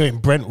money. Yeah, but you're in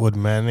Brentwood,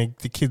 man.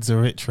 The kids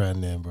are rich around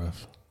there, bruv.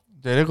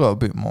 Yeah, they got a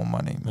bit more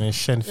money. Man. And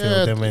Shenfield,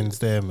 Yeah, them ends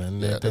there, man.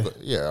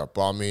 Yeah,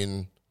 but I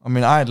mean, I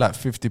mean, I had like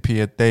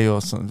 50p a day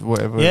or something,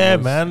 whatever. it Yeah,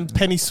 was. man.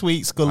 Penny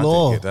sweets I didn't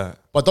galore. get that.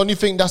 but don't you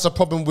think that's a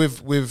problem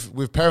with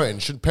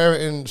parenting?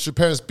 Should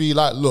parents be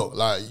like, look,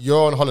 like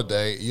you're on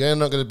holiday, you're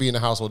not going to be in the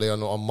house all day on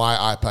my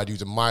iPad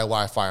using my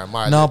Wi-Fi and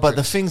my No, but electric.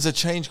 the things have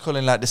changed,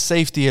 Colin. Like the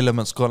safety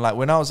element's gone. Like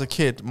when I was a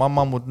kid, my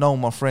mum would know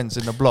my friends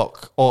in the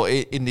block or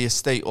in the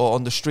estate or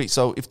on the street.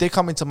 So if they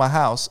come into my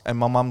house and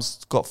my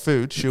mum's got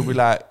food, she'll be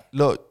like,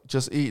 look,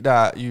 just eat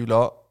that, you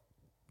lot,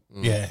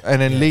 Yeah.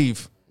 and then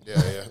leave.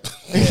 yeah.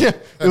 Yeah,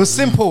 it was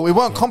simple. It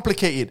wasn't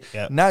complicated.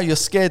 Yeah. Now you're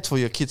scared for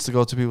your kids to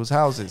go to people's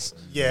houses.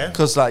 Yeah.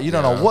 Because like you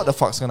don't know what the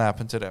fuck's gonna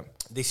happen to them.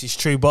 This is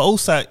true, but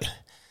also,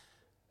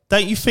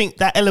 don't you think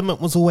that element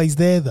was always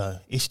there though?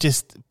 It's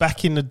just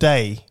back in the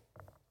day,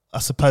 I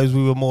suppose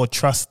we were more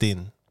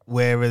trusting,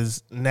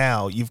 whereas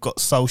now you've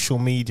got social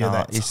media No,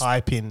 that's it's-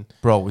 hyping.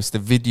 Bro, it's the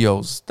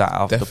videos that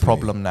are the Definitely.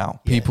 problem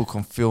now. People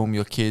can film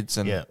your kids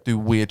and Yeah. do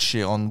weird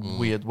shit on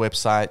weird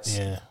websites.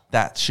 Yeah.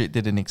 That shit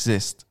didn't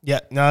exist. Yeah,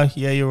 no,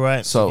 yeah, you're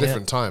right. So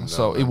Different time now,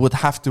 So man. it would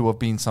have to have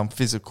been some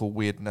physical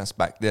weirdness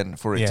back then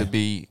for it Yeah. to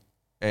be,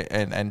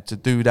 and to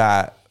do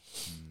that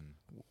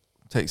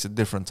takes a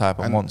different type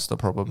of monster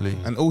probably.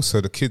 And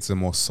also, the kids are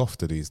more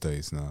softer these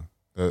days now.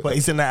 But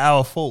isn't that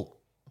our fault?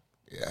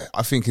 Yeah,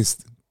 I think it's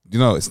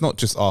not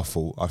just our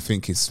fault. I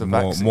think it's The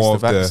more vaccine, more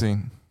it's the of the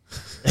vaccine.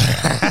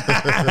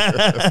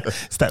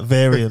 It's that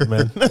variant,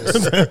 man.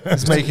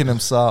 It's making them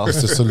soft.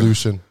 It's the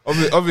solution.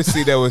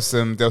 Obviously, there was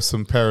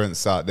some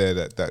parents out there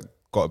that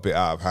got a bit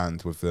out of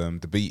hand with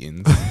the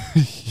beatings,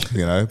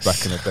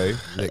 back in the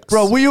day.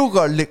 Bro, we all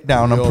got licked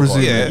down, I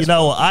presume. Yeah. You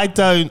know what?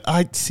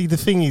 I see. The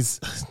thing is,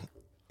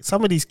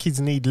 some of these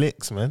kids need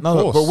licks, man.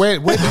 No, but where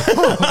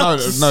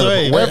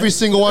Sorry. Every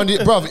single one,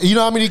 brother. You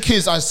know how many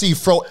kids I see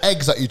throw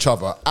eggs at each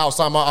other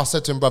outside? I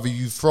said to him, brother,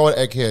 you throw an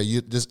egg here,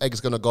 this egg's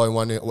gonna go in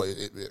one.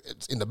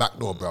 It's in the back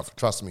door, brother.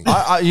 Trust me.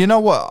 You know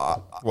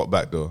what? what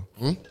back door?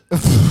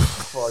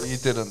 Well, you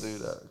didn't do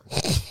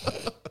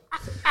that.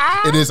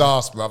 It is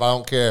us, brother. I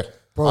don't care.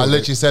 I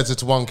literally said it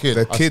to one kid.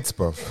 They're kids,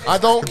 bro. I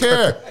don't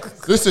care.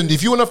 Listen,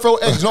 if you want to throw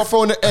eggs, not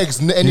throwing the eggs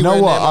anywhere You know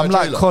near what? my I'm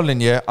like trailer.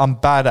 Colin, yeah. I'm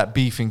bad at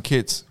beefing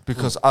kids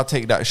because I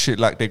take that shit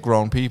like they're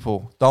grown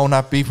people. Don't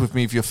have beef with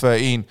me if you're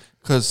 13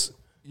 because,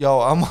 yo,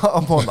 I'm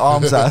on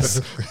arms ass.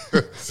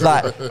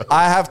 Like,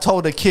 I have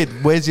told a kid,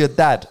 where's your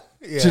dad?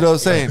 Do you know what I'm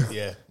saying?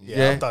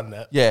 Yeah, I've done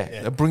that.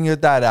 Yeah, bring your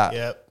dad out.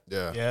 Yep.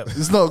 Yeah. Yep.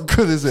 It's not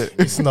good, is it?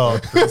 It's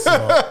not. It's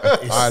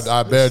not.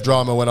 I bear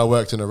drama when I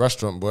worked in a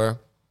restaurant, boy.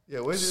 Yeah,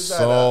 where's your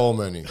dad So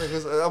many.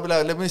 Because I'll be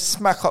like, let me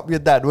smack up your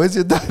dad. Where's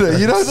your dad at?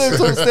 You know what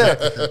I'm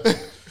saying?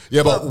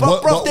 Yeah, but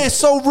Bro, they're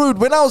so rude.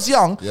 When I was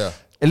young, Yeah.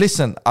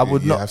 listen, I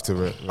would You not. have to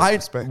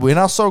respect. When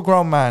I saw a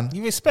grown man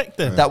You respect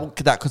them.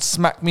 that could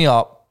smack me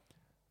up,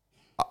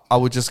 I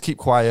would just keep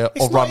quiet or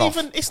It's run not off.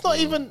 even. It's not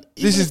even. This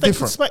even is if they can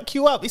different. smack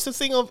you up. It's a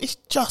thing of. It's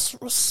just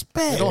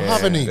respect. They don't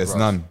have any. There's bro.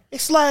 none.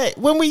 It's like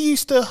when we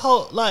used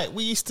to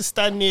we used to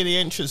stand near the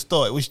entrance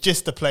door. It was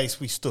just the place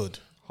we stood.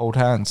 Hold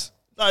hands.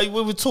 Like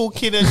we were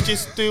talking and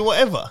just do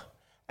whatever.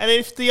 And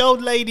if the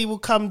old lady will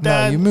come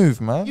down, No, you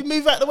move, man. You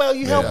move out the way. Or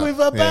you help her with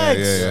her bags.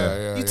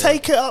 yeah, You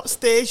take it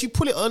upstairs. You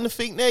put it on the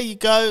thing. There you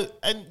go.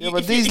 And Yeah, you,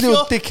 but if these if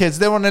little you're- dickheads,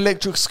 they're on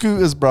electric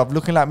scooters, bruv,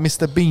 looking like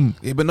Mr. Bean.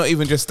 Yeah, but not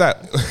even just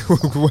that.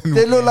 When-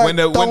 They look like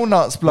they're-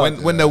 donuts,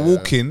 blood. When they're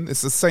walking,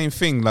 it's the same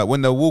thing. Like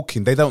when they're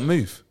walking, they don't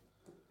move.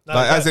 No,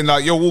 Like but- as in,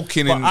 like you're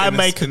walking but in, I in,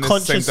 make the, a in the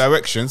conscious- same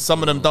direction.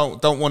 Some of them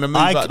don't want to move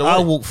out of the way. I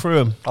walk through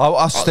them.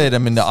 I'll stare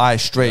them in the eye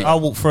straight. I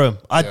walk through them.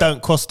 I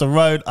don't cross the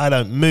road. I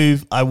don't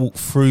move. I walk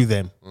through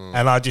them.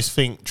 And I just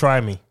think,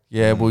 try me.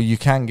 Yeah, well, you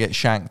can get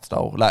shanked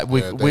though. Like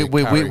Yeah, they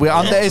carry- we're yeah.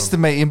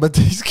 underestimating, but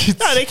these kids,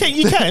 No, they can.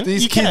 You can.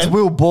 these you kids can.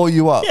 will bore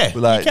you up. Yeah,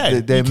 like you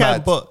can. they're You can.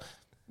 mad. But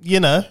you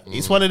know,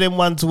 it's one of them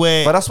ones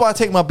where. But that's why I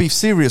take my beef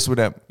serious with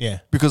them. Yeah.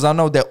 because I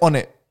know they're on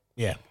it,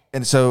 yeah.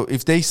 and so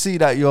if they see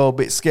that you're a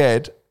bit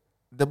scared,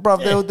 the bruv,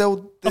 Yeah.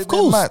 they're Of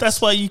course, mad.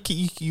 that's why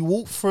you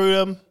walk through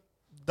them.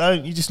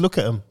 Don't you just look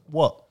at them?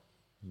 What?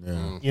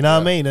 You know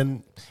what I mean?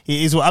 And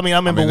it is. I mean, I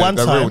remember one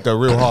they're time. they're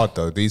real hard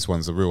though. These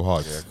ones are real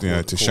hard. To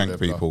cool shank them,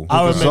 bro. people.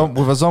 I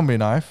remember. with a zombie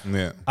knife.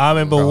 Yeah. I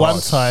remember They're one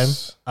hard.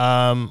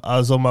 time. I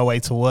was on my way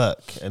to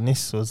work, and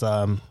this was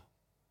probably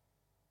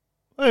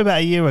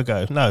about a year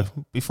ago. No,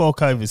 before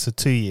COVID, so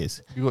 2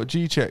 years. You got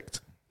G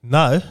checked.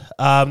 No,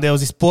 there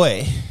was this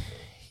boy.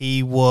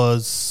 He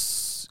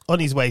was on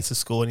his way to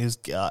school, and he was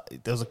there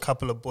was a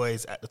couple of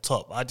boys at the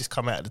top. I just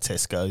come out of the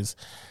Tesco's,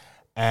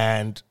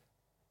 and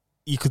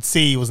you could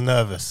see he was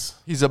nervous.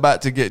 He's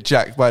about to get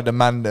jacked by the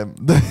man them.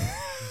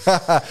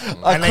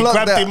 And they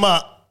grabbed him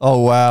up. Oh,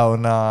 wow,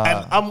 nah.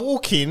 And I'm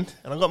walking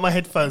and I've got my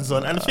headphones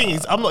on. And the thing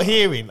is, I'm not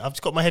hearing. I've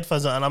just got my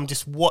headphones on and I'm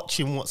just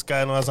watching what's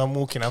going on as I'm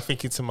walking. I'm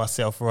thinking to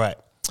myself, right,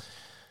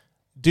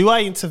 do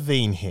I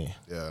intervene here?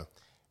 Yeah.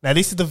 Now,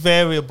 this is the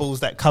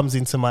variables that comes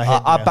into my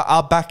head.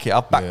 I'll back it.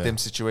 I'll back them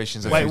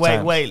situations.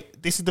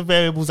 Wait. This is the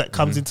variables that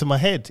comes into my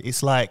head.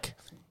 It's like,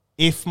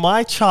 if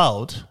my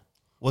child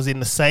was in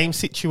the same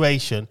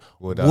situation,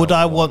 would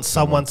I want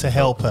someone to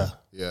help her?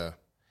 Yeah.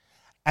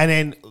 And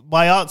then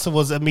my answer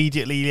was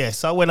immediately yes.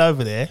 So I went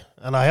over there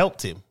and I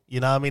helped him. You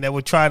know what I mean? They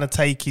were trying to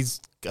take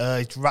his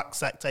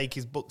rucksack, take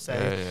his books out.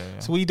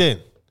 So what are you doing?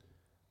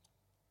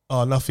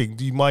 Oh, nothing.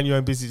 Do you mind your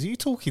own business? Who are you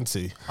talking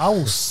to? I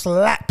will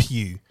slap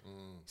you.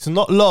 It's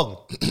not long.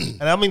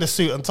 And I'm in a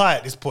suit and tie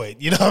at this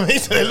point. You know what I mean?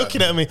 So they're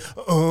looking at me.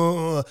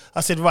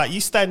 I said, right, you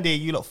stand there.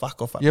 You lot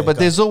fuck off. Yeah, but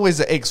there's always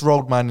an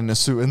ex-roadman in a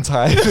suit and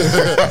tie.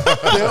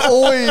 There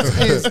always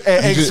is an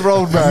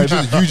ex-roadman.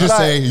 You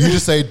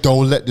just say,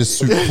 don't let this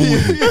suit fool you.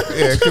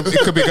 Yeah, it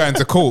could be going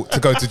to court to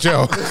go to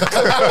jail.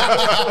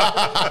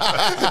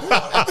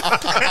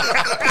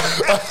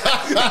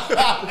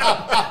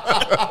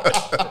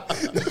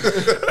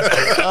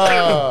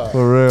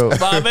 For real.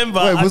 But I remember.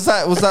 Wait, was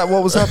that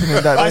what was happening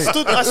that day? I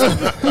stood.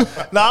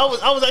 No,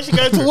 I was actually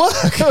going to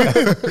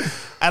work,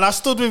 and I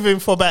stood with him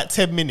for about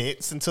 10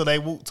 minutes until they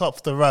walked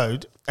off the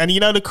road. And you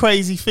know the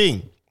crazy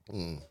thing,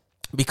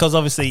 because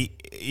obviously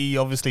he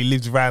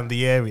lives around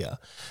the area.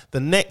 The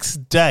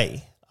next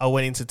day, I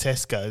went into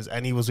Tesco's,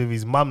 and he was with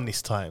his mum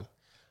this time.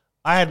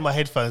 I had my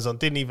headphones on,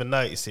 didn't even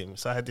notice him.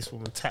 So I had this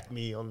woman tap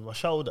me on my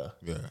shoulder.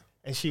 Yeah.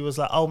 And she was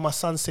like, oh, my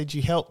son said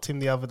you helped him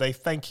the other day.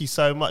 Thank you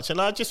so much. And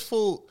I just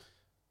thought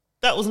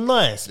that was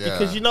nice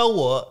because you know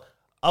what?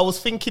 I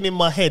was thinking in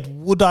my head,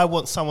 would I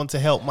want someone to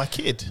help my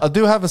kid? I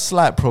do have a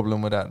slight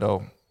problem with that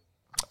though.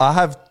 I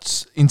have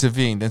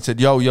intervened and said,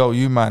 yo,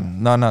 you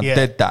man, no,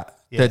 dead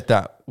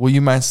that. What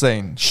you man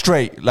saying?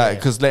 Straight, like,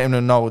 because letting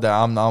them know that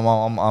I'm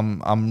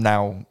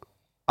now,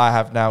 I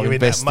have now You're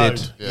invested. in that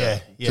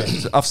mode. Yeah.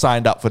 I've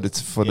signed up for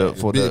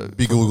the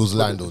Big Eagles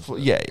landed.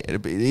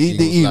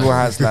 The eagle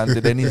has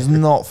landed and he's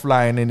not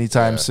flying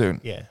anytime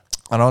soon. Yeah.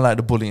 I don't like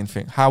the bullying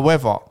thing.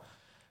 However,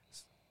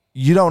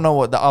 you don't know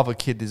what the other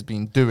kid has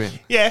been doing.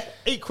 Yeah,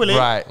 equally.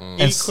 Right.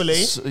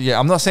 Equally.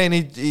 I'm not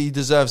saying he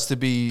deserves to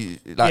be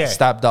like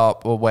stabbed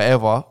up or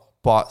whatever,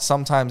 but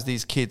sometimes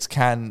these kids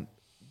can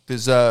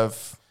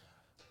deserve.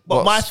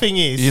 But my thing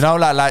is, you know,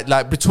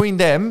 like between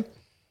them.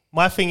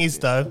 My thing is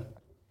though,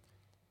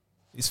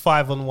 it's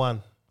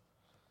 5-on-1.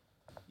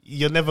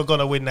 You're never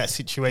gonna win that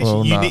situation.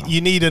 Well, you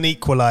need an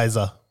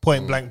equalizer.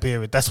 Point blank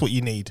period. That's what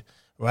you need,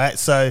 right?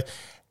 So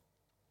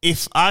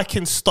if I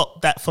can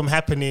stop that from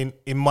happening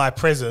in my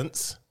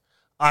presence,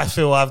 I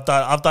feel I've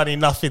done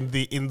enough in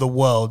the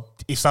world.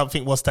 If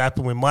something was to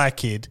happen with my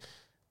kid,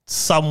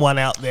 someone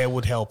out there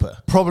would help her.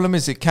 Problem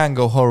is, it can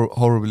go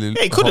horribly.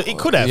 Yeah, it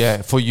could have.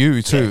 Yeah, for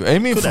you too. Yeah, I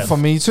mean, for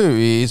me too, it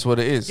is what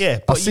it is. Yeah,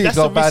 I but see it that's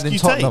go the bad risk in you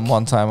Tottenham take.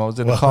 one time. I was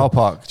in a car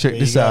park. Check there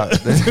this you out.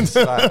 It's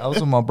like, I was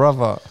with my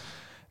brother,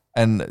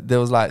 and there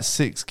was like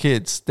 6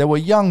 kids. They were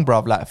young,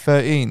 bruv, like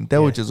 13. They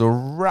were just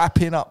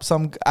wrapping up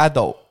some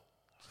adult,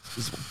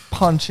 just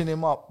punching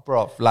him up,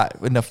 bruv, like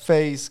in the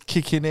face,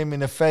 kicking him in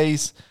the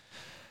face.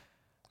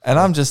 And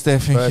I'm just there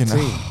thinking,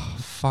 oh,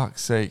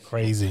 fuck's sake.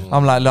 Crazy.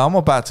 I'm like, look, I'm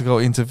about to go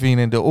intervene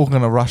and they're all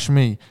going to rush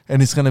me.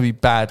 And it's going to be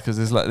bad because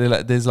there's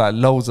like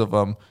loads of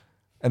them.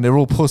 And they're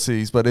all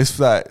pussies, but there's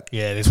like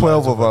there's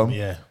 12 loads of them.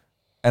 Yeah.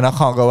 And I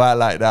can't go out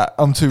like that.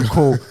 I'm too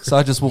cool. So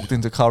I just walked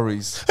into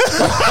Curry's.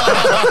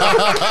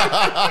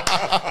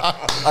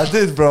 I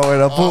did, bro.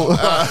 And I bought...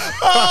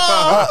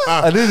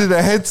 I needed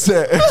a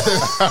headset.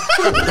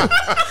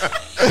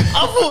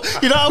 I thought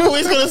he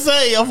was going to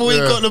say, I thought he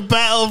got the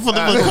battle for the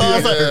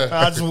cars.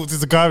 I just walked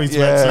into Gary's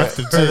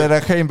And then I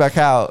came back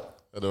out.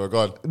 And they were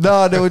gone.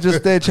 No, they were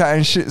just there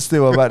chatting shit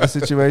still about the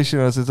situation.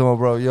 I said to my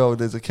bro, yo,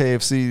 there's a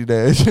KFC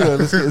there. You know,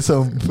 let's get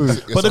some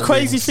food. But the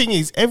crazy thing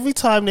is, every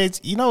time there's,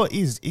 you know what it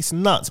is? It's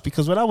nuts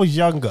because when I was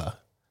younger,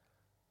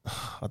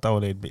 I don't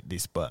want to admit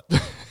this, but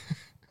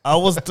I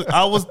was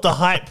the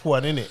hype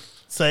one, innit?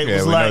 So it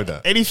was like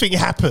anything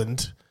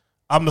happened,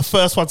 I'm the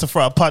first one to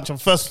throw a punch. I'm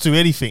first to do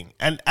anything.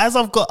 And as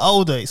I've got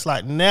older, it's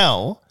like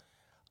now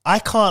I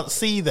can't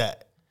see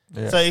that.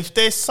 Yeah. So if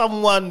there's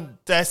someone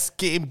that's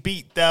getting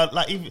beat down,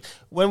 like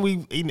when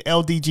we in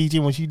LDG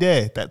gym, was you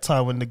there that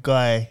time when the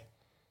guy,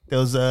 there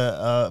was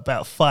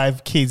about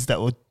 5 kids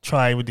that were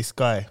trying with this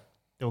guy.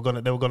 They were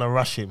gonna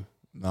rush him.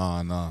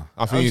 No.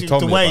 I think you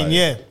told me Dwayne, about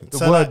it.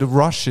 The word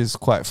rush is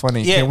quite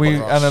funny. Yeah, Can we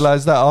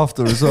analyse that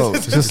after as well?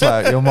 Just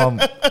like your mum.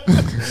 Man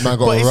got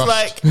But it's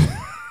rushed. like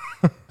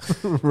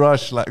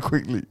Rush like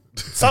quickly.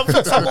 some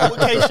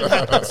altercation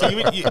happened. So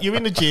you're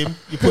in the gym,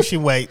 you're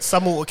pushing weights.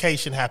 Some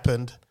altercation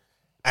happened,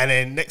 and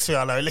then next thing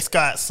I know, let's go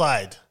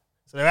outside.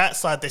 So they're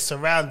outside, they're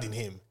surrounding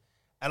him,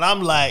 and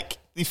I'm like,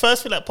 the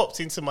first thing that popped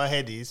into my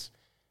head is,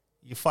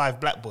 you're 5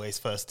 black boys.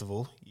 First of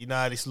all, you know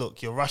how this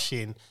look. You're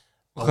rushing.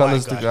 What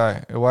colour's the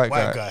guy? A white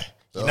guy.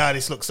 You know how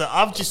this looks. So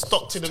I've just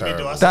stopped in the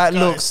middle. I said,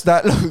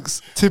 That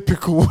looks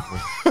typical.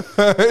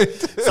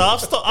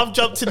 So I've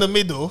jumped in the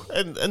middle,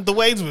 and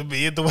Dwayne's with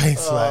me, and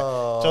Dwayne's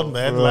like, John,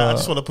 man, like, I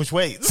just want to push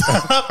weights.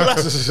 I'm like,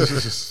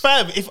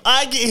 fam, if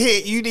I get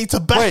hit, you need to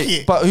back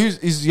it. But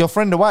is your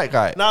friend the white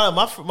guy? No,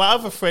 my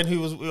other friend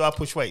who I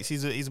push weights,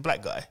 he's a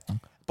black guy.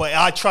 But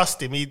I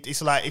trust him.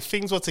 It's like if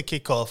things were to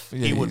kick off,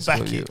 he would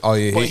back it. Oh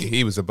yeah, But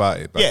he was about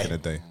it back in the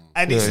day.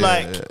 And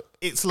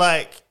it's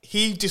like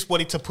he just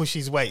wanted to push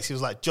his weights. He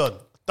was like, John,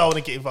 don't want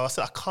to get involved. I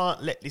said, I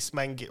can't let this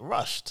man get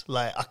rushed.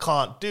 Like, I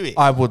can't do it.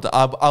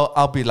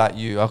 I'll be like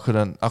you. I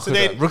couldn't.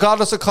 then-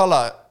 Regardless of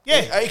color.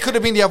 Yeah. It could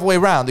have been the other way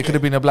around. It could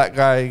have been a black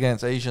guy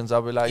against Asians.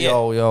 I'll be like,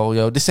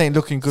 yo, this ain't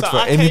looking good for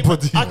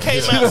anybody. I came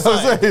You know what I'm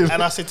outside saying?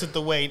 and I said to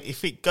Dwayne,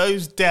 if it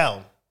goes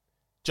down,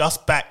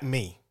 just back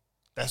me.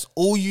 That's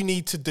all you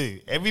need to do.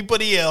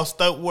 Everybody else,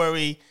 don't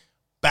worry,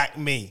 back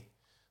me.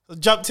 So I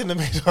jumped in the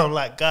middle. I'm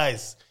like,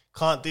 guys,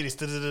 can't do this.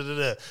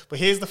 But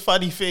here's the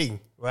funny thing,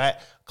 right?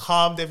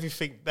 Calmed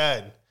everything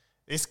down.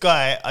 This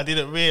guy, I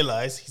didn't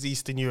realize he's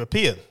Eastern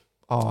European.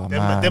 Oh,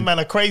 Them man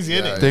are crazy,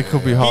 innit? They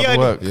could be hard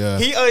work. Yeah.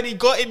 He only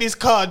got in his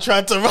car and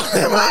tried to run.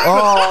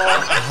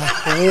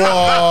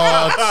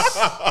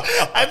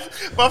 And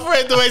my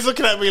friend Dwayne's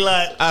looking at me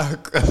like,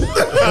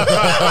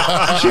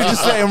 Should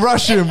just let him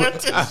rush him. No,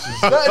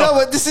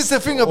 but this is the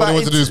thing All they about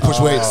want to do is push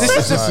weights.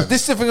 this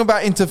is the thing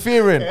about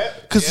interfering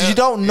because you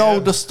don't know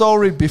the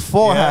story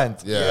beforehand.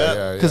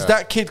 Yeah. Because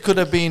that kid could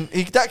have been,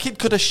 that kid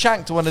could have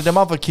shanked one of them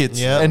other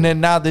kids, Yeah. and then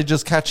now they're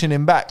just catching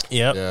him back.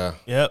 Yeah.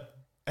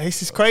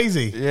 This is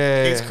crazy.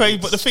 Yeah. It's crazy.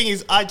 But the thing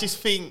is, I just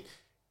think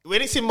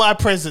when it's in my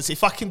presence,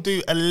 if I can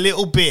do a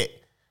little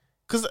bit,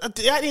 because at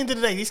the end of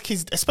the day, these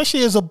kids,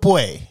 especially as a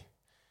boy,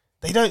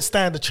 they don't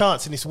stand a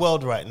chance in this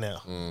world right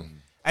now.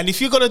 And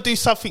if you're going to do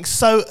something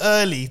so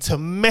early to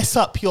mess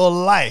up your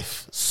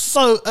life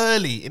so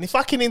early, and if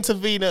I can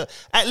intervene,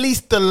 at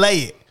least delay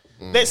it.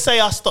 Let's say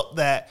I stopped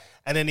that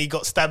and then he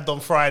got stabbed on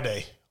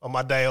Friday on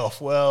my day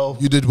off. Well,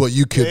 You did what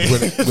you could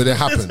when it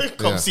happened.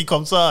 come see,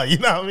 come see, you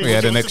know what I mean? We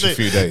had What an you want extra to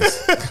few do?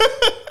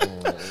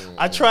 days.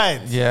 I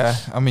tried. Yeah,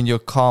 I mean your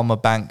karma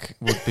bank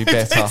would be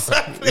better.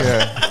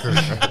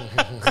 Yeah.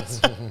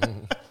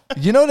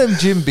 You know them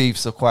gym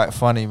beefs are quite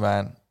funny,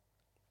 man.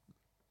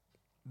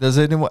 Has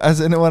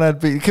anyone had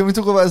beef? Can we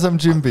talk about some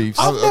gym beefs?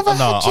 I've never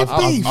had gym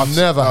beef. I've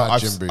never had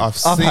gym beef.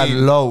 I've had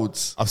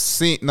loads. I've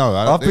seen no.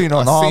 I've been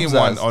on I've seen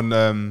arms one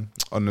as-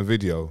 on the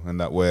video and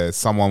that where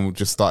someone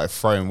just started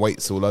throwing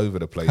weights all over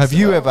the place. Have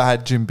you ever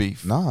had gym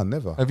beef? Nah,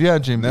 never. Have you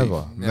had gym beef?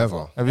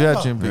 Never. Have you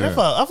had gym beef?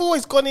 Never. I've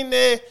always gone in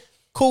there,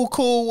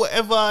 cool,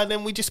 whatever, and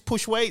then we just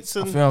push weights.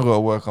 I And think I've got to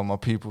work on my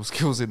people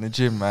skills in the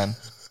gym, man.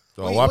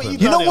 What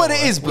happened? You know done what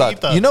it, it is, man? What you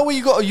blood? done? You know when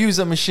you got to use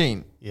a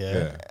machine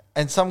yeah.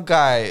 and some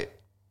guy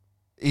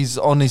is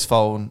on his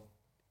phone,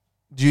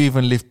 do you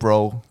even lift,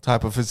 bro?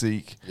 Type of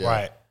physique.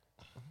 Right.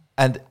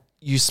 And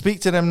you speak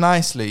to them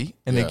nicely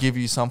and Yeah. they give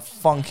you some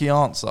funky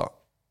answer.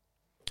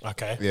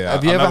 Okay. Yeah.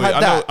 Have you I ever know had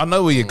where- that? I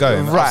know where you're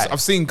going. Right.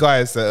 I've seen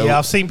guys that. Yeah,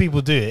 I've seen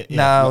people do it. Yeah.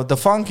 Now, the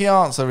funky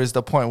answer is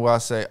the point where I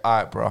say, all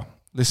right, bro,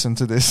 listen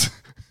to this.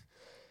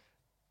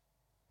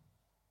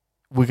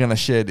 We're going to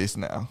share this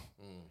now.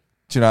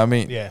 Do you know what I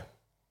mean? Yeah.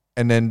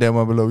 And then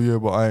they'll be like, yeah,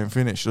 but I ain't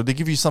finished. Or they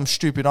give you some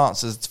stupid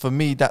answers. For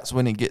me, that's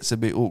when it gets a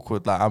bit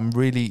awkward. Like, I'm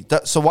really...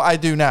 so what I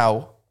do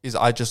now is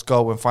I just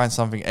go and find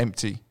something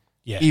empty.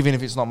 Yeah. Even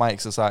if it's not my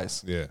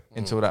exercise. Yeah.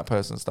 Until that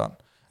person's done.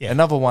 Yeah.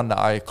 Another one that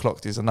I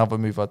clocked is another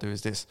move I do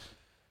is this.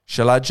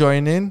 Shall I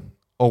join in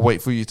or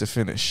wait for you to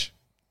finish?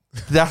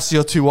 That's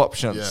your two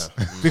options.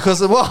 Yeah.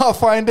 Because what I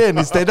find in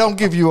is they don't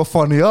give you a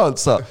funny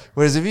answer.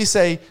 Whereas if you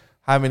say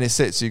how many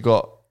sets you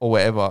got or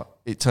whatever,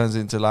 it turns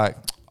into like,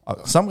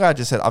 some guy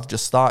just said, I've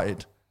just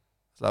started.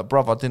 It's like,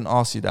 bruv, I didn't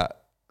ask you that.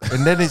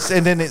 And then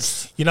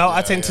it's You know what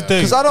I tend to do?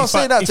 because I don't If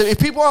say that to, if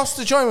people ask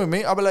to join with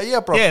me, I'll be like,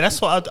 yeah, bro. Yeah,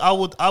 that's what I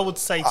would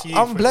say to you.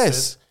 I'm for blessed.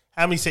 instance.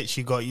 How many sets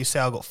you got? You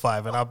say I got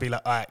 5, and I'll be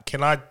like, all right,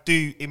 can I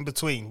do in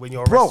between when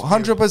you're Bro,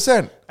 resting?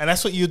 100%. And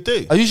that's what you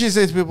do. I usually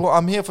say to people,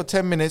 I'm here for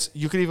 10 minutes.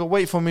 You could either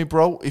wait for me,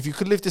 bro. If you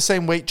could lift the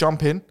same weight,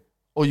 jump in.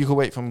 Or you could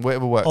wait for me,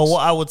 whatever works. Or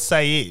what I would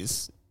say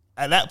is,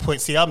 at that point,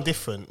 see, I'm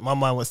different. My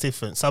mind was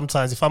different.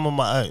 Sometimes if I'm on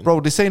my own. Bro,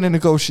 this ain't a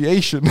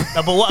negotiation. No,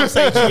 but what I'm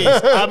saying to you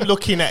is, I'm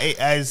looking at it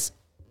as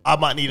I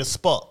might need a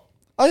spot.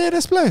 Oh, yeah,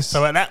 there's place.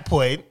 So at that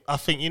point, I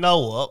think, you know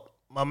what?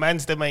 My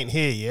man's them ain't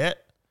here yet.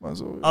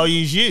 I'll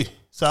use you.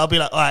 So I'll be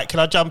like, all right, can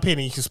I jump in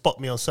and you can spot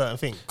me on certain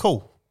things?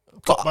 Cool.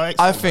 Got my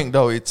I think,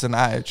 though, it's an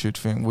attitude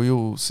thing. We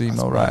all seem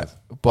all right.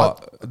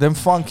 But them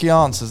funky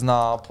answers,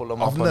 nah, I'll pull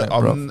them up on it,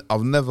 bro.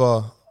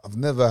 I've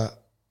never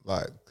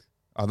like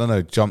I don't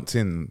know jumped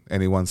in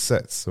anyone's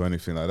sets or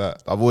anything like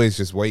that. I've always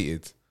just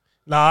waited.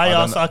 Nah, I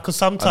don't ask know. because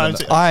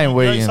sometimes I ain't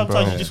waiting,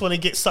 sometimes bro. you just want to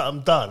get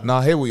something done. No,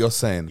 I hear what you're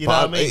saying. You know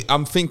what I mean?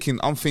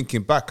 I'm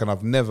thinking back, and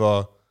I've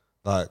never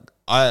like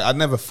I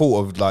never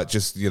thought of like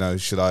just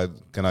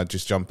can I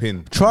just jump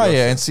in? Try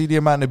it and see the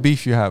amount of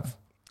beef you have.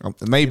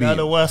 Maybe You know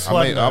the worst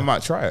one, though? I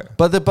might try it.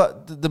 But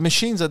the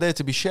machines are there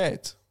to be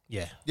shared.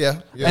 Yeah.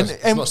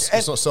 And-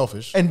 It's not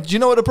selfish. And do you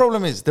know what the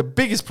problem is? The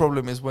biggest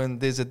problem is when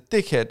there's a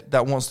dickhead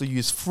that wants to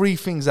use 3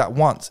 things at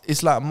once.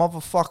 It's like,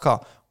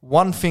 motherfucker,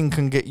 one thing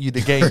can get you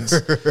the gains.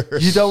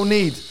 You don't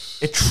need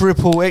a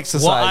triple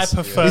exercise. What I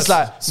prefer- It's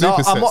like, no,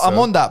 Supersets, I'm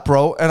so. on that,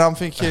 bro. And I'm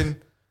thinking,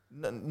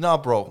 nah,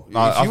 bro. If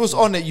I- you was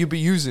on it, you'd be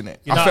using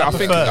it. You know,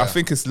 I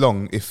think it's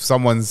long if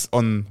someone's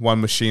on one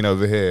machine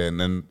over here and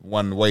then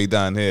one way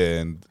down here,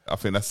 and I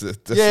think that's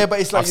Yeah, but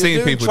it's like I've you're seen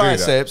doing people do that.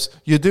 triceps,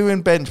 you're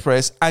doing bench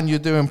press, and you're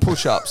doing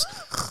push-ups.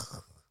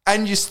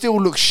 And you still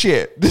look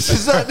shit. This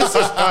is like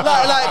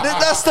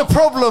that's the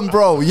problem,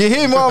 bro. You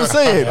hear what I'm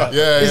saying?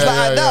 It's like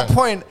at that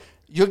point,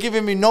 you're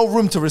giving me no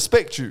room to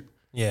respect you.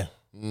 Yeah.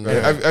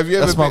 Have you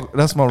ever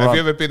That's my have run. you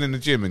ever been in the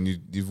gym and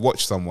you've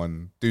watched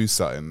someone do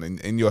something and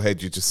in your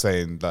head you're just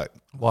saying like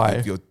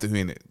Why? you're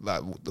doing it,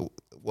 like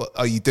what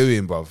are you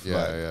doing, bruv?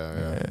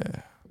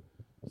 Yeah.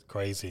 It's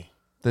crazy.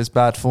 There's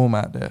bad form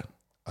out there.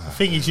 The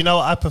thing is, you know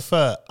what I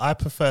prefer? I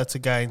prefer to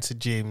go into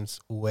gyms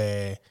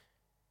where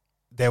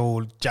they're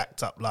all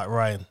jacked up like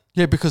Ryan.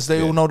 Yeah, because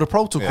they all know the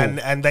protocol.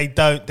 And they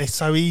don't, they're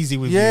so easy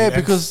with you. Yeah, And-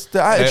 because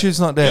the attitude's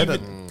not there.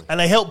 and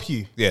they help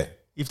you. Yeah.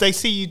 If they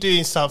see you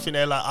doing something,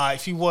 they're like, all right,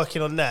 if you're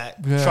working on that,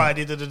 Yeah. try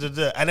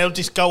da. And they'll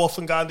just go off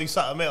and go and do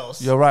something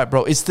else. You're right,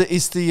 bro. It's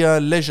the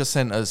leisure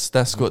centers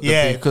that's got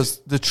Yeah.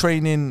 because the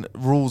training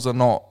rules are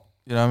not.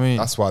 You know what I mean?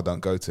 That's why I don't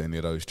go to any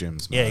of those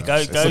gyms, man. Yeah, go-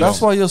 It's go- So long.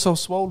 that's why you're so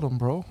swollen,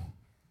 bro.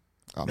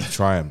 I'm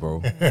trying,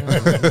 bro.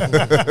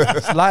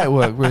 It's light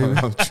work, baby.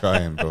 I'm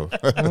trying, bro.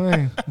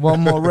 Hey,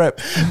 one more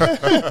rep.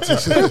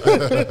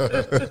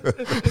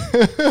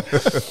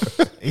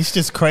 It's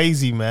just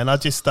crazy, man. I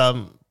just,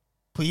 but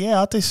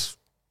yeah, I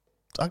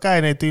go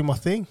in there and do my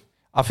thing.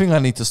 I think I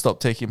need to stop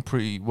taking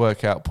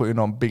pre-workout, putting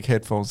on big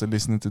headphones and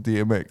listening to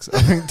DMX.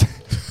 I think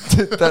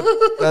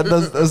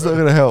that's not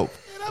going to help.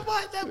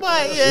 That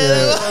might,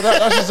 yeah.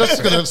 That's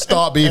just going to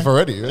start beef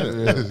already. Get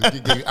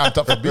you amped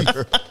up for beef.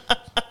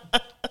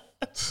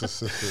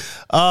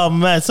 Oh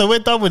man, so we're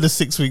done with the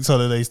 6 weeks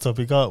holidays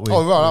topic, aren't we?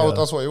 Oh, right. Yeah.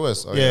 That's what it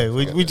was. Oh, Yeah, I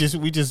we forget.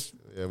 just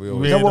Yeah, we You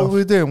always. know what off.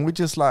 we're doing? We're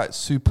just like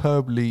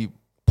superbly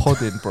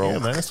podding, bro. Yeah,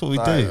 man, that's what we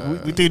do.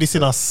 We do this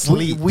in our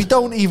sleep. We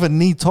don't even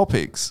need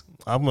topics.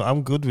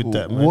 I'm good with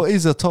that, man. What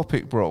is a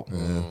topic, bro?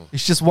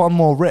 It's just one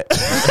more rep.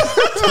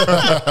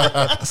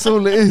 That's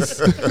all it is.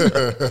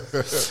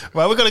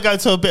 Right, we're gonna go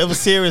to a bit of a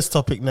serious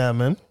topic now,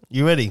 man.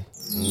 You ready?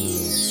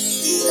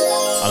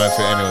 I don't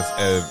think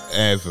anyone's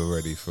ever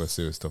ready for a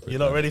serious topic. You're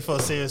not ready for a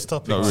serious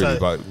topic. Not really, So,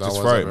 but No just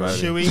one's throw it, ever man.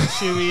 ready.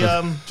 should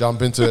we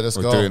Jump into it. Let's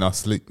We're go. doing our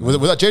sleep. Was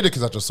that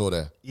Jadakiss I just saw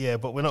there? Yeah,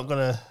 but we're not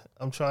gonna.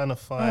 I'm trying to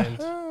find.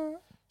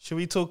 Should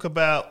we talk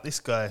about this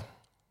guy?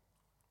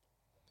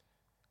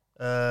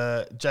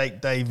 Jake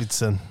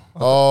Davidson,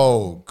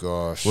 Oh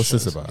gosh. What's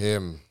this about?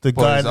 Him. the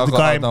guy, Boys, the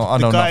guy, I know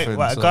the guy, nothing,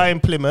 right, a so- guy in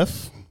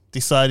Plymouth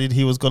decided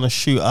he was gonna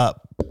shoot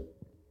up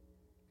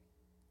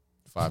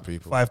 5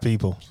 people. 5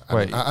 people.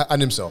 Wait,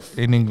 And himself.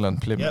 in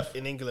England, Plymouth. Yep,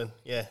 in England.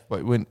 Yeah,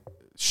 Wait, when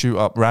shoot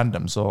up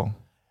random, so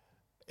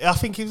I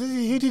think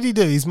who did he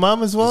do? His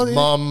mum as well, His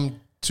mum,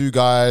 2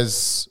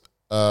 guys,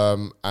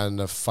 and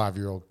a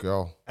 5-year-old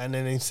girl, and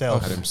then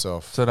himself. and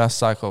himself. so that's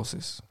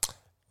psychosis.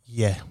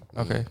 Yeah,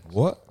 Okay.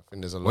 What? I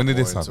think there's a lot When did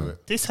more this into happen?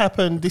 it. this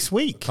happened this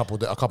week. A couple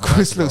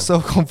Chris nights looks ago.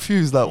 so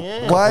confused. Like,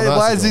 Yeah. why? Couple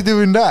Why nights is he ago.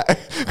 doing that?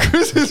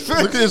 Chris's face.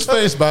 Look at his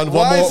face, man.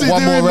 Why is he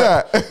one doing more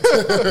rep.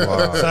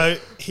 that? So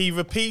he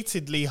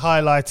repeatedly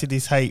highlighted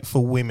his hate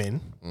for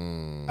women.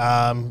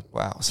 Wow,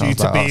 Due sounds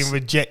to like being us.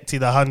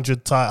 rejected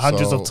hundreds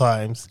So- of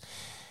times.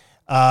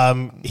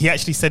 He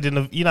actually said in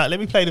the, let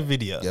me play the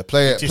video. Yeah,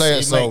 play it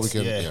so makes- we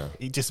can. Yeah.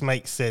 It just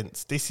makes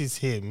sense. This is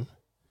him.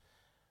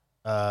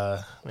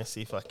 Let's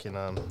see if I can.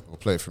 We'll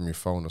play it from your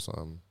phone or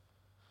something.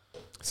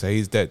 So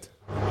he's dead.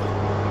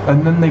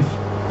 And then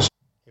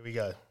Here we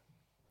go.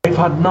 they've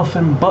had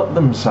nothing but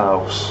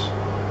themselves.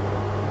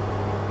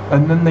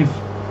 And then they've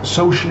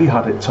socially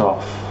had it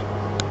tough.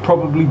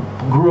 Probably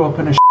grew up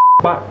in a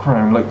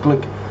background.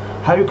 Like,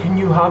 how can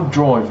you have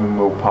drive and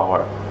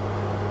willpower?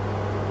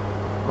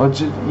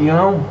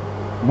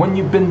 When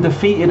you've been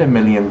defeated a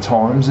million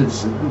times,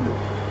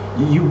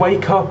 you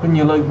wake up and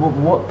you're like, well,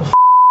 what the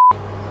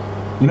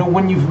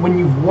when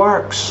you've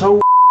worked so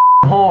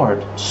hard,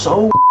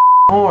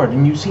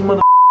 and you see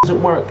mother at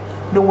work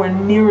nowhere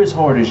near as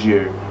hard as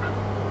you,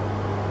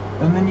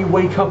 and then you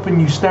wake up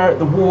and you stare at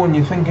the wall and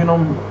you're thinking,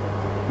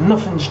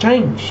 nothing's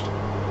changed.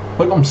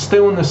 Like, I'm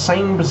still in the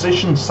same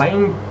position,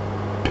 same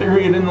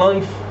period in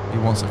life, He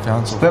wants a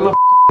council. still a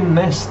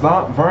this,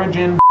 that,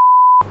 virgin,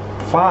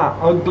 fat,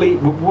 ugly,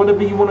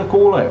 whatever you want to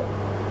call it.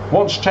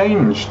 What's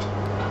changed?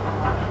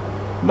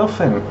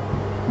 Nothing.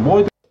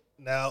 Why?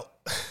 Now,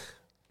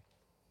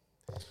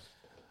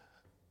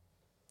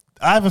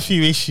 I have a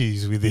few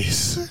issues with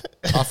this.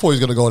 I thought he was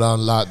gonna go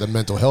down like the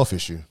mental health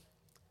issue.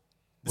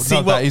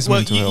 no, that is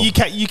mental health. you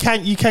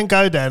can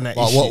go down that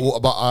But issue.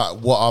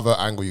 what other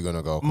angle you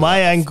gonna go? My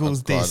angle's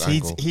I've got this. an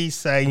angle. He's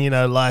saying,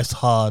 life's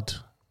hard.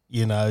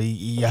 You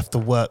have to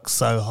work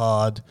so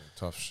hard.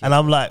 Tough shit. And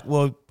I'm like,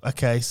 well,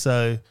 okay,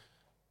 so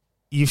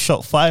you've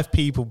shot 5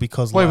 people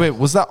because Wait, like, wait.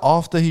 Was that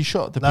after he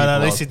shot the people? No,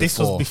 this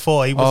was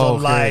before. He was Oh,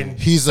 online. okay.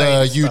 He's a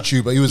saying stuff.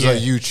 YouTuber. He was Yeah. a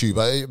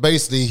YouTuber.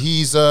 Basically,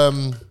 he's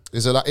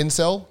is it like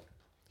incel?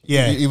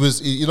 Yeah. He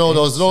was, you know,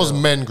 those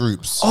men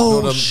groups. Oh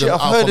You know, shit! them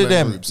I've alpha heard of men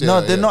them. groups. No,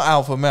 Yeah, they're yeah. not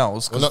alpha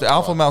males because Well, the not-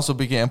 alpha males will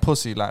be getting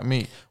pussy like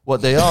me.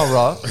 What they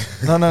are,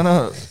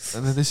 no.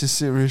 This is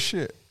serious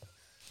shit.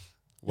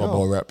 One Yo.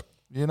 more rep.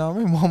 You know what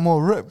I mean? One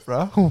more rep,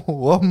 bro.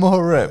 One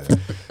more rep.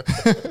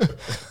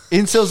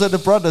 Incels are the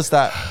brothers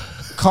that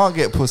can't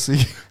get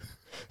pussy.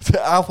 The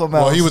alpha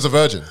males. Well, he was a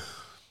virgin.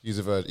 He's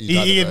a virgin.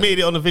 He admitted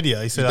it on the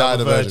video. He said, He "I'm died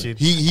a a virgin.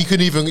 virgin." He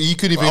couldn't even. He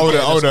couldn't even. Hold get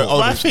it, an hold it, escort.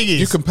 hold My it. thing You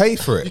is, can pay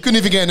for You it. couldn't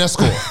even get an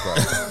escort,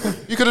 bro.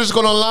 You could have just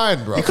gone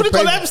online, bro. he could have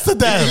gone to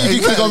Amsterdam. He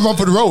could have gone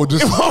Romford Road.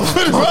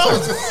 Romford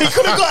Road. He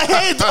could have got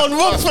head on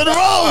Romford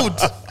Road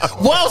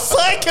while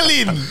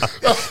cycling.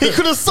 He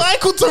could have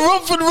cycled to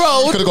Romford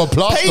Road, could have gone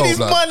Plasto, paid his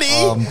blood.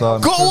 money, I'm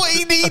done. got what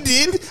he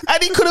needed,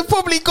 and he could have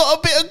probably got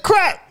a bit of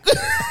crack.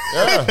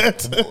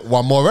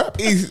 One more rep.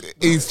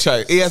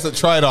 He hasn't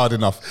tried hard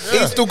enough.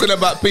 He's talking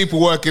about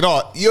people working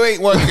hard. You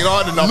ain't working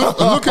hard enough.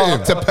 Look at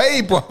him. To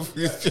pay, bro.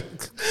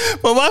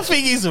 But my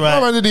thing is,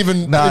 right, I didn't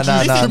even. Nah,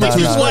 introduce nah, him nah, to this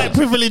his is nah. white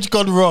privilege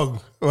gone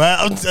wrong,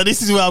 right? And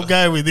this is where I'm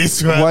going with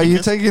this, right? Why are you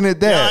Because- taking it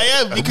there? Yeah,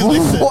 I am because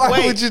listen, Why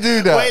wait, would you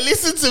do that? Wait,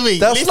 listen to me.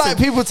 That's listen. like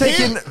people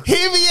taking-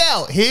 Hear me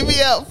out. Hear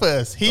me out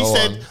first. He Go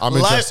said, on. I'm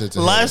interested to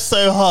hear "Life's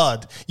so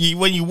hard.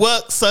 When you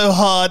work so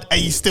hard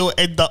and you still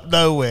end up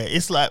nowhere.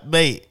 It's like,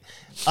 mate."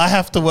 I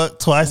have to work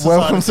twice as hard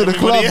Welcome as to the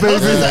everybody club,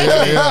 else.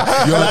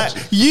 baby. You're Like,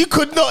 you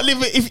could not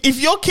live it. If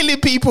you're killing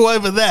people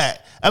over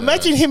that,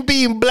 imagine him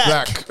being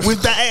black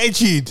with that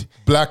attitude.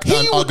 Black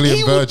and ugly and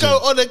he would virgin. go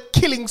on a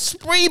killing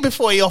spree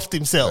before he offed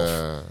himself.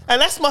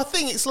 And that's my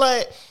thing. It's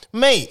like,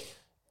 mate,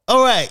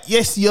 all right,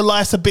 yes, your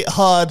life's a bit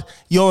hard.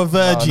 You're a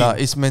virgin. No,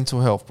 it's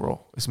mental health,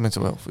 bro. It's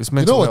mental health. It's You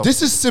mental know what? health.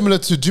 This is similar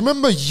to. Do you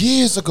remember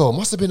years ago?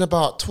 Must have been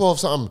about 12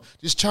 something.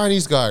 This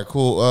Chinese guy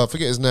called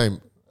forget his name.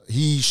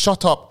 He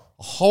shut up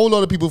a whole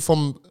lot of people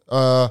from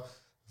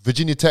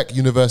Virginia Tech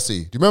University.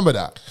 Do you remember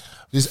that?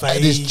 This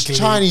Vaguely,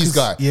 Chinese 'cause-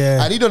 guy.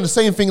 yeah. And he done the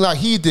same thing like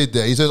he did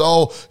there. He says,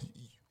 "Oh,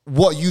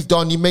 what you've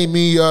done, you made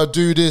me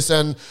do this,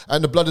 and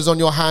the blood is on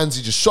your hands."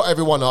 He just shot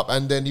everyone up,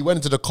 and then he went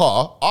into the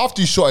car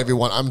after he shot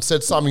everyone and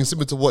said something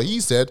similar to what he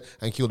said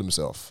and killed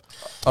himself.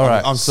 All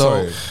right, I'm so,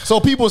 sorry. So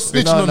people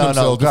snitching No, on no, no,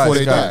 themselves guys, before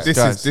they guys.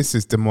 die. This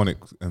is demonic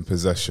and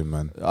possession,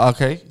 man.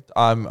 Okay,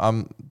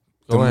 I'm.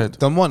 Go ahead.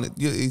 Demonic.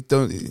 You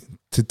don't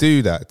to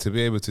do that. To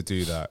be able to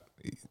do that,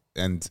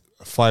 and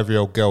a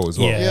 5-year-old girl as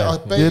well. Yeah.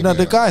 baby, Yeah, no,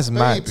 the guy's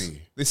mad. baby.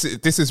 This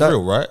is That-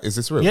 real, right? Is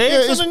this real? Yeah,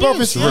 it's on the bruv,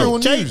 news. it's real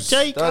Jake, news.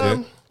 Jake,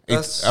 That-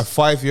 It's a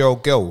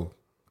 5-year-old girl.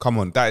 Come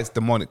on, that is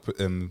demonic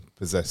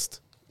possessed.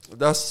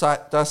 That's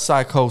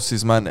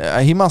psychosis,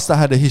 man. He must have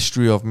had a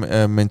history of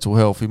mental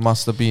health. He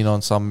must have been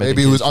on some Maybe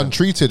medication. he was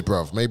untreated,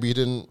 bruv. Maybe he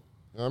didn't.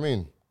 You know what I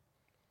mean?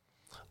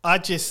 I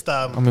just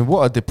I mean,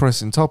 what a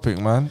depressing topic,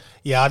 man.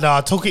 yeah, I know.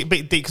 I took it a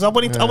bit deep because I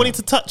wanted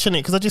to touch on it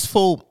because I just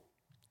thought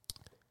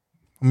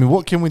I mean,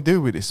 what can we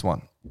do with this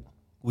one?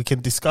 we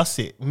can discuss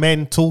it.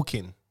 Men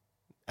talking,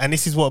 and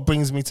this is what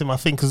brings me to my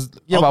thing because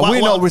Yeah, but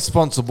we're not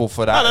responsible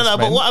for that. No. as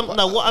But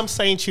men. what I'm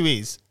saying to you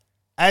is,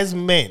 as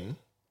men,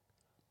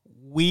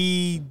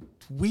 we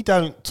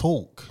don't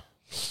talk.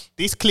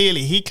 He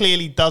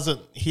clearly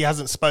doesn't. He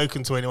hasn't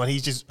spoken to anyone.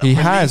 He's just He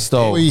released has, it.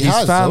 though. Well, he He's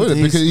has, found- though, innit?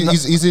 he's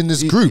because he's in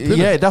this group. innit?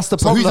 yeah, that's the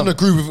So he's in problem. a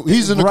group.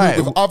 He's in a Right.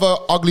 group with other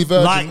ugly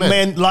virgin Like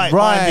men, like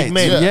Right, minded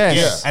men.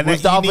 yes. Yeah. And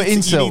With that the you other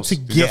need to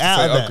incels. get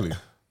out of that. ugly.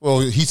 Well,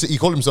 he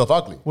called himself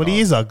ugly. Well, he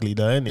is ugly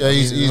though, isn't he? Yeah,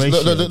 he's racially.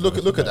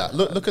 look at that.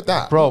 Look at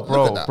that, Bro,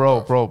 Look at that,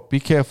 bro, be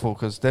careful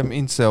because them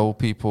incel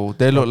people,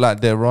 they look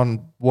like they're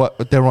on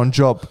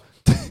job.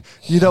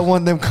 You don't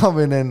want them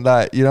coming and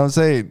like, you know what I'm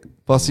saying,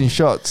 busting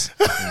shots.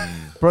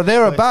 Bro,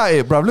 they're about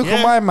it, bro. Look Yeah.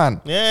 at my man.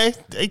 Yeah,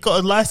 he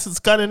got a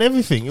licensed gun and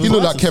everything. He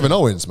looked like Kevin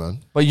Owens, man.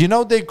 But you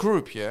know their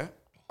group, yeah?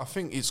 I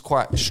think it's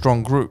quite a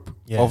strong group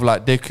Yeah. of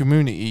like their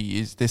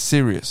community they're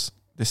serious.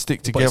 They stick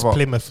But it's together.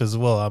 Plymouth as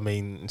well. I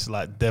mean, it's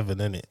like Devon,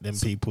 isn't it? Them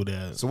people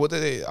there. So what do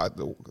they?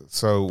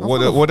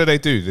 What do they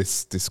do?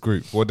 This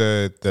group. What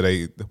do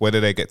they? Where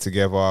do they get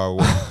together?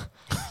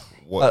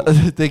 What?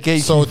 They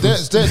gave So they're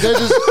just.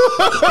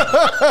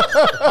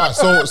 Alright,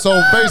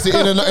 so basically,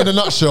 in a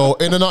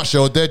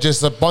nutshell, they're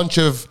just a bunch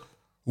of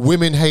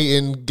women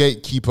hating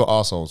gatekeeper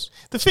assholes.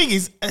 The thing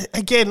is,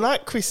 again,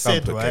 like Chris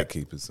said, Put right?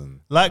 gatekeepers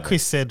and Like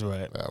Chris said,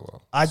 right? Yeah,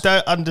 well. I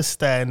don't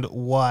understand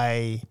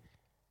why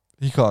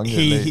he can't get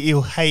laid.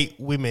 he'll hate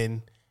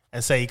women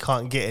and say he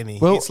can't get any.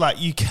 Well- it's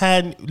like you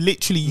can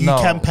literally No.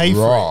 can pay for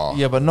it. Raw.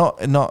 Yeah, but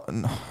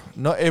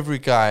not every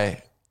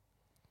guy.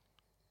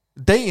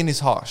 Dating is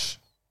harsh.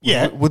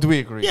 Yeah. Would we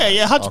agree?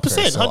 Yeah, 100%.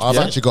 Okay, so I've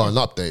 100%. actually got an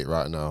update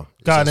right now.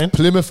 It Go on says then.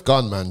 Plymouth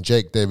gunman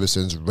Jake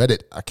Davison's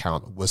Reddit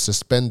account was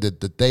suspended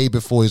the day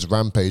before his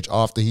rampage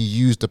after he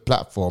used the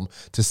platform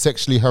to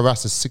sexually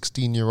harass a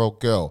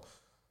 16-year-old girl.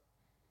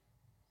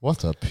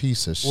 What a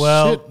piece of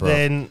Well, shit, bro.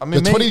 then- I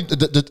mean,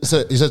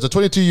 So he says the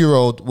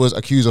 22-year-old was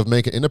accused of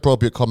making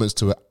inappropriate comments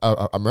to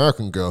an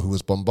American girl who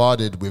was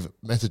bombarded with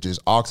messages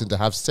asking to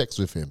have sex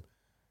with him.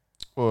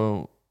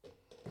 Well,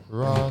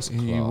 Ross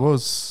he Clark.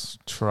 was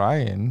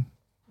trying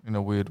in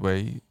a weird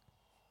way.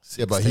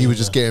 Yeah, but he was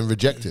just getting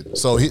rejected.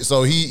 So he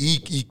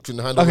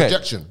couldn't handle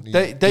rejection. He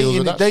deals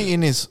with that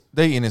shit.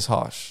 Dating is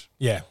harsh.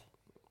 Yeah.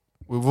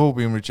 We've all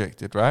been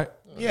rejected, right?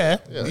 Yeah.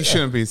 You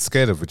shouldn't be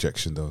scared of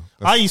rejection, though.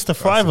 I used to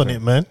thrive on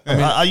it, man.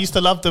 I used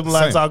to love them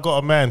lads. Same. I got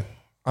a man.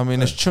 I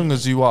mean, as chung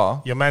as you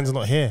are, Your man's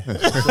not here.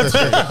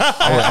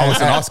 I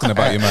wasn't asking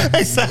about you, man.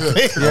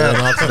 Exactly.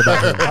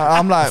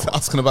 I'm like,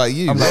 Asking about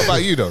you. What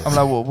about you, though? I'm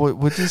like,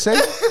 what did you say?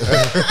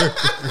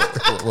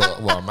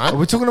 What, Are man?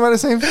 we talking about the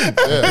same thing?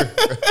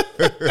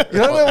 You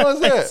don't know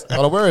what I said?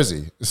 Oh, where is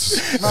he?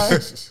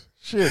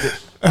 Shit,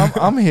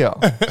 I'm here.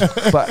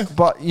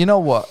 But you know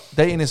what?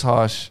 Dating is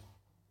harsh.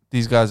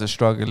 These guys are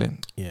struggling.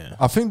 Yeah.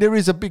 I think there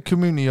is a big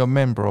community of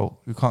men, bro,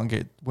 who can't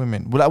get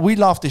women. Well, like, we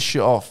laugh this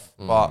shit off,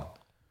 but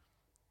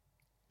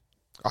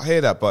I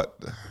hear that, but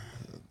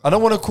I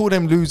don't want to call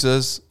them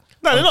losers.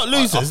 No, they're not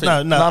losers.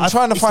 No. I'm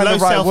trying to it's find the low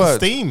right word.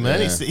 self-esteem,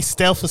 man. It's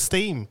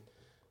self-esteem.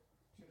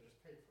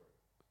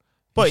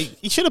 But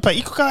he should have paid.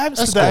 You could go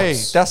Amsterdam. Hey,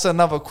 that's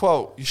another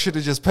quote. You should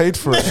have just paid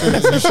for it.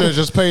 You should have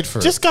just paid for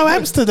it. Just go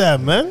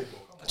Amsterdam, man.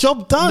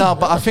 Job done. No,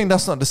 but I think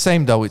that's not the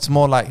same though. It's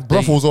more like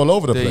Brothels all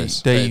over the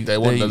place. They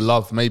want the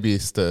love. Maybe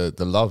it's the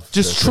love.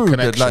 Just the true, that,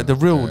 connection. like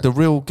the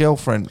real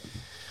girlfriend.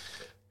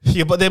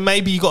 Yeah, but then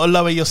maybe you got to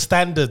lower your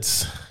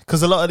standards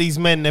because a lot of these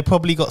men, they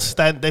probably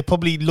they're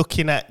probably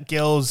looking at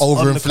girls on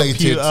the Overinflated.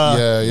 computer,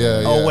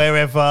 Yeah. or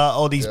wherever,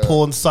 all these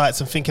porn sites,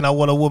 and thinking I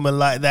want a woman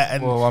like that.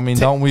 And Well, I mean,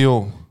 don't we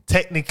all?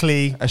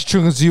 technically, As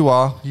strong as you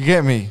are, you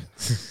get me.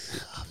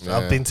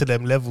 I've been to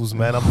them levels,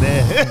 man. I'm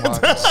there.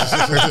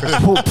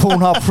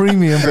 Pornhub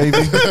Premium,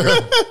 baby.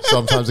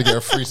 Sometimes they get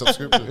a free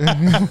subscription.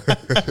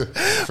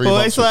 Well,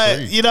 it's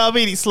like, you know what I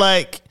mean? It's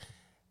like,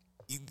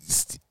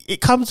 it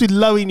comes with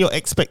lowering your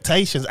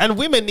expectations. And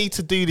women need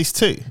to do this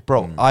too.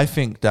 Bro, I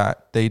think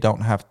that they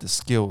don't have the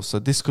skills. So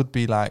this could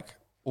be like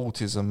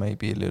autism,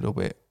 maybe a little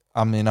bit.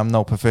 I mean, I'm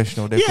no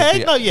professional. There Yeah, could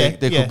be, no, yeah,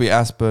 there yeah. could be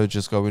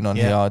Asperger's going on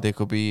Yeah. here. There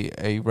could be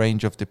a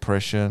range of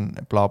depression,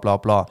 blah, blah,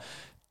 blah.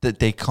 That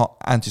they can't,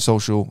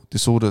 antisocial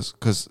disorders,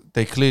 because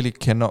they clearly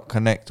cannot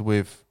connect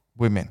with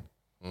women.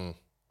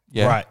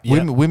 Yeah. Right,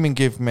 yeah. Women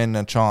give men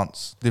a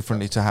chance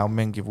differently to how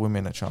men give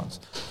women a chance.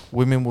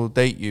 Women will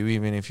date you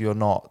even if you're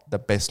not the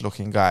best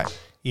looking guy.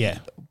 Yeah.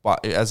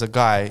 But as a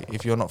guy,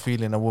 if you're not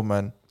feeling a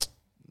woman,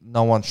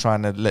 no one's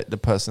trying to let the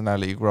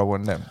personality grow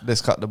on them.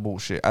 Let's cut the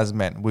bullshit as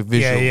men with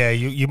visual. Yeah.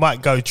 You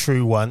might go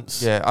true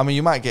once. Yeah, I mean,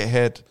 you might get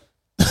head.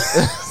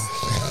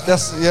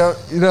 That's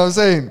you know what I'm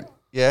saying.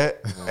 Yeah,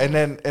 and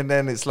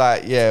then it's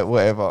like, yeah,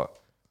 whatever.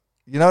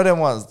 You know them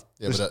ones,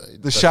 Yeah,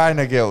 the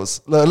shiner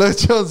girls. Look,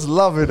 John's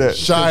loving it.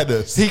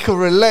 Shiners. He can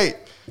relate.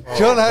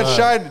 John had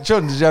shine.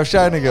 John, did you have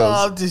shiner girls?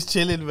 Oh, I'm just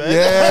chilling, man.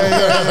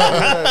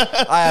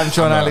 Yeah. I am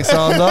John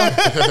Alexander,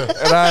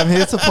 and I am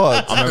here to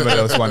pod. I remember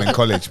there was one in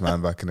college,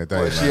 man, back in the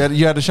day. man.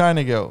 You had a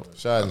shiner girl.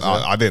 Shiners,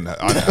 I didn't.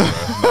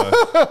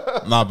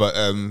 No, but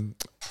I'm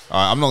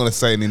not going to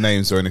say any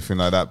names or anything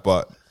like that,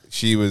 but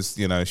she was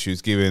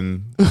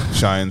giving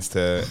shines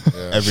to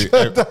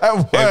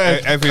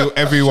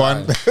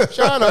everyone.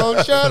 Shine on.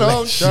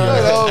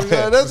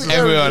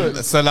 Everyone.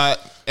 So like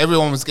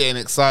everyone was getting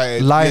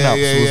excited. Lineups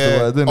was the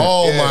word, didn't it?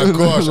 Oh my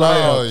gosh.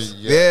 Oh,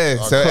 Yeah.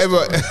 So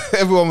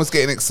everyone was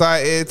getting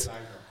excited,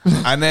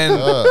 and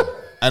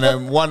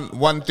then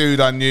one dude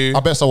I knew. I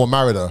bet someone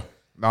married her.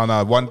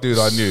 No, one dude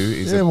I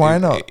knew. Why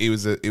not? He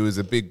was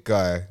a big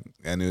guy,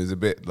 and he was a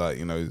bit like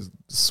he was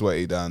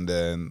sweaty down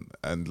there,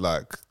 and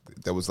like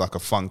there was like a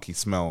funky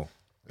smell.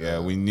 Yeah,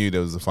 we knew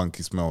there was a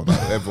funky smell.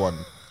 Like, everyone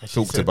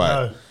talked said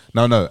about it.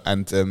 No,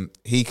 and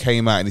he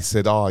came out and he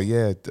said, "Oh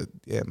yeah,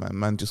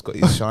 man just got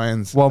his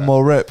shines." One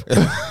more rep. And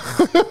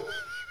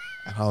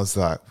I was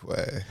like,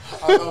 "Wait."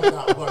 I love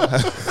that one.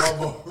 One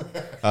more.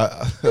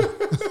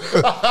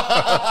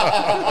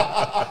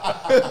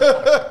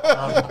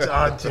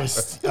 I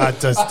just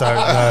don't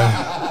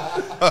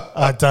know.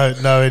 I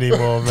don't know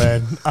anymore,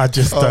 man. I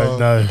just don't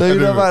know. Do you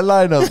know about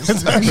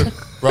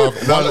lineups?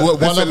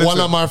 Bruv, one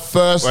of my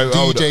first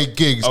hold DJ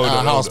gigs at a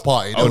house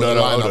party. There was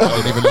a hold lineup. I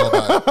didn't even know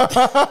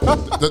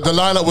about it. The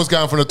lineup was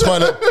going from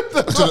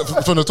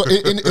the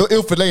toilet in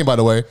Ilford Lane, by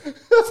the way,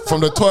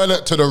 from the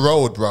toilet to the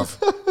road, bruv.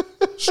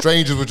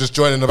 Strangers were just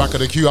joining the back of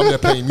the queue. I'm there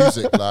playing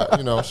music, like,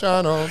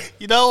 shine on.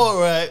 You know what,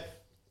 right?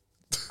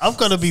 I'm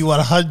going to be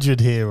 100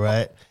 here,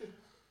 right?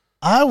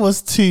 I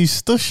was too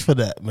stush for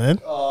that, man.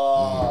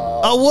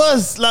 I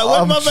was. Like,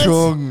 when I'm my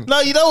strong. mans... No,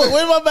 you know what?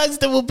 When my mans,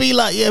 they will be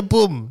like, yeah,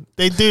 boom.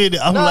 They doing it.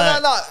 I'm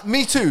like... No.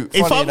 Me too.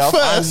 If funny I'm enough.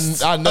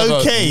 first, I never-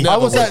 okay. never I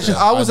was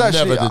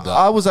never did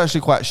that.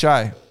 actually quite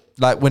shy.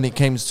 Like when it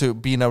came to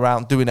being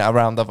around, doing it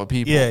around other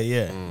people.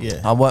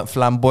 Yeah. I weren't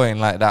flamboyant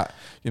like that.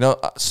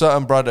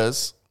 Certain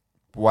brothers,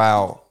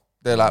 wow,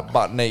 they're like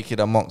butt naked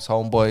amongst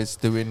homeboys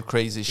doing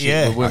crazy shit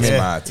Yeah, with women. yeah,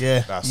 Mad. yeah.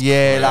 That's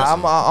Yeah, crazy.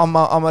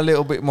 like I'm a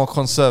little bit more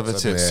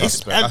conservative. Yeah.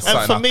 It's, That's and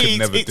for something I me, could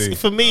never do.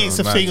 it's a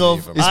Man, thing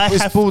of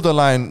It's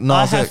borderline.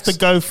 I Nas have X. to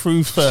go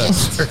through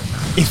first.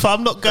 If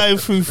I'm not going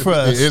through It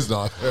first, is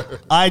not.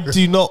 I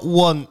do not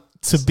want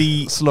to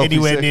be Sloppy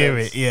anywhere near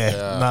seconds. it.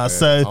 Yeah.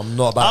 So I'm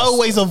not about I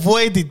always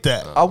avoided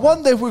that. I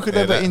wonder if we could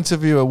ever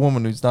interview a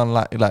woman who's done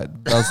did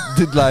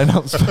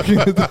lineups back in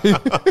the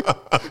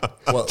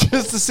day,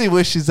 just to see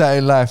where she's at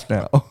in life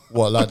now.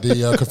 What, like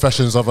the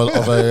confessions of a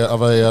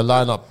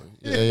lineup,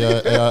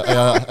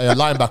 a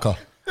linebacker.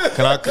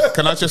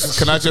 Can I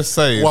just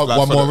say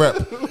One more rep.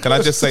 Can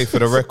I just say for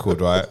the record,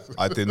 right?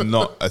 I did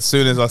not. As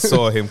soon as I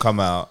saw him come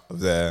out of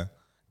there,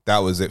 that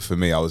was it for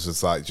me. I was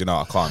just like,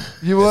 I can't.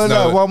 You weren't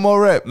that one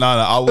more rep. No,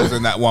 I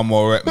wasn't that one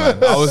more rep,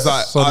 man. I was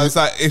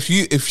like,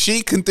 if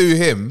she can do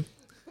him,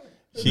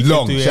 She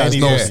long. can do She has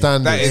no anything.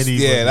 standards.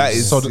 That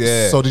is.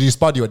 So did you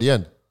spud you at the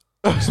end?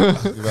 No,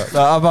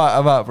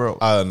 I'm out, bro.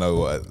 I don't know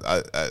what. I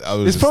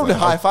was. It's just probably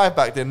like, high five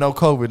back then, no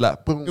COVID.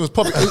 Like, boom. It was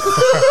probably.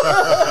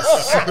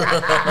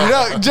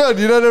 John,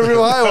 you know the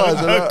real high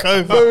ones.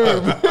 Right?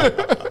 Boom.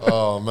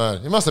 Oh man,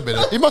 he must have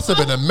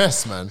been a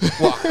mess, man.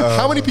 What,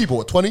 how many people?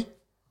 What, 20?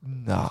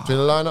 Nah. In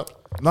the lineup?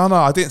 No,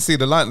 I didn't see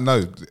the line.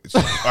 No,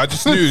 I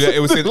just knew that it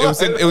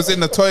was in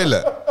the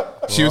toilet.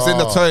 She was in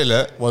the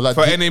toilet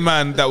for any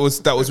man that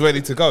was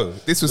ready to go.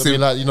 This was in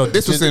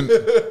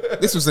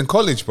this was in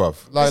college, bruv.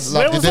 Like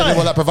did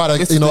anyone like provide a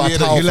This is the year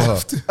that towel you for her?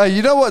 left. Hey,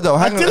 you know what though?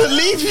 I Hang on. didn't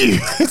leave you.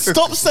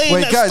 Stop saying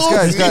Wait, that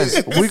story.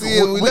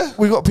 guys.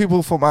 We got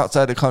people from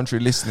outside the country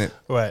listening.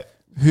 Right.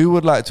 Who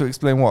would like to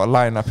explain what a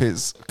lineup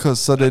is? Because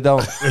so they don't.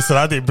 Listen,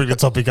 I didn't bring the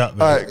topic up,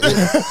 man. All right,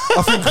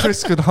 I think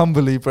Chris could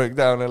humbly break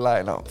down a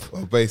lineup.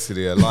 Well,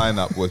 basically, a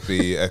lineup would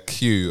be a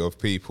queue of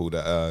people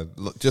that are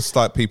just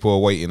like people are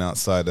waiting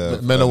outside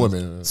of Men or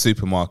women?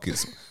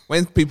 supermarkets.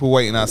 When people are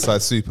waiting outside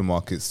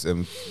supermarkets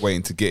and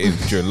waiting to get in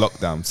during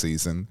lockdown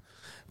season,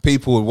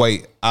 people would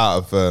wait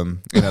out of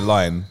in a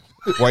line,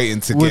 waiting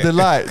to With get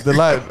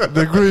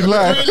the green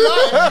light.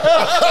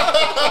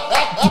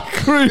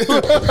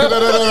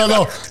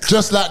 No.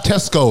 Just like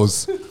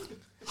Tesco's.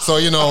 So,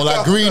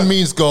 like green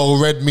means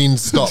go, red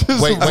means stop.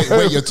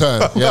 Wait your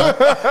turn. Yeah.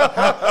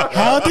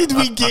 How did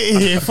we get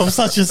here from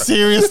such a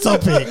serious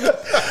topic?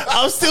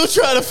 I'm still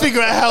trying to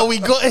figure out how we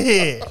got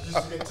here.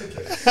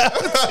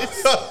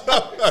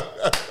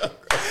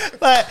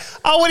 Like,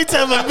 I wanted to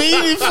have a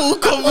meaningful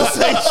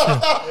conversation.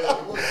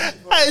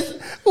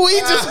 And we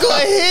just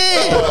got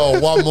here. Oh,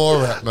 one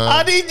more rep, man.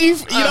 I need you.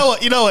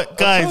 You know what,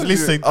 guys?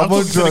 Listen, I'm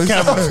on talking to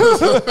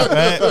the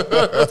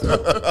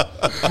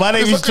camera. Right? My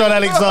name is John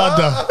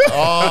Alexander.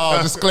 Oh,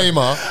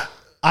 disclaimer.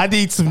 I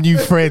need some new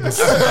friends,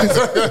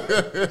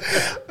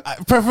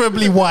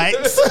 preferably white.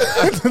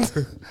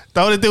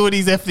 Don't want to deal with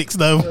these ethnics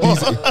no more.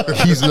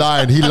 He's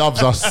lying. He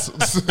loves us.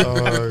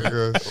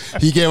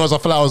 He gave us our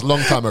flowers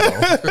long time ago.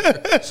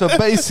 So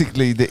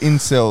basically, the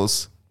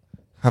incels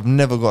have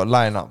never got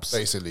lineups.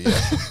 Basically, yeah.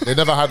 They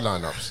never had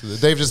lineups.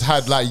 They've just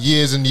had like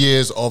years and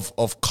years of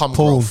cum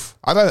growth.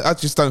 I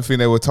just don't think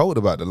they were told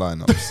about the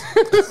lineups.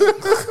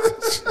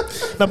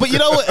 No, but you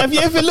know what? Have you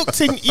ever looked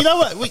in? You know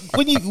what?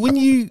 When you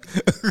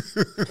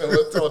They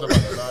were told about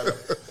the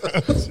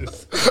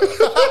lineup.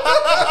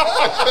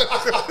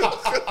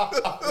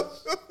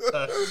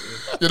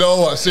 You know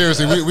what?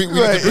 Seriously, we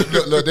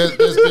look.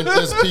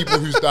 There's people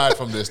who's died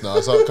from this now.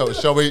 So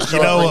shall we? You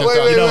know what?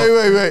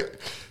 Wait.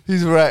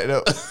 He's right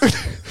though.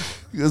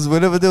 Because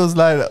whenever there was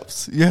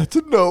lineups, you had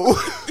to know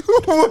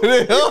what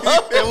they are.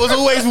 There was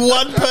always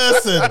one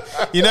person.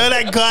 You know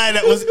that guy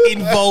that was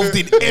involved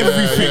in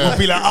everything would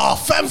be like, "Oh,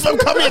 fam,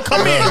 come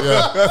here."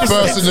 Yeah.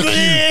 First in the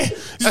queue.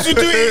 You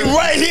do it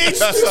right here.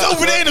 It's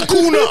over there in the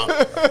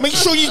corner. Make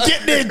sure you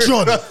get there,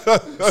 John.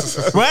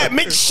 Right?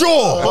 Make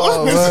sure.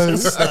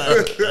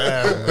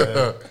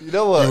 You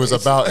know what? He was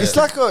about it's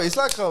it. It's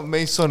like a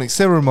Masonic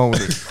ceremony.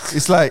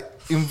 It's like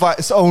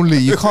invites only.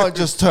 You can't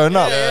just turn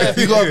up.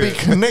 You gotta be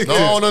connected.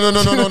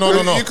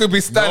 No. You could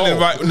be standing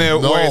right near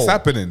where it's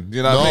happening.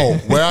 You know what I mean?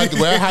 Where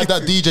I had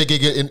that DJ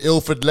gig in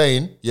Ilford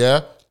Lane,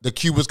 yeah, the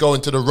queue was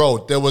going to the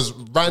road. There was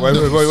random.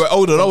 Wait,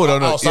 hold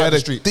on. You Outside had the a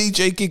street.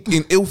 DJ gig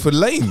in Ilford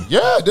Lane.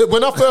 Yeah,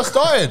 when I first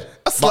started.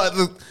 That's like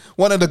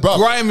one of the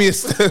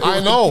grimiest I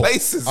know.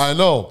 places. I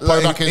know.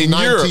 Probably Like back in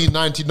Europe.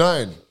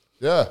 1999.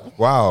 Yeah.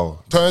 Wow.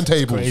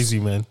 Turntables. Crazy,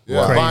 man.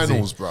 Yeah. Crazy.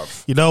 Vinyls,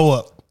 bruv. You know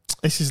what?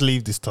 Let's just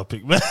leave this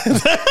topic, man.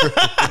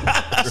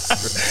 Let's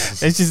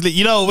just leave.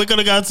 You know, we're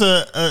gonna go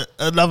to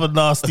another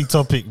nasty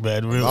topic,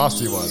 man.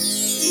 Nasty one.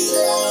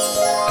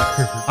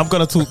 I'm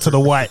gonna talk to the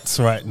whites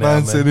right now,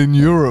 Man said in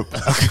Europe.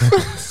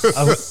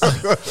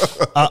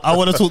 I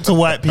want to talk to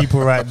white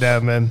people right now,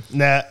 man.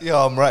 Nah,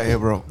 Yeah, I'm right here,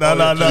 bro. no.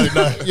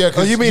 Yeah,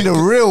 Oh, you mean the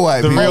real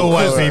white people? Real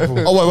white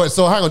people. Oh, wait.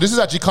 So hang on. This is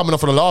actually coming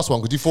off of the last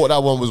one because you thought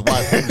that one was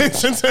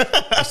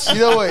white. You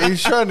know what?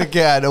 He's trying to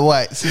get out of the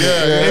whites.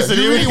 Listen,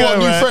 You here really we want go,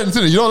 new man. friends,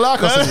 didn't you? You don't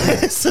like us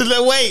anymore. Listen,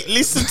 wait,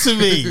 listen to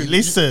me.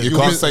 Listen. You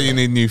can't say you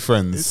need new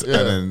friends and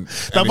then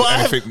No, but I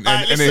have- anything,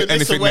 alright, listen,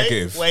 anything wait,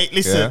 negative. Wait,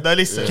 listen. Yeah? No,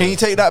 listen. Can you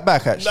take that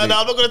back, actually? No,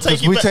 I'm not going to take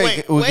 'Cause you we back.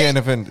 take, we're getting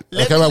offended.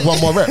 Okay, right, one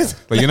more rep.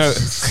 But you know,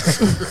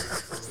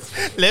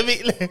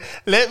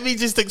 Let me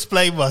just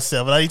explain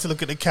myself. And I need to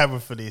look at the camera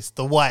for this.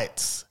 The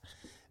whites.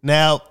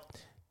 Now,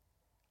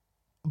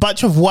 a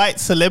bunch of white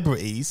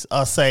celebrities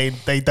are saying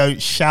they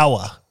don't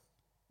shower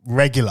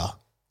regular.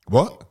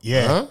 what?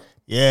 Yeah. Huh?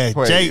 Yeah,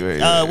 Wait, Jake. wait.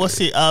 What's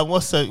his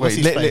Wait,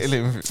 face? let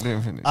him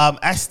finish.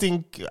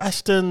 Ashton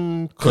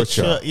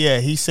Kutcher. Yeah,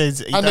 he says.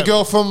 He And the don't-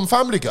 girl from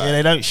Family Guy. Yeah,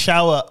 they don't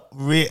shower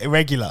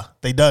regular.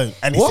 They don't,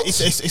 and What?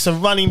 it's a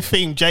running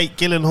thing. Jake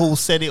Gyllenhaal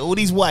said it. All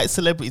these white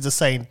celebrities are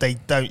saying they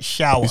don't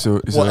shower.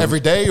 What, every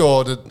day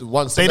or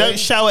once a They day? don't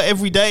shower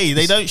every day.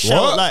 They don't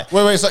shower What? like.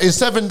 Wait, so it's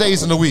 7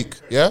 days in a week,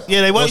 yeah?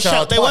 Yeah, they won't They'll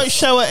shower. They won't twice.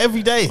 shower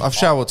every day. I've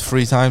showered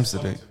 3 times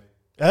today.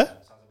 Huh?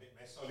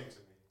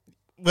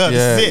 Well,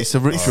 Yeah, this is it. it's a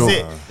ritual. This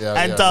is it. Yeah,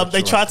 and yeah, they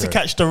ritual, tried to okay.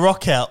 catch The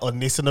Rock out on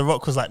this, and The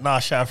Rock was like, "Nah, I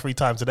shower 3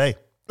 times a day."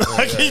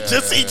 Like he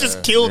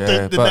just killed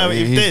Yeah, the but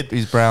narrative. Did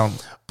he's brown.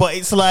 but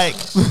it's like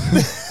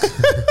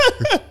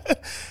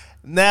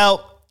now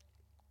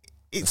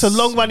it's a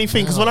long running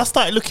thing because when I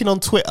started looking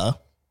on Twitter,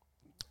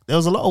 there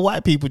was a lot of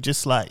white people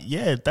just like,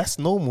 yeah, that's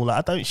normal.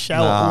 Like I don't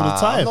shower all the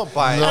time. I'm not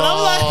buying. And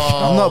I'm like,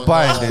 I'm not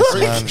buying this,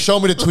 man. Show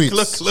me the tweets.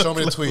 look, Show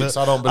me the tweets. look.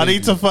 I don't believe I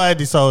need to find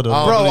this. Hold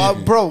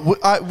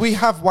on. We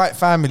have white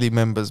family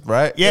members,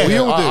 right? Yeah. we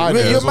all do. I do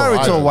You're as well, married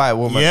I to a do. white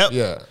woman. Yep.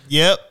 Yeah.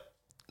 Yep.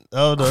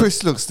 Hold on.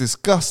 Chris looks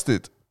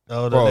disgusted.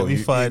 Hold on. Let me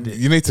you, find it.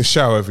 you need to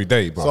shower every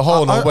day, bro. So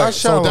hold I on, wait.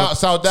 shower down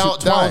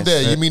twice,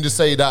 there, yeah. you mean to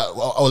say that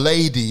a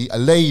lady,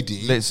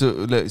 Let's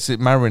it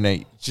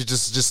marinate. she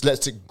just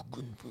lets it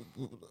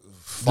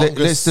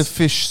Let's the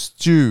fish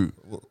stew.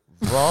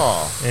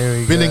 raw. There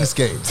we go.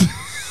 Billingsgate.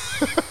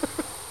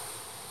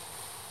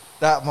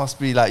 That must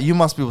be like you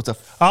must be able to.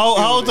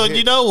 Hold on.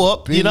 You know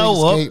what? You know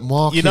Billingsgate what?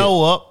 Market. You know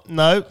what?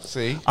 No.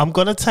 See? I'm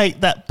gonna take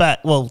that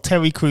back. Well,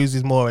 Terry Crews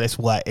is more or less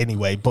white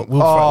anyway, but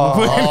we'll.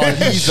 Oh,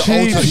 he's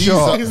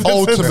the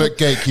ultimate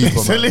gatekeeper,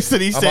 So man.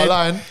 listen, he Am I said,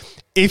 lying?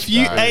 if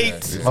you Nah,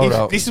 ain't, yeah. Hold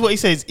up. this is what he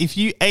says: if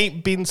you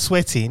ain't been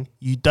sweating,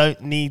 you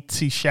don't need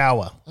to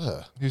shower.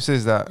 Who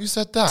says that? You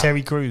said that.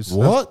 Terry Crews.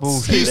 What?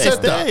 bullshit. He It's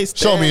said there, that. it's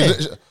Show me.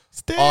 there.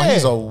 It's there. Oh,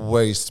 he's a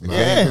waste, man.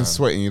 Yeah. Been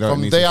sweating, you don't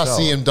From need the day to I shower.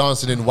 see him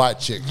dancing in white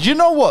chick. You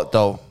know what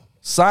though?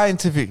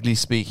 Scientifically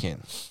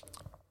speaking,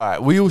 all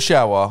right, we all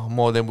shower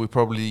more than we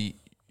probably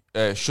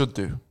should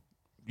do.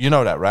 You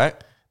know that, right?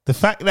 The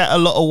fact that a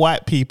lot of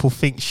white people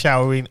think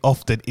showering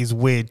often is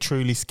weird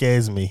truly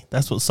scares me.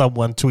 That's what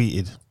someone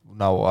tweeted.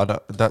 No, I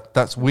don't.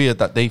 That's weird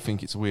that they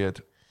think it's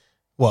weird.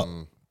 What?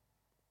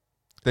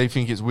 They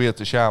think it's weird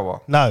to shower.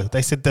 No,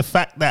 they said the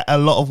fact that a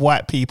lot of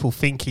white people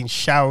thinking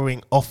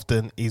showering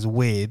often is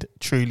weird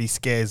truly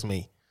scares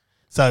me.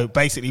 So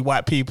basically,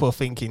 white people are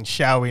thinking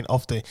showering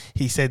often.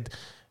 He said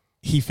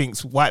he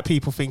thinks white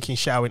people thinking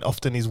showering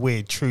often is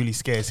weird truly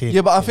scares him.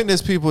 Yeah, but I think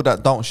there's people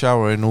that don't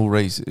shower in all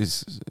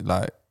races.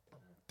 Like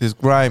there's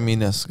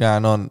griminess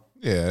going on.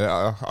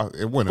 Yeah,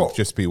 it wouldn't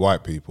just be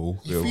white people.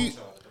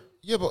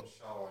 Yeah, but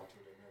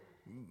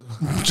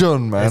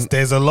John, man.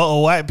 There's a lot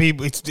of white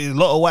people. It's a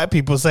lot of white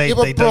people saying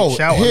yeah, they but bro, don't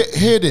shower.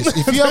 hear this.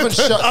 If you haven't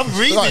showered, I'm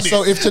reading it.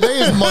 So if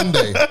today is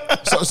Monday,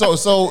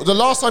 so the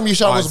last time you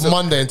showered was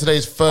Monday and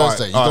today's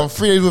Thursday. You've gone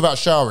 3 days without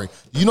showering.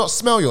 You not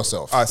smell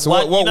yourself. All right, so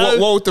Well, what you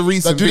know- would the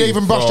reason Like, do be they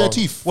even brush for- their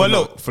teeth? Well, for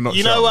look, not- for not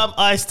you know, showering?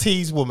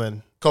 Ice-T's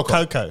woman,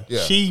 Coco. Yeah.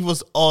 she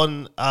was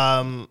on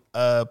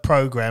a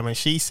program and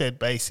she said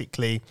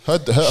basically Her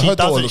she daughter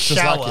doesn't looks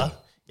just like shower. him.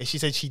 Yeah, she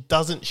said she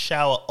doesn't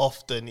shower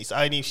often. It's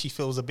only if she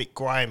feels a bit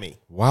grimy.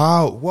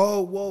 Wow,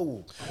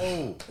 whoa.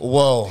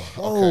 Whoa.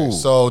 Okay.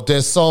 So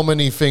there's so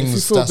many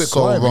things feel a that's bit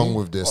so grimy. wrong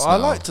with this. I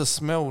now. like to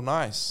smell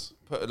nice.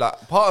 But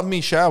like part of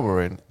me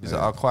showering is that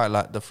I quite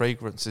like the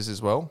fragrances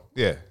as well.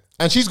 Yeah.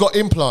 And she's got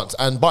implants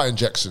and butt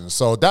injections,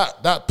 so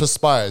that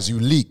perspires. You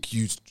leak,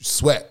 you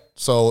sweat.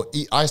 So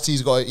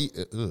Ice-T's got to eat.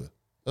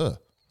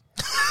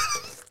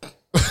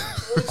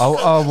 I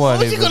weren't What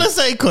you even. gonna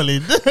say,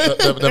 Colin?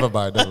 Never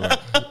mind.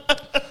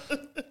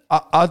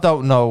 I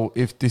don't know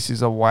if this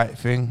is a white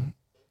thing.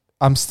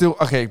 I'm still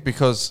okay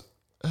because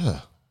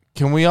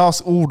can we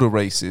ask all the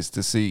races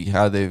to see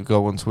how they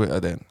go on Twitter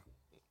then?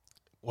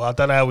 Well, I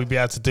don't know how we'd be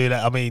able to do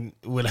that. I mean,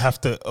 we'll have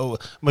to.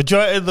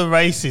 Majority of the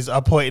races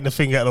are pointing the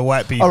finger at the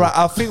white people. All right,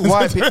 I think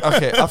white people.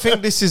 Okay, I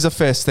think this is a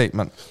fair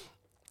statement.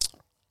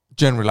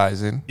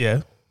 Generalizing,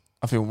 Yeah,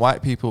 I think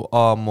white people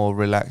are more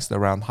relaxed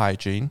around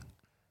hygiene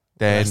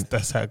than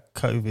that's how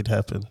COVID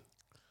happened.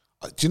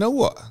 Do you know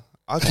what?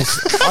 Do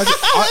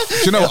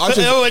you know what?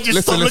 Everyone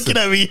just stop looking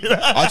at me.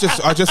 I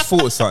just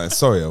thought of something.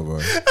 Sorry, bro.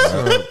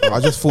 I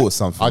just thought of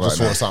something. I just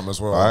right thought now. of something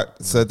as well. Right.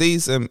 So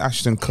these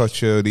Ashton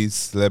Kutcher, these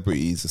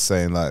celebrities are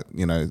saying like,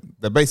 you know,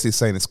 they're basically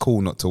saying it's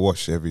cool not to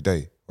wash every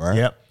day, right?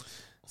 Yep.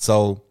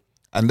 So,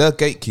 and they're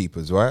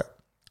gatekeepers, right?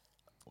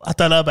 I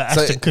don't know about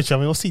So- Ashton Kutcher. I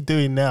mean, what's he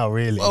doing now,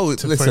 really? Oh,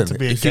 for him listen, to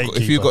be a if you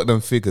gatekeeper? got them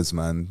figures,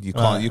 man, you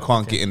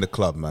can't get in the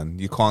club, man.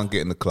 You can't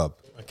get in the club,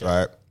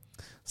 right?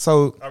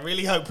 So I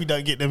really hope we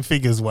don't get them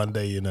figures one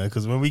day, you know,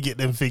 because when we get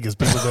them figures,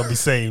 people are gonna be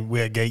saying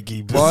we're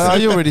gatekeepers. well,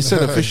 I already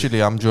said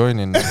officially I'm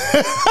joining.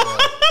 I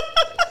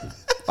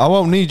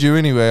won't need you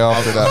anyway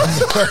after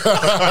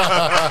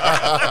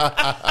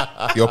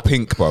that. you're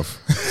pink, bruv.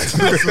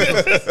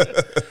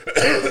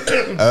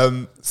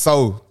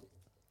 So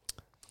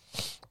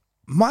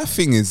my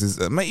thing is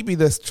that maybe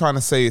they're trying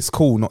to say it's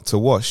cool not to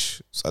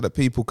wash so that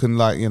people can,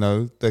 like, you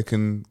know, they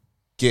can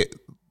get,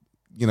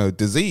 you know,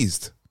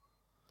 diseased.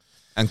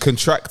 and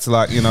contract,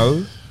 like, you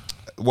know,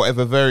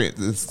 whatever variant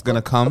is going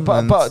to come.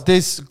 But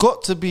there's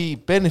got to be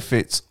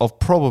benefits of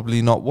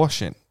probably not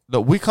washing.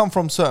 Look, we come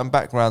from certain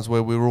backgrounds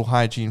where we're all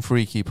hygiene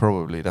freaky,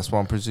 probably. That's what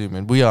I'm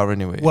presuming. We are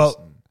anyway.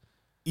 Well,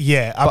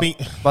 yeah, I mean...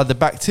 But the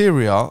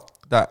bacteria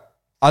that...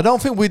 I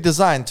don't think we're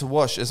designed to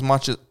wash as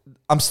much as...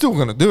 I'm still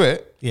going to do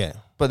it. Yeah.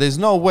 But there's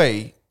no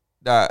way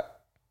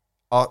that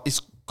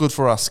it's good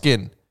for our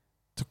skin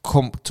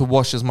to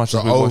wash as much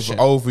as we wash it.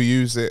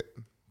 Overuse it.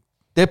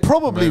 They're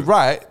probably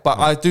right, but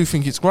I do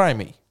think it's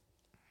grimy.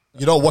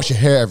 You don't wash your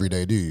hair every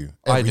day, do you?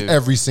 I do.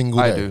 Every single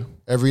day? I do.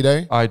 Every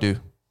day? I do.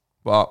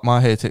 But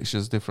my hair texture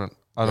is different.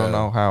 I don't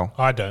know how.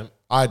 I don't.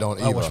 I don't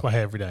either. I wash my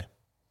hair every day.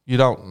 You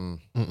don't?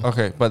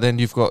 Okay, but then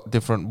you've got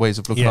different ways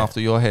of looking after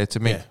your hair to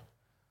me. Yeah.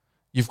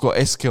 You've got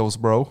S-curls,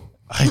 bro.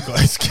 I got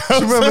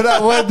S-curls. Remember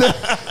that word?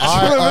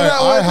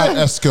 I had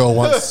S-curl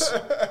once.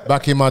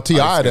 Back in my tea,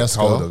 I had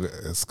S-curl.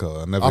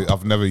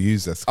 I've never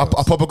used S-curl.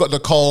 I probably got the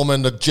comb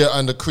and the jet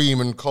and the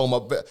cream and comb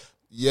up.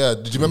 Yeah,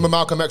 did you remember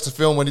Malcolm X's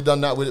film when he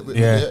done that with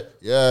it?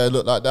 Yeah, it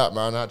looked like that,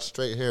 man. I had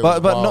straight hair.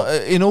 But not,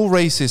 in all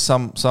races,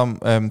 some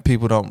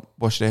people don't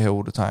wash their hair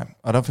all the time.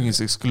 I don't think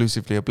it's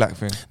exclusively a black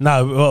thing.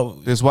 No, well,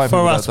 there's white for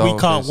people us, that we don't.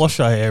 can't wash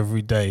our hair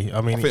every day.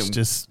 I mean, it's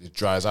just it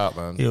dries out,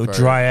 man. It'll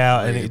dry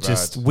out, and it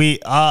just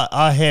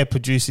our hair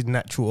produces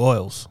natural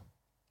oils.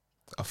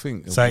 I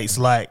think so. It's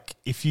like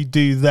if you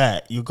do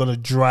that, you're gonna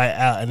dry it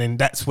out, and then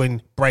that's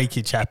when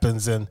breakage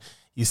happens, and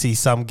you see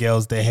some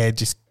girls, their hair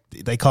just.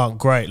 They can't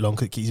grow it long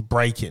because it keeps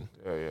breaking.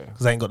 Because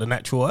they ain't got the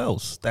natural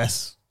oils.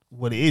 That's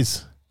what it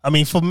is. I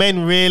mean, for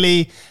men,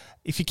 really,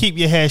 if you keep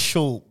your hair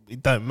short,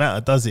 it don't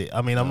matter, does it?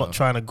 I mean, I'm not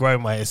trying to grow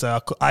my hair, so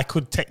I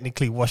could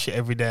technically wash it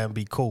every day and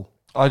be cool.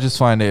 I just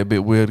find it a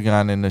bit weird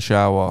going in the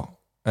shower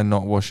and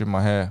not washing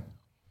my hair.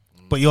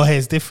 But your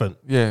hair's different.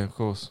 Yeah, of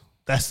course.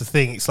 That's the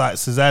thing. It's like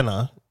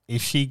Susanna,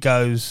 if she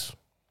goes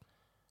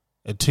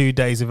 2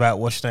 days without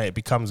washing it, it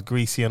becomes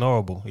greasy and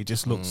horrible. It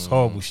just looks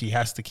horrible. She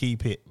has to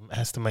keep it,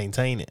 has to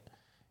maintain it.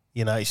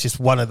 You know, it's just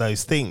one of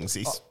those things.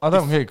 I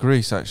don't get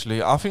grease,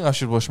 actually. I think I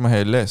should wash my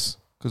hair less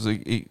because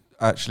it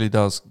actually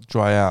does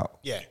dry out.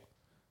 Yeah.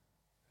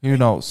 Who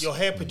knows? Your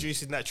hair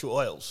produces natural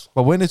oils.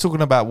 But when they're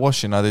talking about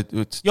washing,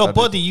 your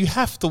body, you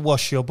have to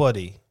wash your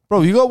body.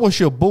 Bro, you got to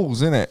wash your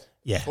balls, innit?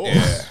 Yeah.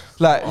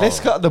 Like, let's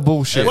cut the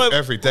bullshit.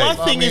 Every day. My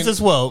thing is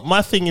as well.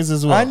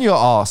 And your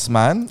ass,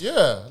 man.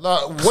 Yeah.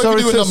 Like, what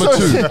you do in number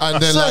 2?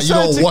 And then, you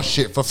don't wash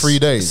it for 3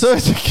 days. So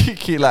to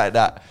kick it like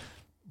that.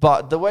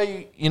 But the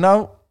way, you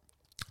know...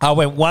 I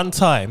went one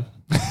time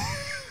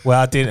where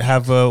I didn't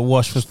have a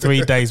wash for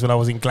 3 days when I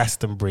was in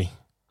Glastonbury.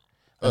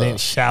 I didn't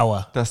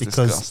shower. That's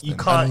because disgusting. You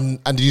can't.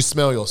 And did you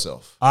smell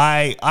yourself?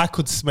 I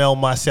could smell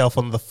myself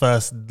on the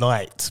first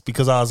night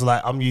because I was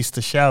like, I'm used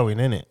to showering,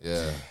 innit?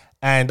 Yeah.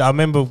 And I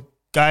remember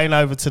going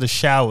over to the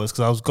showers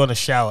because I was going to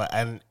shower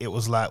and it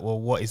was like, well,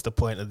 what is the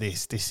point of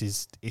this?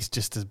 It's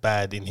just as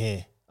bad in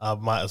here. I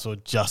might as well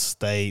just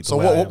stay. So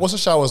what's the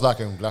showers like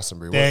in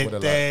Glastonbury?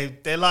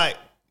 They're like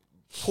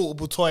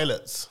portable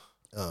toilets.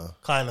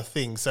 Kind of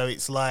thing. So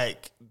it's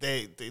like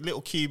the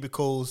little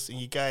cubicles and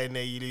you go in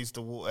there, you lose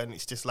the water, and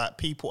it's just like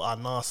people are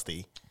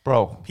nasty.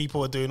 Bro.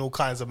 People are doing all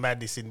kinds of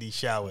madness in these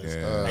showers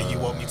and you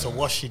want me to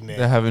wash in there.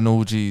 They're having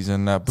orgies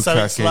and so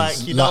it's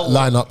like, you know,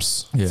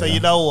 lineups. Yeah. So you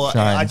know what?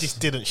 Shines. I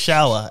just didn't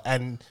shower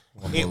and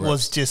it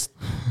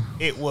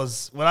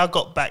was when I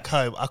got back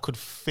home, I could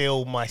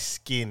feel my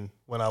skin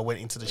when I went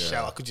into the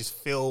shower. I could just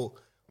feel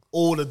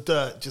all the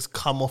dirt just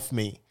come off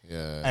me.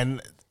 Yeah. And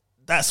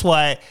that's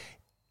why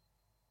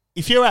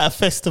if you're at a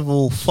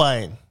festival,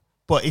 fine.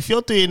 But if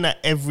you're doing that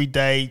every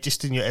day,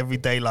 just in your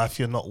everyday life,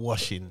 you're not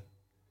washing.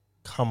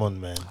 Come on,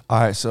 man. All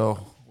right, so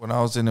when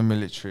I was in the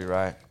military,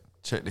 right,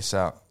 check this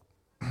out.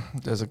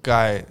 There's a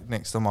guy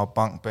next to my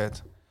bunk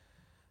bed.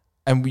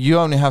 And you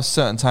only have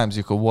certain times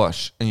you can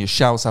wash, and your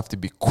showers have to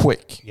be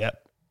quick.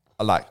 Yep.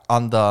 Like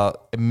under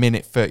a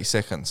minute, 30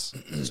 seconds.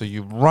 So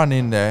you run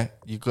in there,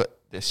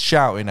 they're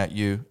shouting at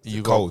you.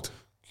 You cold.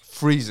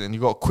 Freezing. You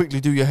got to quickly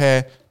do your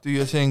hair, do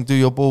your thing, do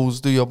your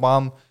balls, do your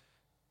bum.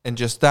 And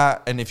just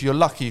that, and if you're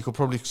lucky, you could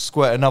probably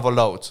squirt another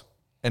load.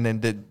 And then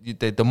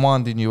they're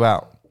demanding you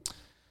out.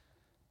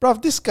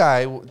 Bruv, this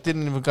guy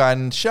didn't even go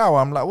in the shower.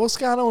 I'm like, what's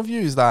going on with you?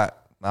 He's like,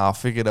 I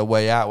figured a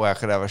way out where I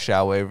could have a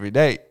shower every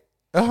day.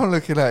 And I'm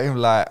looking at him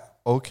like,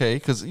 okay,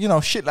 because, you know,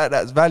 shit like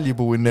that's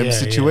valuable in them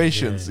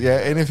situations. Yeah,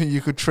 anything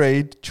you could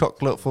trade,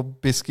 chocolate for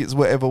biscuits,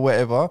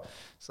 whatever.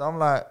 So I'm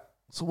like,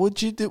 so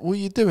what you do? What are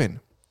you doing?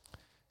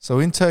 So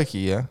in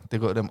Turkey, they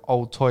got them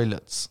old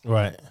toilets.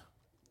 Right.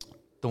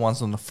 The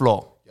ones on the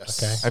floor.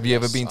 Yes. Okay. Have you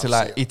ever been to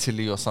like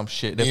Italy or some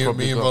shit? Me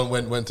and Ron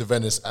went to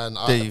Venice, and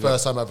the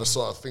first time I ever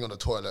saw a thing on the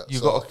toilet. You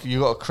got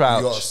to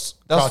crouch.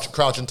 You got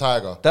crouching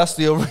tiger. That's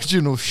the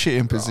original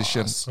shitting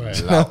position. Right.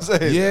 You know what I'm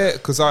saying? Yeah,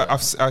 because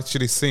I've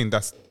actually seen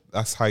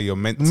that's how you're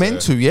meant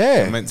to.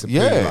 Yeah. You're meant to poo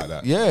like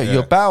that. Yeah,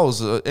 your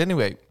bowels.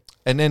 Anyway,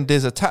 and then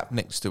there's a tap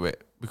next to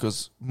it.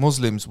 because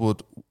Muslims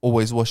would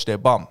always wash their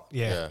bum.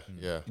 Yeah.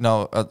 Yeah. You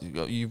know,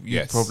 you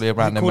Yes. probably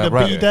around them. Called a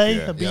right? B-day?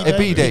 Yeah. A B-day? A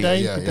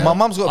B-day. Yeah. My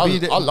mum's got a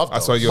B-day. I love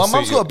That's that. why you'll My see,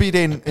 mum's got a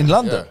B-day in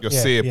London. you'll Yeah,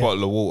 see a yeah.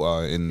 bottle of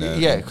water in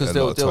Yeah, because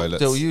a lot of toilets.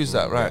 they'll use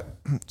that, right?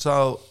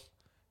 So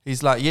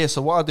he's like, yeah.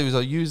 So what I do is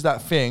I use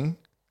that thing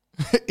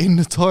in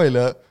the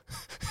toilet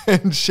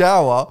and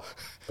shower.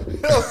 I'm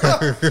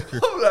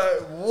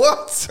like,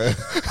 what?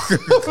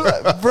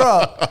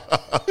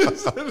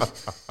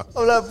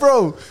 I'm like,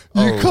 bro,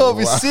 you can't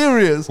be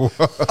serious.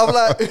 I'm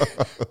like,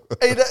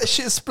 hey, that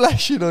shit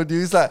splashing on you.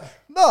 He's like,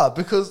 nah,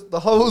 because the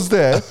hole's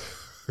there.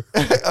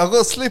 I've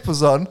got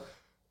slippers on.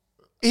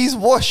 He's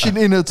washing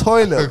in a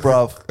toilet,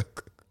 bruv,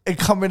 and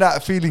coming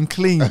out feeling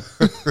clean.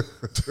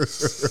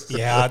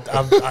 Yeah,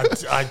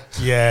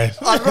 yeah.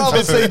 I'd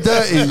rather say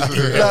dirty.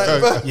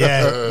 Like,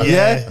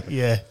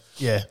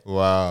 Yeah.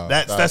 Wow.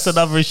 That's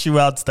another issue.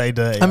 I'd stay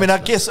dirty. I mean, I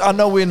guess I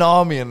know we're in the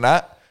army and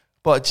that,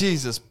 but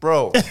Jesus,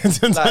 bro.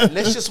 Like,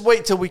 let's just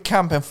wait till we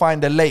camp and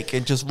find a lake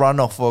and just run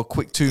off for a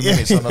quick 2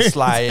 minutes on a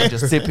slide and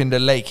just dip in the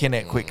lake in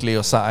it quickly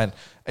or something.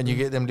 And you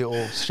get them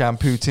little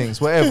shampoo things,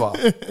 whatever.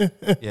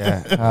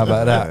 Yeah, how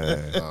about that?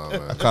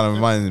 It kind of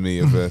reminded me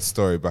of a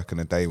story back in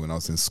the day when I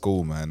was in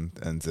school, man.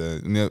 And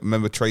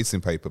remember tracing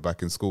paper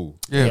back in school?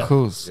 Yeah, of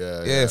course.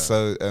 Yeah,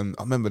 so I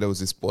remember there was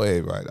this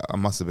boy, right? I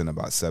must have been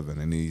about 7,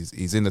 and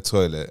he's in the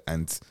toilet,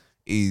 and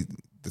the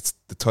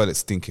toilet's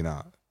stinking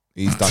out.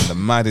 He's done the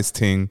maddest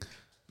thing,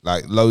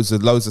 like loads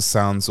of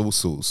sounds, all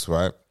sorts,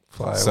 right?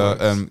 Fireworks. So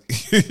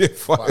yeah,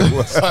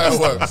 fireworks.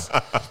 Fireworks.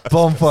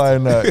 Bonfire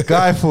and that.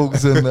 Guy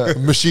Fawkes and that.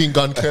 Machine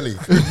Gun Kelly.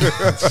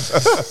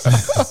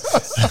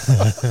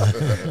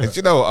 And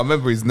you know what? I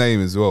remember his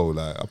name as well.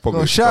 Like I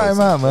probably Shout him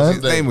out, man.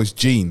 His name was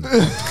Gene.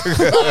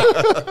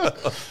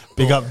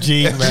 Big up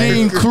Gene, man.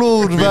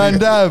 Jean-Claude Van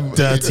Damme.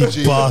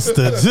 Dirty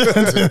bastard.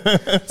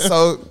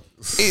 So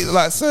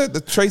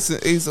the tracing,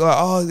 he's like,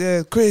 oh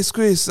yeah, Chris,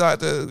 like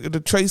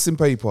the tracing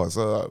paper.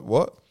 So like,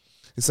 what?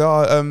 He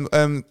said,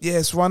 yeah,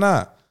 it's run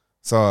out.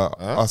 So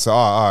I said,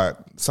 all right.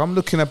 So I'm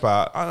looking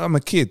about. I'm a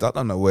kid. I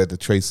don't know where the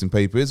tracing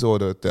paper is or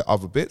the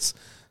other bits.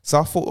 So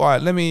I thought, all right,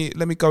 let me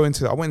go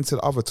into. I went into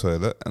the other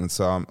toilet, and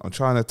so I'm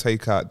trying to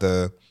take out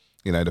the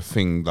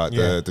thing like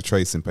the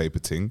tracing paper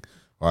thing,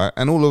 right?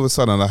 And all of a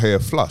sudden I hear a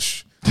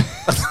flush.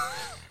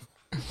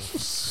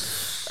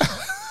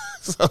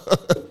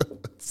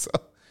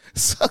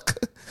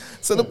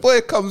 So the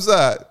boy comes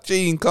out,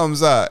 Gene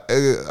comes out.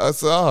 I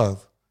said,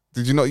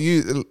 did you not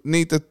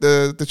need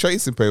the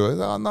tracing paper? I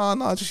said,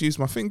 no, I just use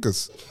my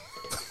fingers.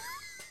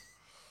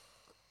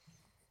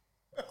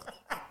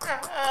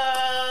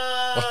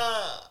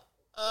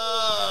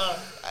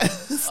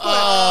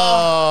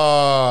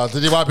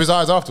 Did he wipe his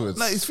eyes afterwards?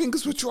 Like his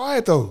fingers were dry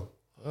though.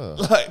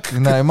 Like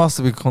No, it must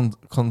have been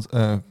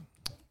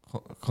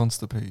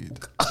constipated.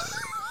 I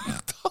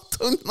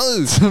don't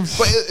know,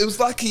 but it was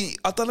like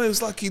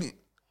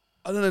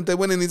I don't know. They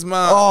went in his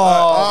mouth.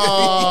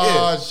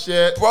 Oh,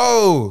 shit.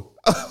 Bro.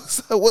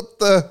 So what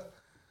the?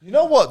 You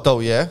know what though?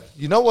 Yeah,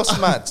 you know what's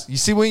mad? You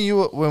see, when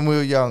we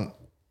were young,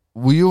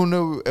 we all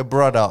knew a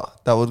brother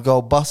that would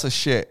go bust a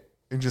shit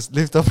and just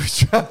lift up his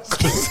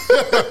trousers.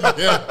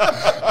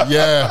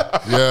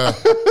 Yeah.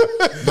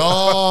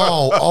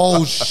 No.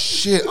 Oh,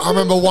 shit. I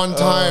remember one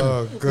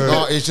time.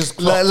 No, it's just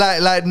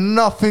like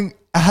nothing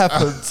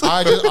happened.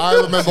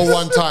 I remember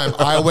one time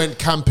I went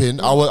camping.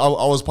 I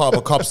was part of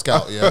a Cub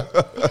Scout. Yeah,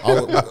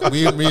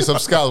 me and some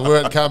scouts we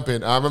went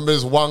camping. I remember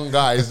this one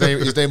guy. His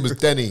name was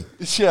Denny.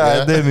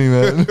 Shout out Denny,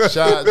 man.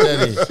 Shout out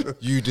Denny.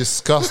 You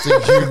disgusting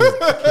human.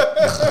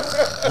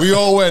 We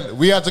all went.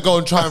 We had to go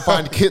and try and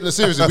find kindling.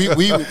 Seriously,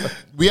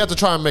 we had to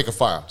try and make a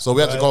fire. So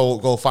we had to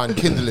go find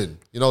kindling.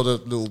 You know, the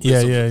little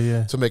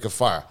bits to make a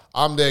fire.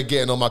 I'm there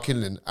getting on my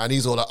kindling, and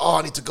he's all like, "Oh,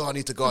 I need to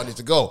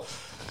go."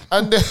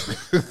 And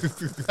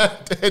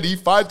then he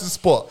finds the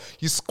spot.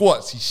 He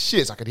squats. He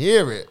shits. I can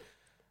hear it.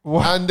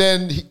 What? And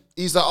then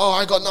he's like, "Oh,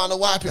 I ain't got nothing to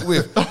wipe it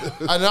with."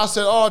 And I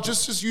said, "Oh,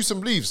 just use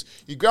some leaves."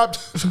 He grabbed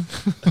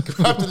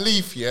the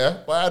leaf,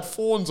 but I had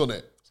thorns on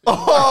it.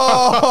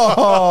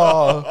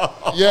 Oh,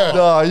 yeah.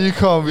 No, you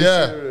can't be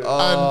serious.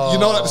 And you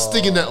know, like the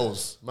stinging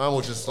nettles. Man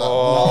was just like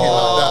walking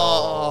like that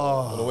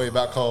on the way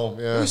back home.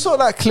 Yeah. You saw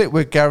that clip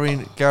where Gary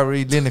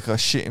Lineker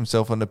shit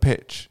himself on the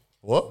pitch.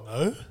 What?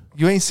 No.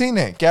 You ain't seen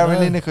it? Gary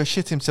Lineker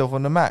shit himself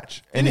on the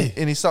match. And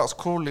he starts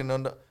crawling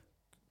on the...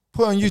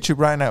 Put it on YouTube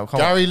right now.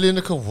 Come Gary on.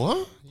 Lineker,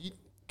 what?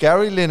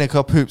 Gary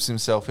Lineker poops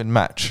himself in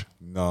match.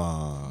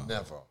 No.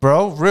 Never.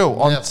 Bro, real,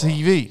 on Never.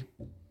 TV.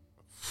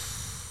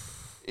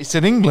 It's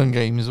an England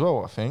game as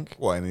well, I think.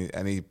 What?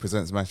 And he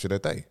presents Match of the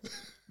Day.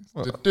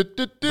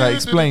 That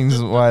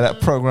explains why that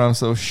program's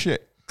so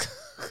shit.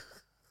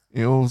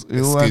 It all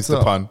Excuse adds the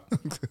up. pun.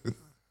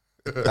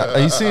 Are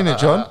you seeing it,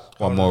 John?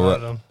 One more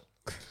rep.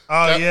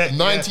 Oh, yeah.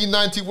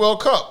 1990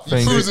 World Cup. He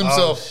Thank proves you.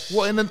 himself.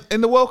 What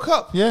in the World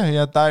Cup? Yeah, he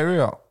had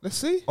diarrhea Let's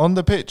see. on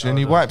the pitch and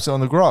he wipes it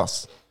on the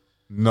grass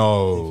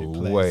No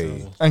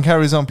way. and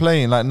carries on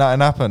playing like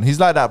nothing happened. He's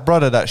like that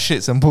brother that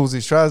shits and pulls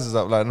his trousers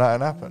up like nothing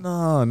happened.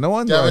 No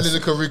wonder. Gary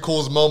Lineker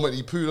recalls moment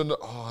he pooed on the...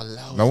 Oh,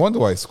 loud. No wonder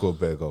why he scored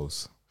bare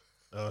goals.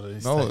 Oh, you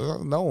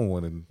No one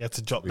wanted. had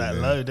to drop that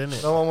low, didn't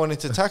it? No one wanted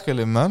to tackle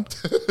him, man.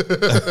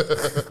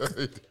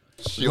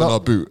 Shit on our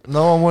boot.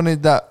 No one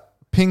wanted that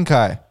pink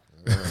eye.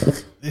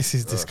 This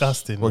is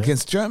disgusting. Well, man.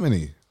 against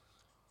Germany,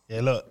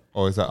 Yeah, look.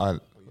 or is that?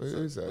 Who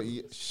is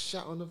that?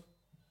 Shut on the.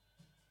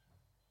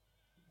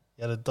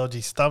 He had a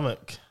dodgy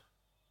stomach.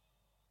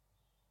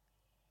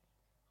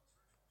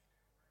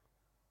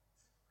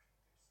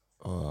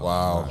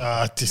 Wow.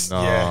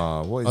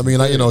 Yeah. What is I mean,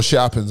 like, you know, shit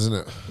happens,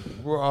 isn't it?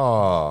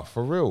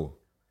 for real.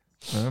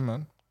 Yeah,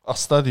 man. I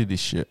studied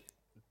this shit.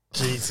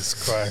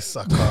 Jesus Christ,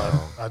 I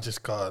can't. I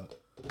just can't.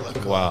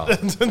 Wow.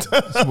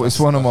 It's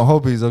one of my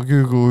hobbies. I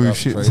Google who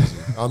shit.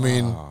 I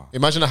mean,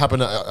 imagine that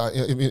happened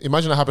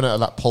at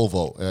like pole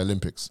vault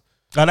Olympics.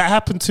 And that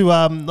happened to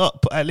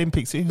not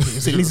Olympics.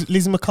 Is it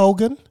Liz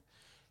McColgan?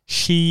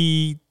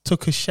 She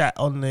took a shot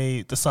on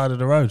the side of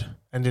the road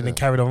and then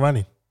carried on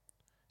running.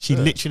 She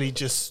literally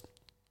just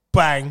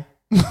bang.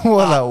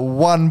 Well, like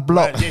one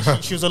block. Yeah,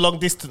 she was a long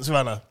distance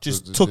runner.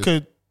 Just took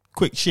a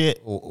quick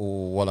shit.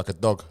 Or like a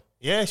dog.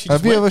 Yeah, she Have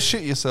just you went. ever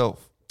shit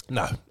yourself?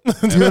 No,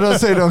 You don't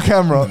say it on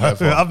camera.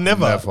 I've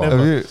never. Have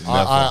you?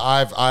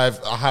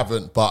 I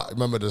haven't, but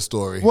remember the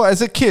story. What,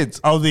 as a kid?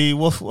 Oh, the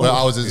wolf. When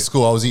I was in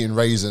school, I was eating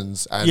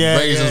raisins, and Yeah,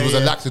 raisins was a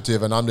yeah.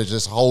 laxative, and I'm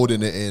just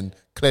holding it in,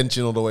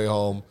 clenching all the way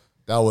home.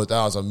 That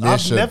was a I've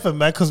mission. never,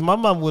 man, because my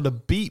mum would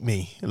have beat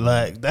me.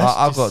 Like that's.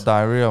 I got just-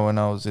 diarrhea when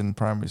I was in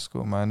primary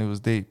school, man. It was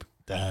deep.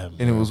 Damn.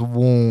 And it was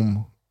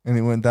warm. And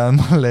it went down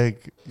my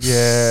leg.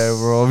 Yeah,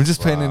 bro. I'm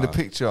just painting the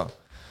picture.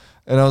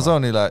 And I was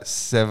only like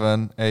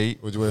 7,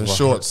 8. Was you wearing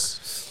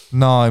shorts?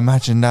 No,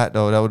 imagine that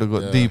though. That would have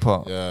got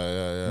deeper.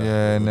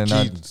 Yeah. And then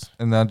Jeans.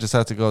 I just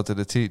had to go to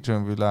the teacher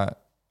and be like,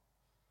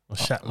 I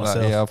shat like,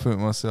 myself. yeah, I put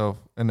myself,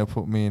 and they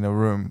put me in a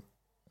room.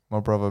 My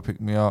brother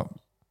picked me up.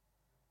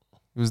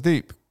 It was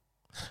deep.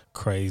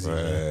 Crazy,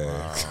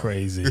 man.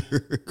 Crazy.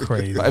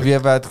 But have you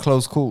ever had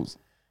close calls?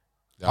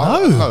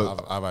 I've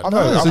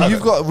had. So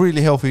you've got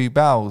really healthy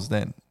bowels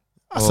then.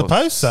 I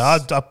suppose so.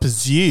 I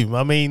presume.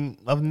 I mean,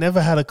 I've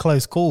never had a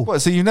close call.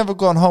 What? So you've never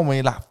gone home and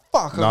you're like,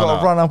 fuck, I've got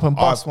to run up and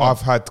bust one. I've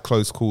had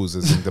close calls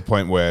as in the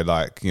point where,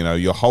 like, you know,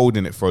 you're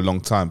holding it for a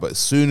long time, but as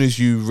soon as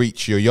you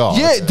reach your yard,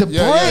 Yeah, the brain.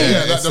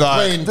 it's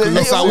like,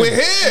 it's like, we're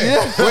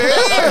here, we're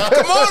here,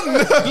 come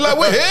on, like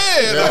we're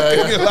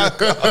here. You're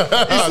like,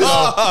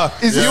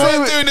 It's the you same-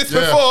 weren't doing this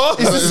before.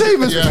 It's the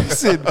same as Yeah.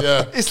 pissing.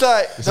 Yeah. It's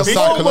like a the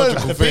psychological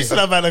moment, The thing. person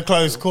I've had a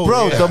close call.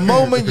 bro. yeah. The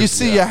moment you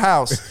see your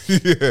house,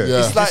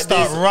 it's like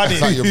start this. running.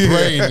 It's like your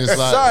brain is Something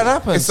like.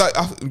 happens. It's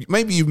like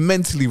maybe you've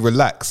mentally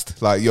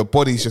relaxed, like your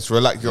body's just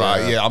relaxed. You're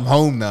like, yeah, I'm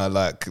home now.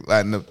 Like,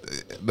 and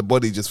the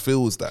body just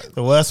feels that.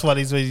 The worst one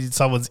is when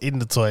someone's in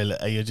the toilet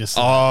and you're just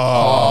like,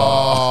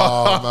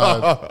 Oh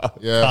man,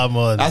 yeah. come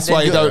on. That's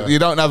why you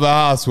don't have a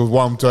house with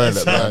one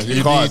toilet, man.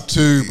 You need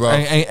two, bro.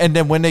 and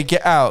then when they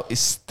get out, it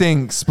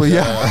stinks. But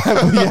yeah,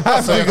 but you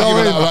have So to give go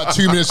it in. like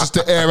 2 minutes just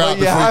to air out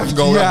You before you can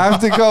go you in.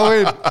 have to go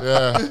in.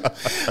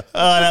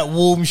 Oh, that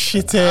warm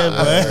shit air,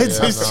 man. It's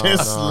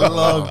just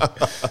long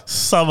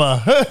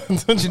summer.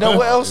 Do you know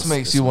what else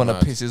makes you want to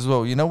piss as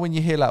well? You know when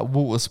you hear like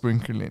water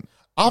sprinkling.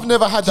 I've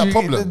never had that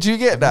problem. Do you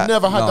get that?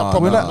 Never had that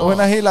problem. When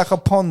I hear like a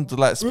pond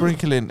like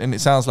sprinkling and it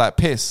sounds like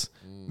piss,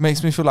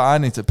 makes me feel like I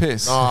need to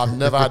piss. No, I've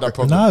never had that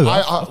problem. No.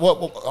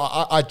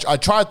 I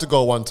tried to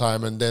go one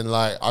time and then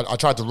like I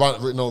tried to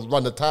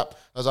run the tap.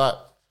 I was like,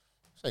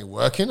 this ain't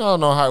working. I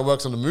don't know how it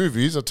works on the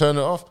movies. I turned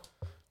it off.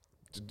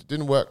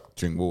 Didn't work.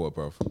 Drink water,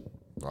 bro.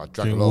 I drank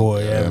Drink a lot.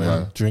 water, yeah,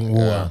 man. Drink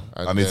water.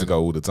 And I need to then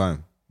go all the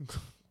time.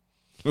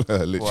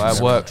 Literally. Well,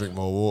 I work. Drink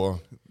more water.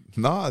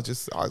 Nah,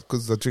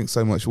 because I drink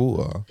so much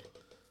water.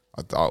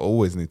 I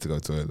always need to go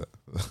to the toilet.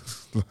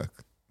 Like,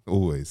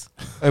 always.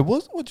 Hey,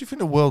 what do you think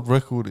the world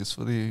record is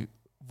for the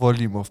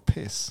volume of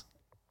piss?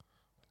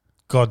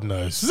 God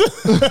knows.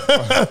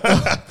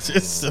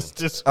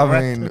 just I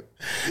mean,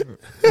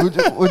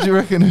 would you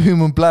reckon a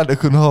human bladder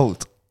can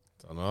hold?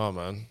 I don't know,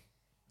 man.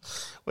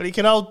 well, you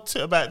can hold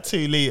about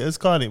 2 liters,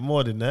 can't it?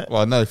 More than that.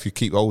 Well, I know if you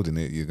keep holding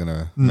it, you're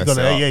gonna mess it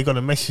up. You're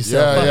gonna mess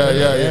yourself up.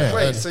 Yeah.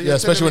 Wait, And- so yeah, you're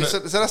especially telling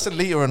when me, so that's a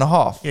litre and a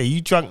half. Yeah,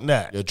 you drunk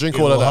that. Yeah, drink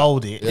it all of will that.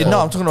 Hold it. Yeah. No,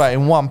 I'm talking about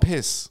in one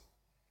piss.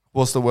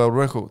 What's the world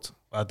record?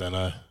 I don't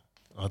know.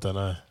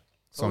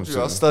 Someone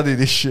I'll should, study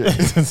this shit.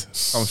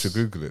 someone should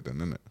Google it then,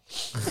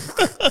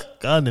 innit?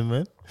 Go on then,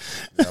 man.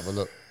 Have a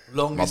look.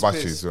 My Longest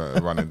battery's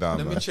piss. running down,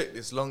 Let me man. check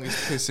this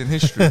longest piss in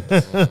history.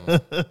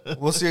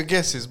 What's your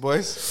guesses,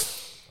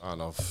 boys? I don't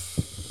know.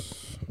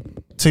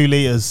 2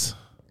 liters.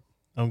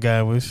 I'm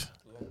going with.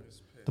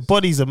 The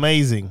body's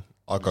amazing.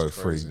 I'll go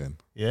 3 then.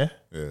 Yeah,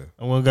 Yeah.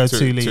 I'm gonna go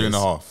 2 liters.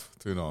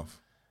 2.5.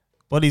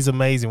 Body's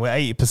amazing. We're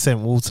 80%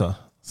 water.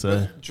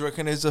 So Do you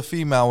reckon there's a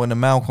female and a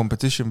male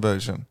competition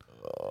version?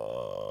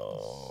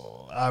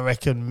 I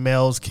reckon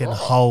males can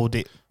hold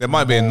it. There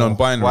might be a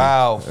non-binary.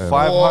 Wow,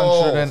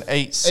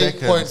 508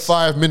 seconds.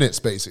 8.5 minutes,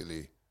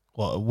 basically.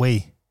 What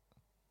we?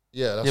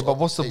 Yeah, that's Yeah, but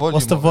what's the volume?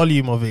 What's the of it?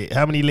 volume of it?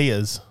 How many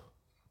liters?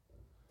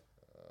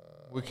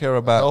 We care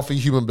about. healthy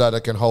human bladder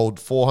can hold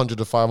 400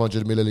 to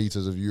 500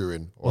 milliliters of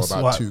urine, or What's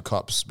about what? 2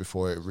 cups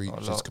before it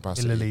reaches its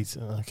capacity.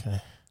 Milliliter. Okay.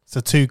 So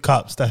 2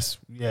 cups. That's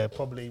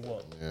probably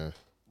what? Yeah.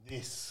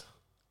 This.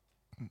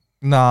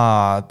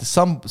 Nah,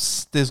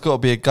 there's got to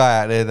be a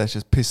guy out there that's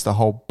just pissed a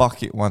whole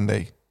bucket one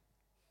day,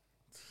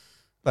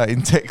 like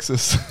in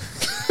Texas,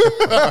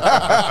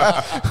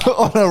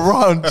 on a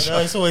ranch. No,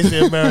 it's always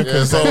the Americans.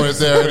 Yeah, it's always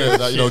there,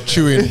 isn't it? Like,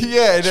 chewing.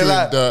 Yeah, they're chewing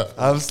like, dirt.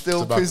 I'm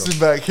still tobacco. pissing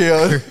back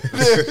here.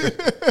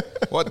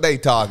 What they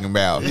talking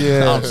about?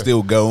 Yeah. I'm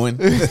still going.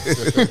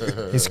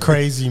 It's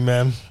crazy,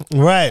 man.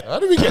 Right. How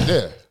did we get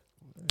there?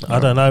 I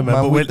don't know, man.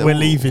 Man, but we're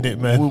leaving it,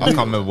 man. I can't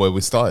remember where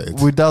we started.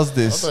 Who does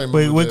this?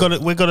 We're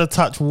gonna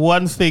touch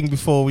one thing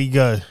before we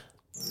go.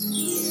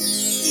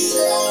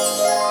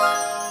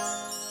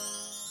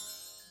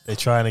 They're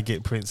trying to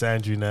get Prince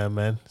Andrew now,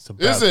 man. It's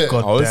about Is it?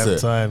 goddamn is it?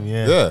 time.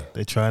 Yeah. Yeah.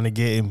 They're trying to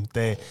get him.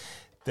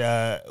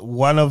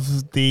 One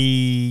of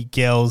the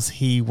girls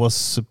he was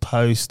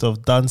supposed to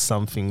have done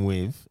something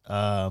with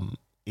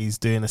is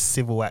doing a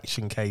civil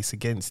action case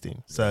against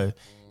him. So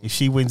if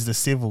she wins the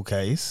civil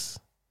case,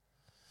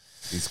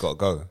 He's got to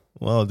go.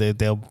 well,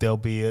 there'll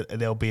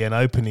be an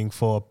opening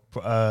for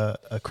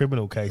a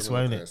criminal case,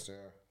 won't it?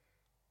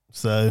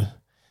 So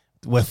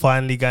we're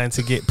finally going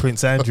to get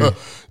Prince Andrew.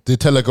 The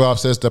Telegraph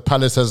says the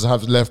palace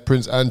have left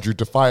Prince Andrew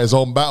to fight his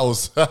own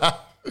battles. There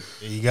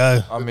you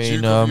go. I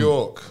mean, Duke of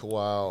York.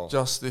 Wow.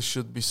 justice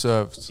should be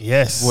served.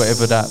 Yes,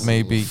 Whatever that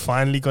may be.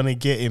 Finally gonna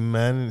get him,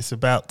 man. It's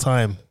about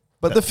time.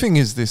 But the thing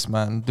is this,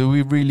 man. Do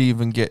we really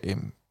even get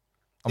him?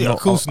 Of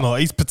course not.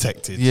 He's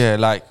protected. Yeah,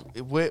 like,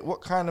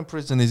 what kind of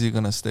prison is he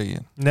going to stay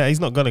in? No, he's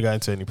not gonna go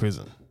into any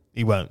prison.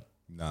 He won't.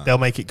 Nah. They'll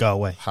make it go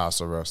away.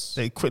 House arrest.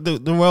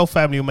 The royal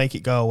family will make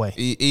it go away.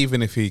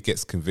 Even if he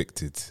gets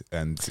convicted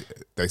and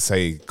they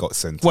say he got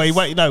sentenced.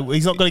 Wait, no,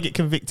 he's not going to get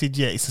convicted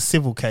yet. It's a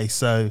civil case,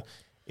 so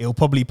he'll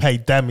probably pay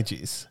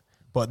damages.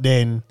 But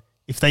then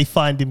if they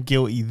find him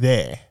guilty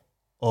there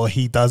or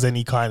he does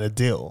any kind of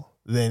deal,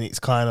 then it's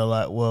kind of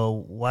like,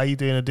 well, why are you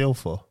doing a deal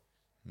for?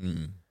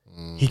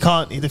 He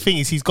can't. The thing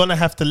is, he's going to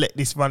have to let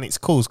this run its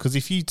course, because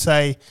if you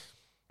say,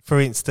 for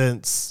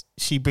instance,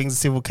 she brings a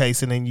civil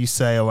case and then you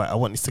say, all right, I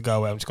want this to go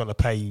away, I'm just going to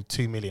pay you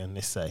 2 million,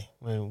 let's say.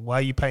 Well, why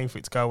are you paying for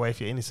it to go away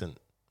if you're innocent?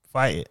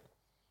 Fight it.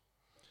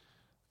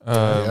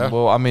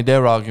 Well, I mean,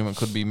 their argument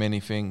could be many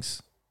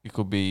things. It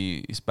could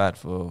be it's bad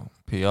for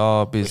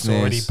PR, business. It's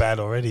already bad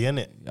already, isn't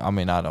it? I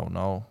mean, I don't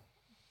know.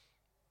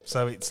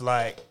 So it's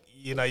like,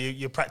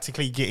 you're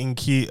practically getting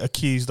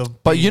accused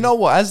of... But you know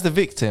what? As the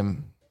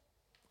victim,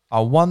 I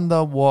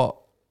wonder what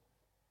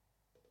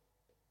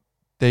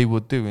they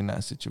would do in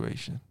that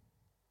situation.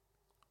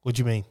 What do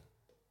you mean?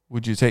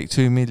 Would you take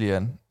 2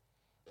 million?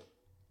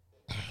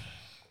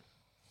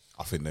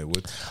 I think they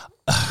would.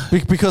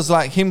 Because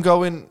like him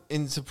going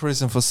into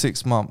prison for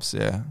 6 months,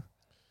 yeah,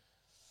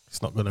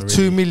 It's not going to really...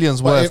 2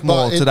 million's worth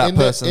more to that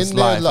person's in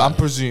their life. life- I'm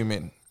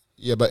presuming.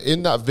 Yeah, but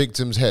in that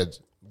victim's head,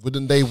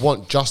 wouldn't they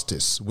want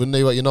justice? Wouldn't they?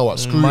 You know what?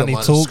 Screw Money your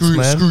money. talks,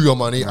 man. Screw your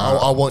money.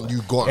 I want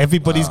you gone.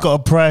 Everybody's got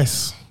a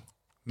price.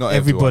 Not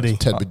Everybody.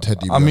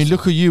 Teddy. I mean,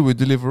 look at you with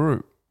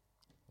Deliveroo.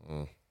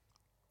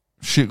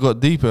 Shit got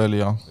deep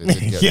earlier.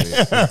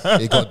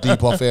 It got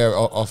deep off air,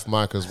 off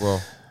mic as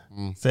well.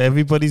 So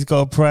everybody's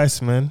got a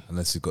price, man.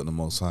 Unless you've got the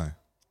most high.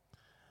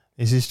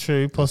 This is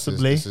true,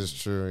 possibly. This is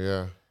true.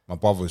 Yeah. My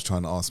brother was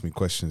trying to ask me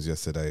questions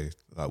yesterday.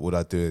 Like, would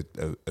I do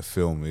a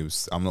film? It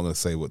was. I'm not going to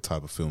say what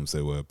type of films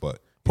they were, but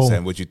he's Porn.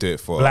 saying, would you do it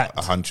for Blacked.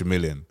 100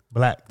 million?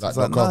 Black. Like,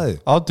 Like, no.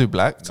 I'll do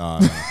black. No.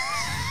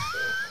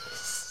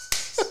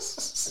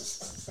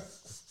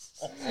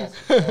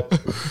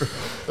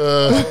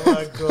 Oh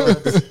my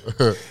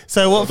god.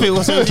 So what film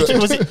was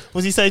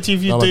he saying to you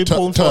if you No, do like,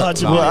 porn for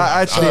 100 Well, million?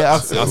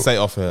 I'll say it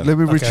off here. Let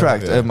me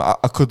retract.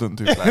 I couldn't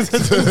do black.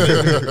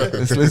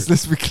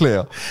 let's be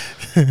clear.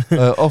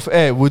 Off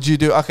air, would you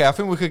do? Okay, I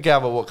think we could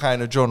gather what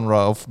kind of genre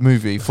of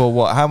movie for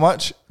what? How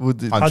much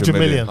would it? 100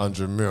 million.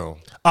 100 mil.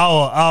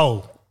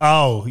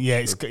 Oh, yeah,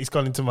 it's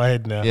gone into my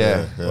head now.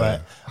 Yeah.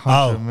 Right. 100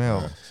 Oh,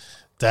 mil.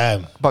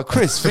 damn. But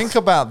Chris, think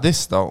about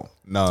this though.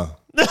 No.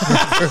 No,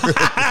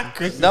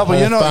 but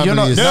you're not.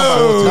 family is-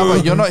 No,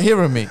 but you're not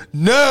hearing me.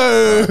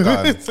 No.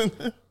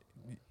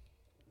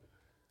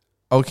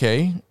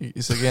 Okay,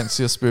 it's against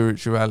your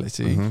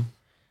spirituality,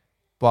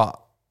 but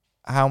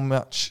how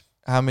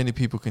many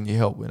people can you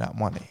help with that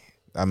money?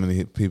 How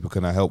many people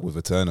can I help with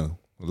eternal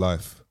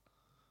life?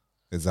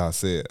 Is how I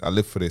see it. I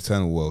live for the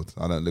eternal world.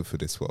 I don't live for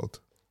this world.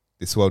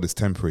 This world is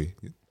temporary.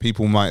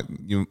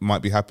 You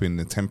might be happy in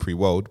the temporary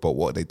world, but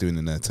what are they doing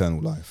in their eternal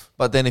life?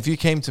 But then if you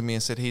came to me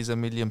and said, he's £1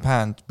 million,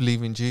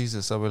 believe in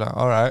Jesus, I'd be like,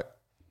 all right.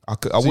 I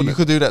So wouldn't. you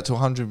could do that to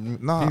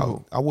 100 No,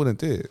 people. I wouldn't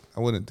do it. I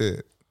wouldn't do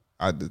it.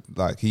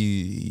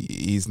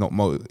 He's not.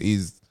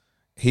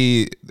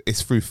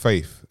 It's through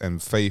faith,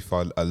 and faith.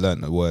 I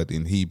learned the word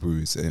in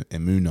Hebrews,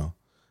 emunah.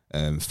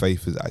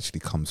 Faith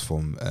actually comes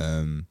from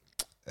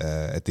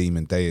a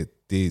demon deity.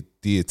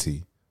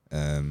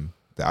 The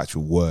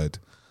actual word,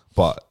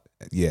 but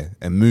yeah,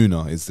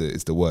 emunah is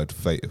the word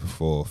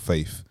for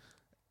faith.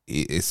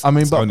 It's But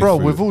only bro,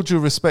 through- with all due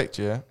respect,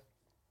 yeah,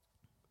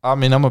 I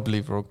mean, I'm a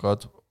believer of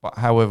God, but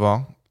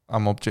however,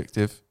 I'm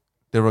objective.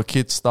 There are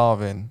kids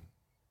starving,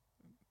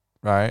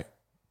 right?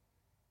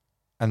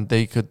 and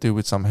they could do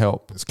with some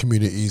help. There's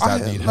communities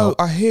that need No,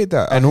 help. I hear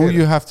that. And I all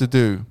hear you have to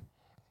do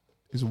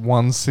is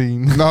one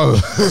scene, No.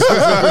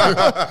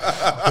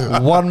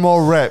 one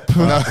more rep.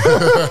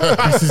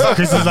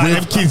 Chris is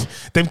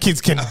like, them kids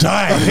can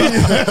die.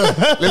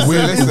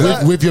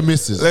 With your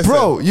missus.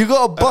 Bro, you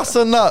got to bust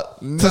a nut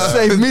to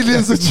save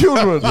millions of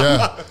children.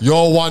 Yeah.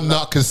 Your one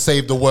nut can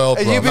save the world,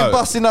 And bro. you've been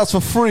busting nuts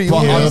for free.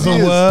 But all these the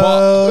years.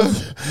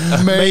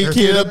 world, make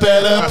it a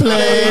better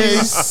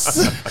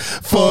place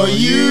for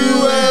you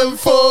and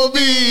for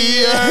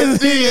me and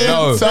the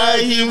No.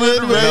 entire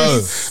human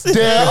race.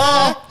 There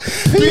are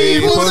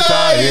people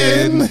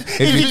dying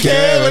if you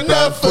care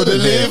enough for the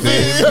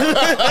living.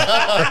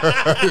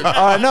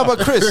 All right, no, but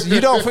Chris, you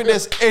don't think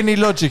there's any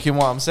logic in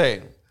what I'm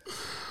saying?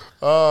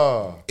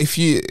 If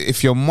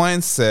your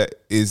mindset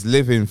is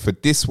living for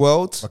this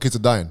world, My kids are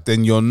dying.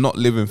 then you're not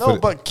living for. No,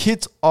 but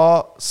kids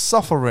are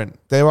suffering.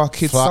 There are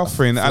kids Fly-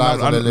 suffering, and flies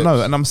on their lips.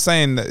 no, and I'm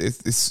saying that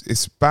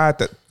it's bad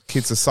that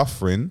kids are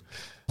suffering,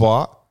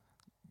 but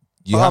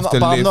you But have I'm- to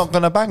but live. I'm not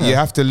gonna bang her. You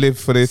have to live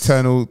for the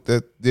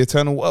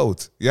eternal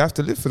world. You have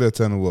to live for the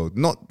eternal world,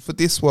 not for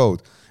this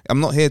world. I'm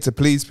not here to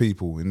please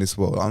people in this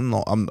world. I'm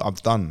not. I'm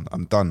done.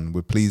 I'm done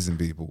with pleasing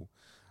people.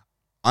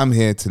 I'm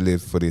here to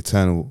live for the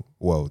eternal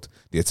world.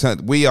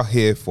 We are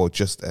here for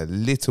just a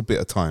little bit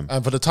of time.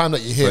 And for the time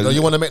that you're here, don't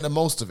you want to make the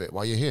most of it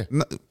while you're here?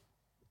 No,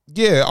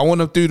 yeah, I want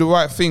to do the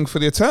right thing for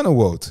the eternal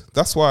world.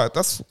 That's why.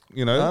 That's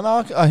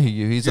No, I hear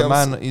you. He's Yeah, a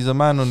man. He's a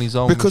man on his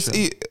own. because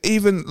mission.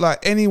 even like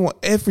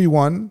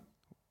everyone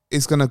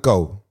is gonna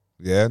go,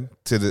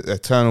 to the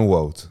eternal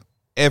world.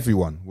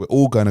 Everyone, we're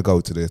all gonna go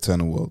to the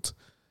eternal world.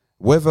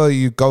 Whether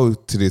you go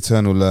to the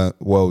eternal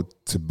world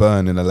to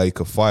burn in a lake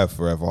of fire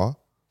forever,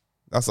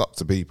 that's up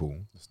to people.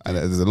 And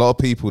there's a lot of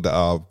people that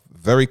are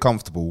very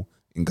comfortable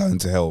in going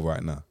to hell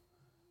right now.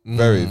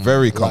 Very,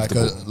 very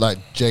comfortable. Like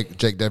Jake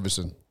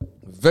Davison.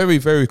 Very,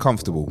 very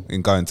comfortable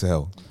in going to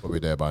hell. Probably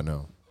there by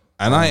now.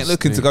 And I ain't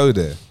looking to go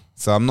there.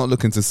 So I'm not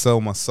looking to sell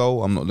my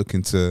soul. I'm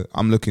looking to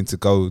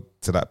go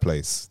to that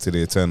place, to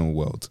the eternal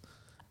world,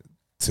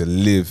 to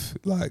live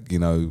like,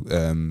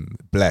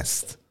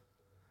 blessed.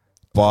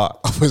 But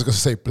I was going to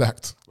say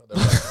blacked.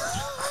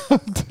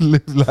 to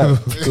live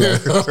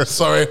like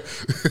Sorry.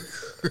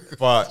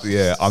 But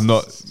yeah, I'm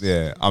not.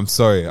 Yeah, I'm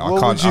sorry.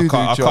 What would you do,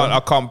 John? I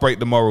can't break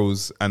the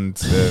morals and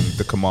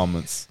the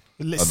commandments.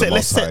 Let's of the set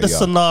Most the High, yeah.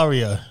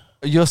 scenario.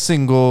 You're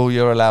single.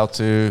 You're allowed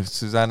to.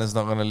 Susanna's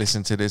not going to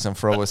listen to this and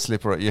throw a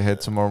slipper at your head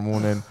tomorrow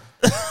morning.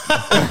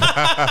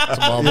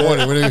 Tomorrow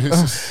morning.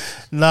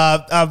 Nah,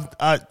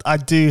 I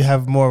do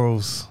have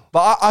morals.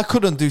 But I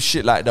couldn't do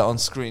shit like that on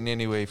screen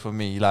anyway. For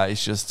me, like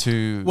it's just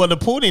too. Well, the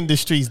porn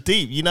industry's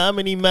deep. You know how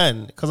many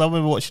men? Because I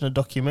remember watching a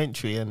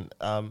documentary and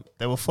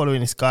they were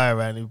following this guy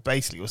around who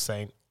basically was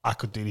saying, "I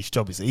could do this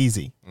job. It's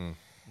easy."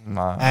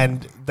 Nah.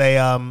 And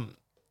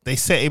they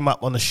set him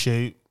up on a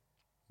shoot.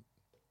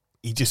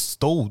 He just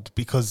stalled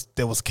because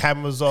there was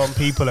cameras on,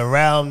 people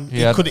around.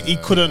 He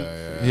couldn't.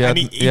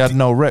 He had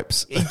no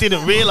reps. He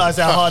didn't realize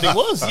how hard it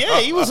was. Yeah,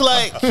 he was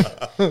like.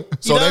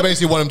 So they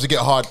basically want him to get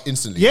hard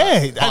instantly. Yeah,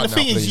 Like, and hard the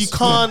now, thing is, you please.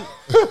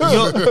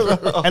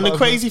 can't. And the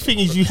crazy thing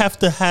is, you have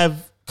to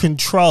have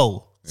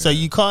control. So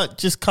you can't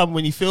just come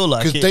when you feel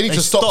like it. Because they need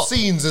to stop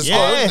scenes as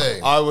well, don't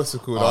they? I was so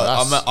cool.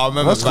 that's- I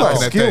remember that's back quite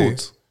in the day.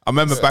 skilled. I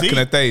remember back in deep.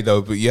 the day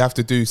though, but you have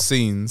to do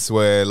scenes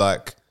where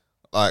like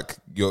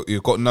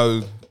you've got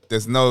no.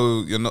 There's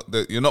no.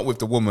 You're not with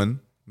the woman.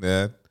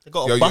 Yeah.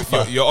 got a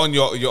buffer. You're on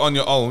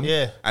your own.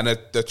 Yeah. And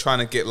they're trying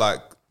to get like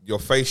your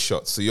face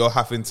shots, so you're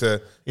having to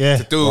Yeah.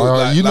 to do.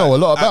 You know a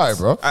lot about acts-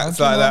 it, bro. Acts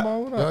like that.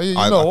 Yeah, you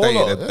I know all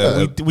dated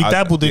that. We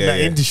dabbled in that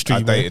industry,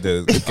 I man.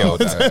 dated a girl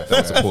that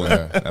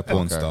was a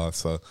porn star.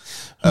 So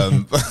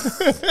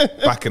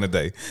back in the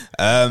day,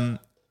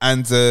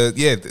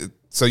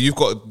 so you've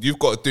got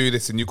to do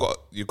this, and you've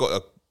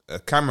got a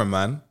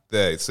cameraman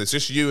there. So it's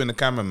just you and the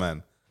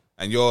cameraman,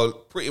 and you're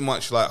pretty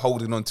much like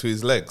holding onto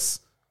his legs,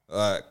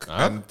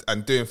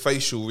 and doing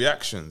facial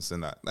reactions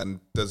and that, and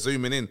they're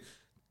zooming in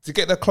to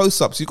get the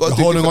close-ups. You got to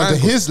do Holding different on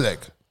to angles. his leg.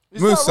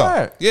 Musa,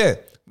 right? yeah.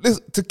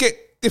 Listen, to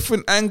get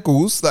different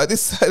angles like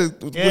this. Yeah,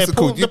 What's it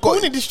called? the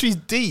porn industry's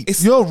deep.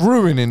 You're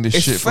ruining this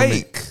It's shit for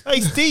me. fake.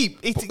 It's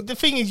deep. The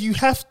thing is, you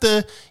have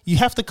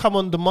to come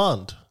on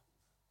demand.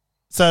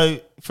 So,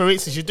 for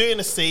instance, you're doing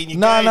a scene.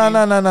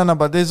 No.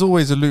 But there's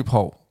always a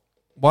loophole.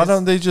 Why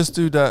don't they just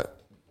do the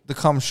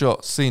cum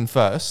shot scene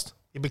first?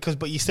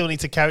 But you still need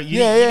to carry.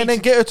 And then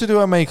get her to do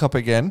her makeup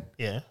again,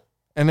 Yeah.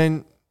 and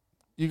then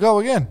you go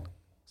again.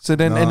 So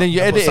then and then you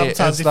But edit it.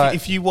 sometimes It's like,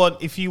 if you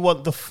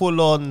want the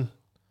full on,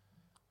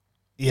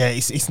 yeah,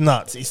 it's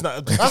nuts. It's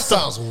not. That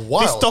sounds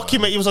wild. This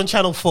documentary was on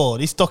Channel 4.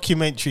 This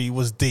documentary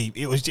was deep.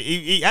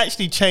 It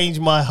actually changed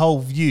my whole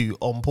view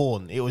on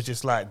porn. It was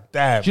just like,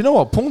 damn. do you know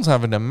what? Porn's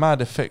having a mad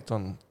effect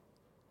on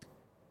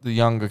the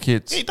younger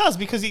kids. It does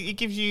because it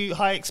gives you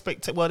high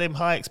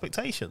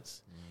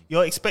expectations.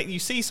 You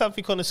see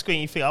something on the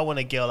screen, you think, I want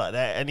a girl like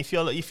that. And if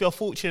you're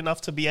fortunate enough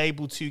to be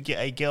able to get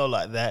a girl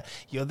like that,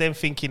 you're then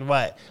thinking,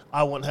 right,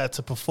 I want her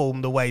to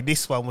perform the way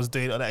this one was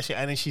doing on that shit,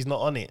 and then she's not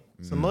on it.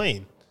 It's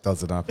annoying.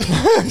 Doesn't happen.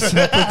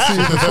 Doesn't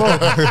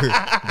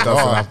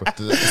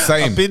happen.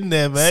 Same. I've been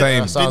there, man.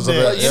 Same. Sounds a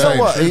Been there. bit. You know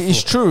what?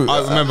 It's true.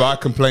 I remember I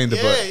complained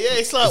about. Yeah,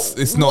 it's like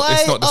It's not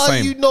the why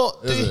same. Are you not?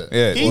 Is doing- it?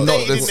 Yeah, He it's not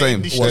dated the in same.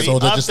 industry. What, so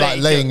they're I've just like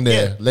dated laying girls-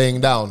 there, yeah.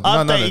 laying down.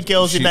 I've dated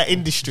girls in She- that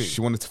industry,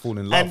 She wanted to fall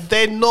in love. and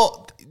they're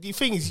not. The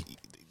thing is,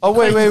 Oh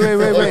wait.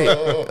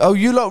 Oh,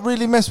 you lot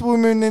really mess with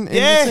women in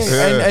Yes. this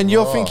thing? And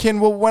you're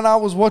thinking, well, when I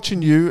was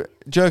watching you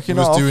He jerking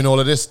was off, doing all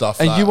of this stuff.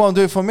 and like, you won't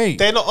do it for me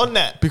they're not on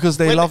that because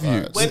they love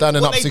you.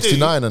 Standing what up they do,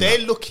 69 and they're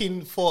that.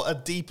 looking for a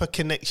deeper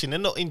connection. They're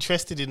not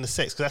interested in the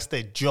sex because that's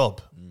their job.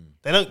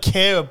 They don't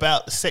care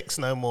about the sex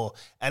no more,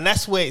 and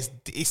that's where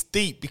it's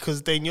deep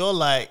because then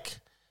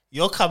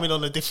you're coming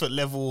on a different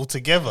level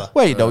altogether.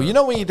 Wait, though, you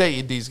know when you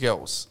dated these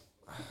girls,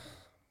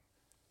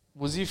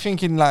 was you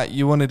thinking like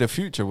you wanted a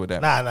future with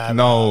them? Nah.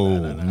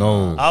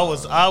 No. I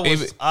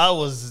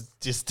was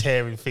just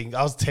tearing things.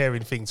 I was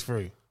tearing things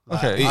through.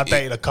 Like, Okay. I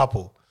dated a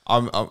couple. I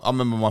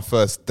remember my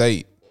first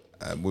date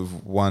with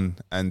one,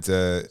 and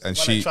She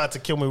she tried to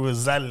kill me with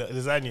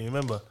lasagna.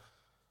 Remember?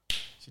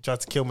 She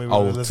tried to kill me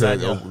with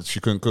lasagna. she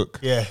couldn't cook.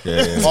 Yeah.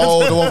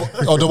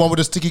 Oh, the one with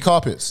the sticky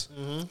carpets.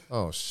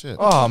 Oh shit.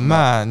 Oh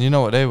man, you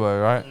know what they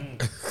were, right?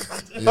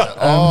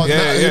 Oh,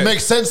 yeah. it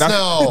makes sense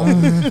now.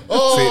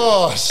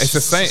 Oh, It's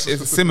the same.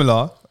 It's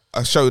similar.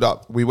 I showed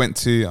up. I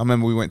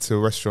remember we went to a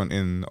restaurant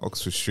in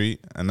Oxford Street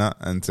and that,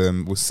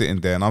 and we're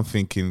sitting there, and I'm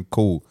thinking,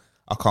 cool.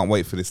 I can't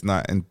wait for this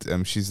night.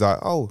 And she's like,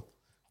 oh,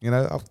 you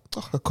know,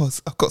 I've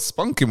got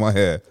spunk in my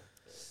hair.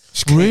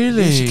 She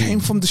came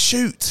from the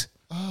shoot.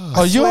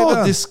 Oh,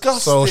 you're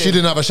disgusting. so she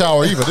didn't have a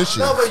shower either, did she?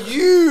 No, but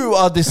you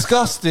are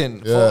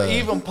disgusting for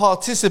even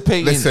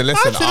participating. Listen.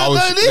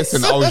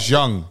 I was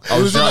young. I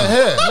It was was in young. her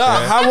hair.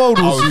 Nah, how old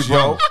I was was you,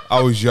 bro? young. I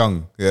was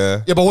young.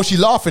 Yeah. Yeah, but was she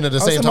laughing at the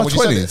I was same in time my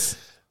when you said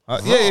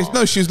it?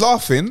 no, she was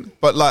laughing,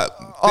 but like,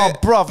 Oh,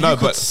 bruv, no, you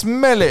could but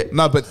smell it.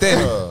 no, but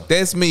then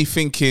there's me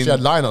thinking, She had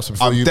lineups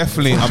before I'm you.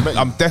 definitely, it's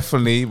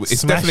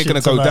Smash definitely it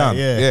gonna go tonight, down.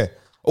 yeah. Yeah.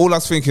 All I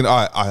was thinking,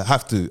 I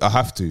have to.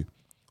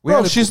 We Bro,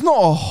 had a- she's not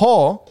a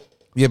whore.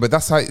 yeah, but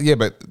that's how. Yeah,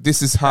 but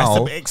this is That's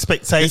how. the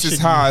expectation. This is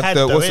how you had,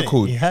 though, what's it innit?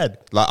 called? You had.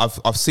 Like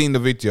I've seen the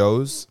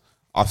videos.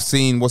 I've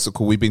seen what's it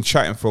called. We've been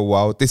chatting for a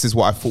while. This is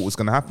what I thought was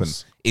gonna happen.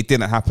 It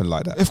didn't happen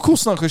like that. Of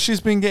course not, because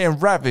she's been getting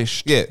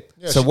ravished. Yeah.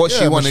 So what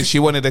she wanted, she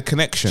wanted a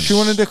connection. She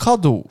wanted a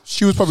cuddle.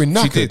 She was probably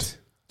knackered. She did.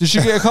 Did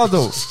she get a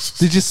cuddle?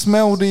 Did you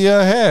smell the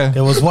hair?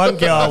 There was one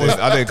girl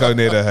I didn't go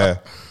near the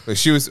hair, but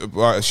she was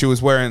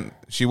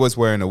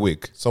wearing a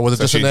wig. So was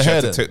it just in her she hair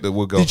had to then? take the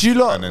wig off. Did you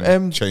lot and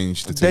then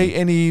change the date tee.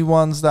 any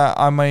ones that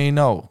I may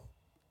know?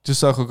 Just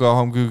so I could go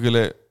home, Google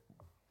it.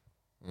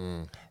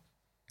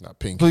 That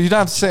pink. But you don't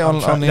have to say it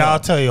on the I'll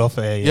tell you off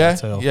air. Yeah? I'll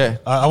tell you off Yeah. air.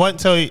 I won't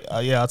tell you.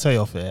 I'll tell you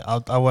off air.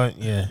 I won't.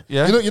 Yeah.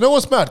 Yeah. You know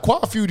what's mad? Quite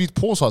a few of these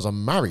porn stars are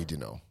married. You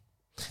know.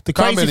 The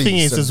crazy Families thing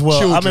is and as well.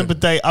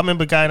 children. I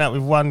remember going out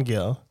with one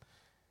girl,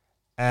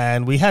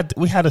 and we had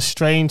a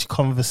strange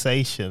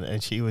conversation,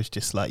 and she was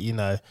just like, you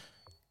know,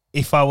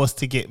 if I was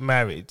to get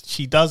married,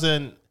 she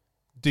doesn't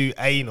do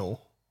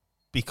anal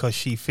because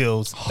she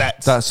feels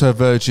That's her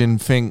virgin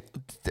thing.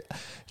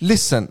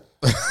 Listen,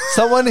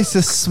 someone needs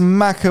to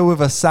smack her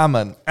with a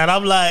salmon. and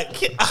I'm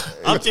like,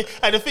 and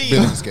the thing is,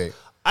 Billingsgate.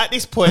 at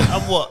this point,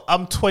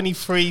 I'm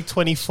 23,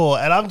 24,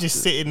 and I'm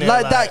just sitting there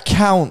Like that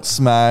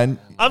counts, man.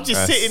 I'm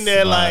just That's sitting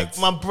there mad. like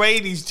my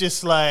brain is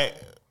just like,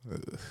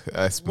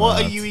 That's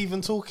what mad. are you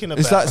even talking about?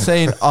 It's like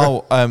saying,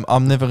 "Oh,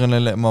 I'm never gonna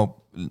let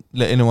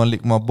anyone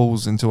lick my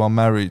balls until I'm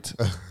married,"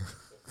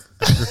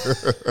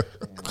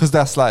 because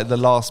that's like the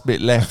last bit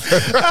left.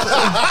 but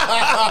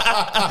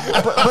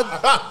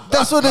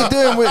that's what they're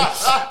doing with.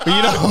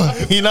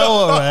 But you know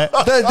what, right?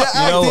 They're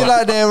acting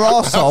like they're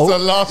arsehole. The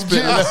last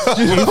bit.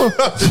 Do you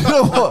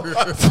know what?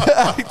 They're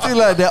acting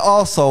like their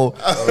arsehole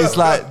is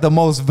like the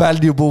most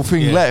valuable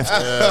thing left.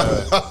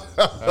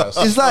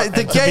 It's like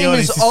the To be game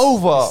honest, is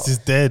over. It's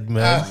just dead,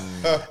 man.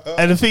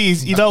 And the thing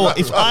is, you know what?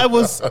 If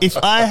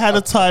I had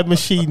a time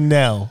machine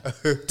now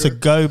to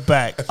go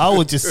back, I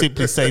would just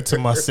simply say to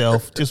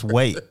myself, just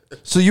wait.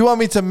 So you want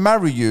me to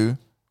marry you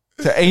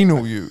to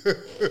anal you?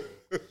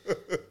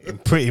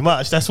 Pretty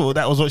much. That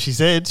was what she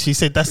said. She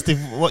said that's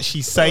what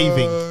she's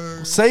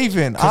saving.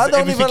 Saving. I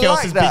don't Everything even else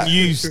like has that. been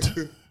used.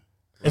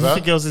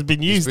 Everything else has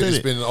been used, It's isn't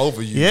it? been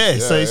overused. Yeah,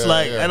 so it's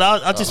like, yeah. and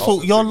I just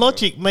thought your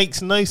logic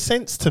makes no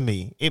sense to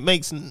me. It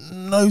makes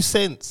no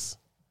sense.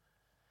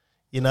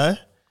 You know,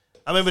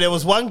 I remember there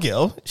was one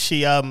girl.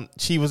 She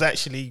was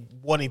actually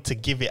wanting to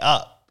give it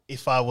up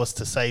if I was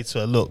to say to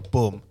her, "Look,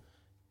 boom,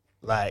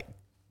 like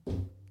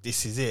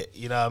this is it."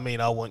 You know what I mean?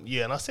 I want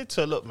you, and I said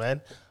to her, "Look,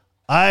 man,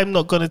 I'm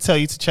not going to tell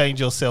you to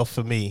change yourself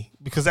for me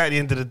because at the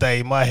end of the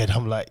day, in my head,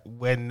 I'm like,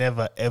 we're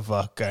never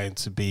ever going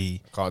to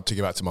be." Can't take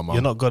it back to my mum.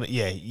 You're not gonna,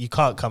 you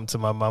can't come to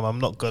my mum. I'm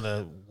not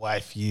gonna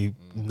wife you.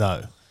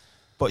 No,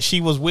 but she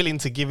was willing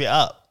to give it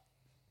up.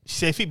 She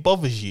said, if it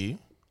bothers you,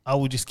 I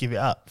will just give it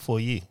up for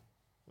you.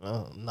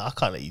 No, I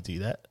can't let you do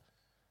that.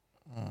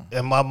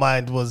 And my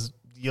mind was,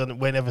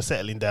 we're never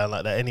settling down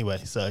like that anyway,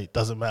 so it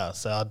doesn't matter.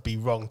 So I'd be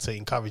wrong to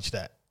encourage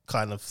that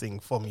kind of thing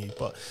from you.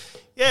 But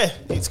yeah,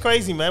 it's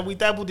crazy, man. We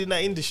dabbled in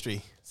that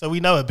industry, so we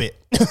know a bit.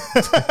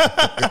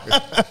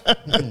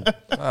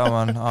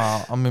 Oh man,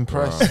 I'm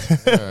impressed.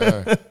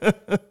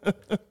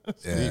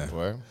 Deep,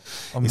 boy.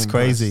 It's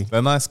crazy.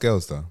 They're nice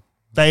girls, though.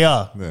 They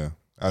are. Yeah,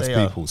 as They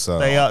people. are. So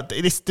They are.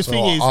 The So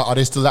thing is, are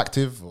they still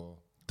active? Or?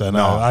 don't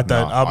know. I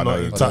don't. no, I'm I not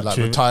know. in Are touch they, like,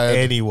 with retired?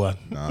 anyone.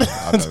 No,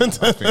 I think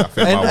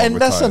my one And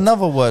that's retired.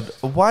 another word.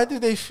 Why do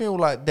they feel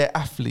like they're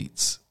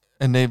athletes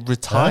and they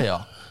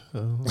retire?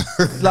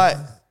 Like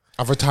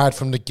I've retired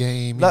from the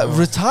game. you Like know.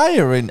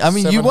 retiring. I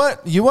mean, you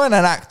Seven- weren't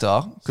an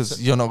actor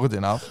because you're not good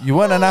enough. You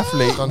weren't an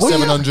athlete. Done What do you-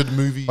 700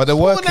 movies. But they're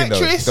working though.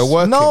 actress. They're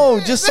working. No,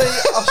 just say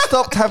I've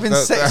stopped having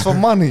sex for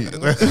money.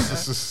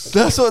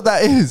 That's what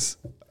that is.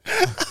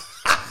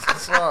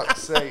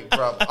 Fuck's sake,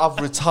 bro. I've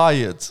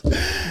retired.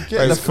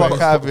 Get the fuck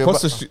out of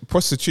here.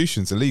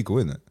 Prostitution's illegal,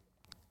 isn't it?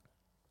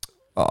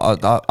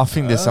 I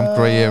think there's some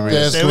grey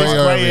areas. There's There grey is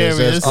grey areas. There's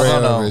areas. grey I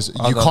don't know. areas.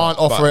 I You don't can't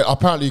know. operate.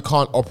 Apparently, you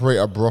can't operate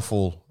a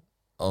brothel.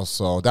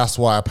 Also, that's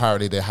why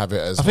apparently they have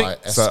it as I think-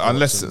 like So escorts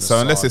unless and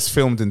unless massage. it's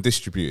filmed and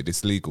distributed,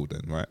 it's legal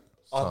then, right?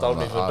 I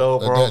don't even Uh, know,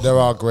 bro. There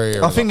are grey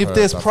areas. I think I've if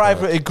there's heard.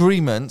 private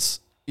agreements,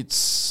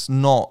 it's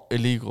not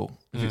illegal.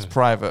 If it's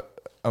private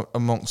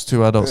amongst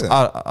two adults,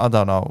 Yeah. I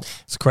don't know.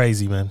 It's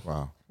crazy, man.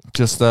 Wow.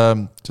 Just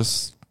don't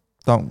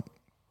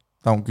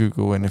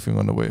Google anything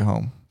on the way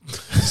home.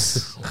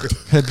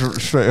 Head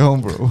straight home,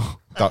 bro.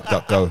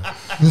 Duck, go.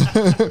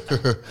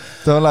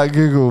 Don't like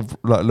Google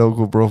like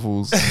local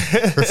brothels.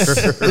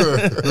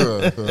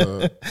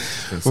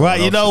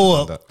 Right, you know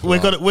what?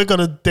 That. We're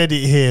gonna dead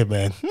it here,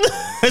 man.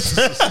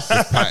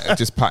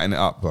 Just patting it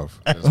up, bro.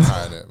 Just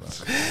hide it,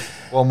 man.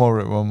 one more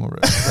rip.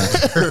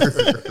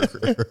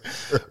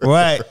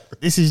 Right,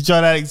 this is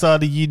John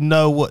Alexander. You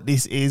know what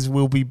this is.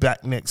 We'll be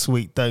back next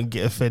week. Don't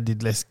get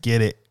offended. Let's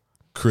get it.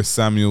 Chris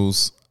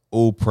Samuels,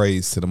 all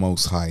praise to the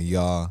Most High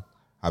Yah.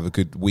 Have a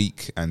good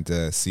week and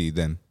see you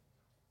then.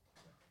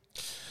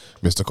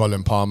 Mr.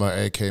 Colin Palmer,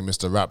 aka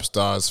Mr. Rap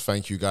Stars.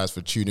 Thank you guys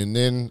for tuning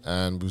in,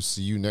 and we'll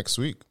see you next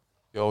week.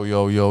 Yo.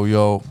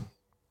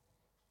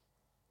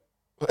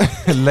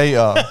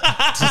 Later.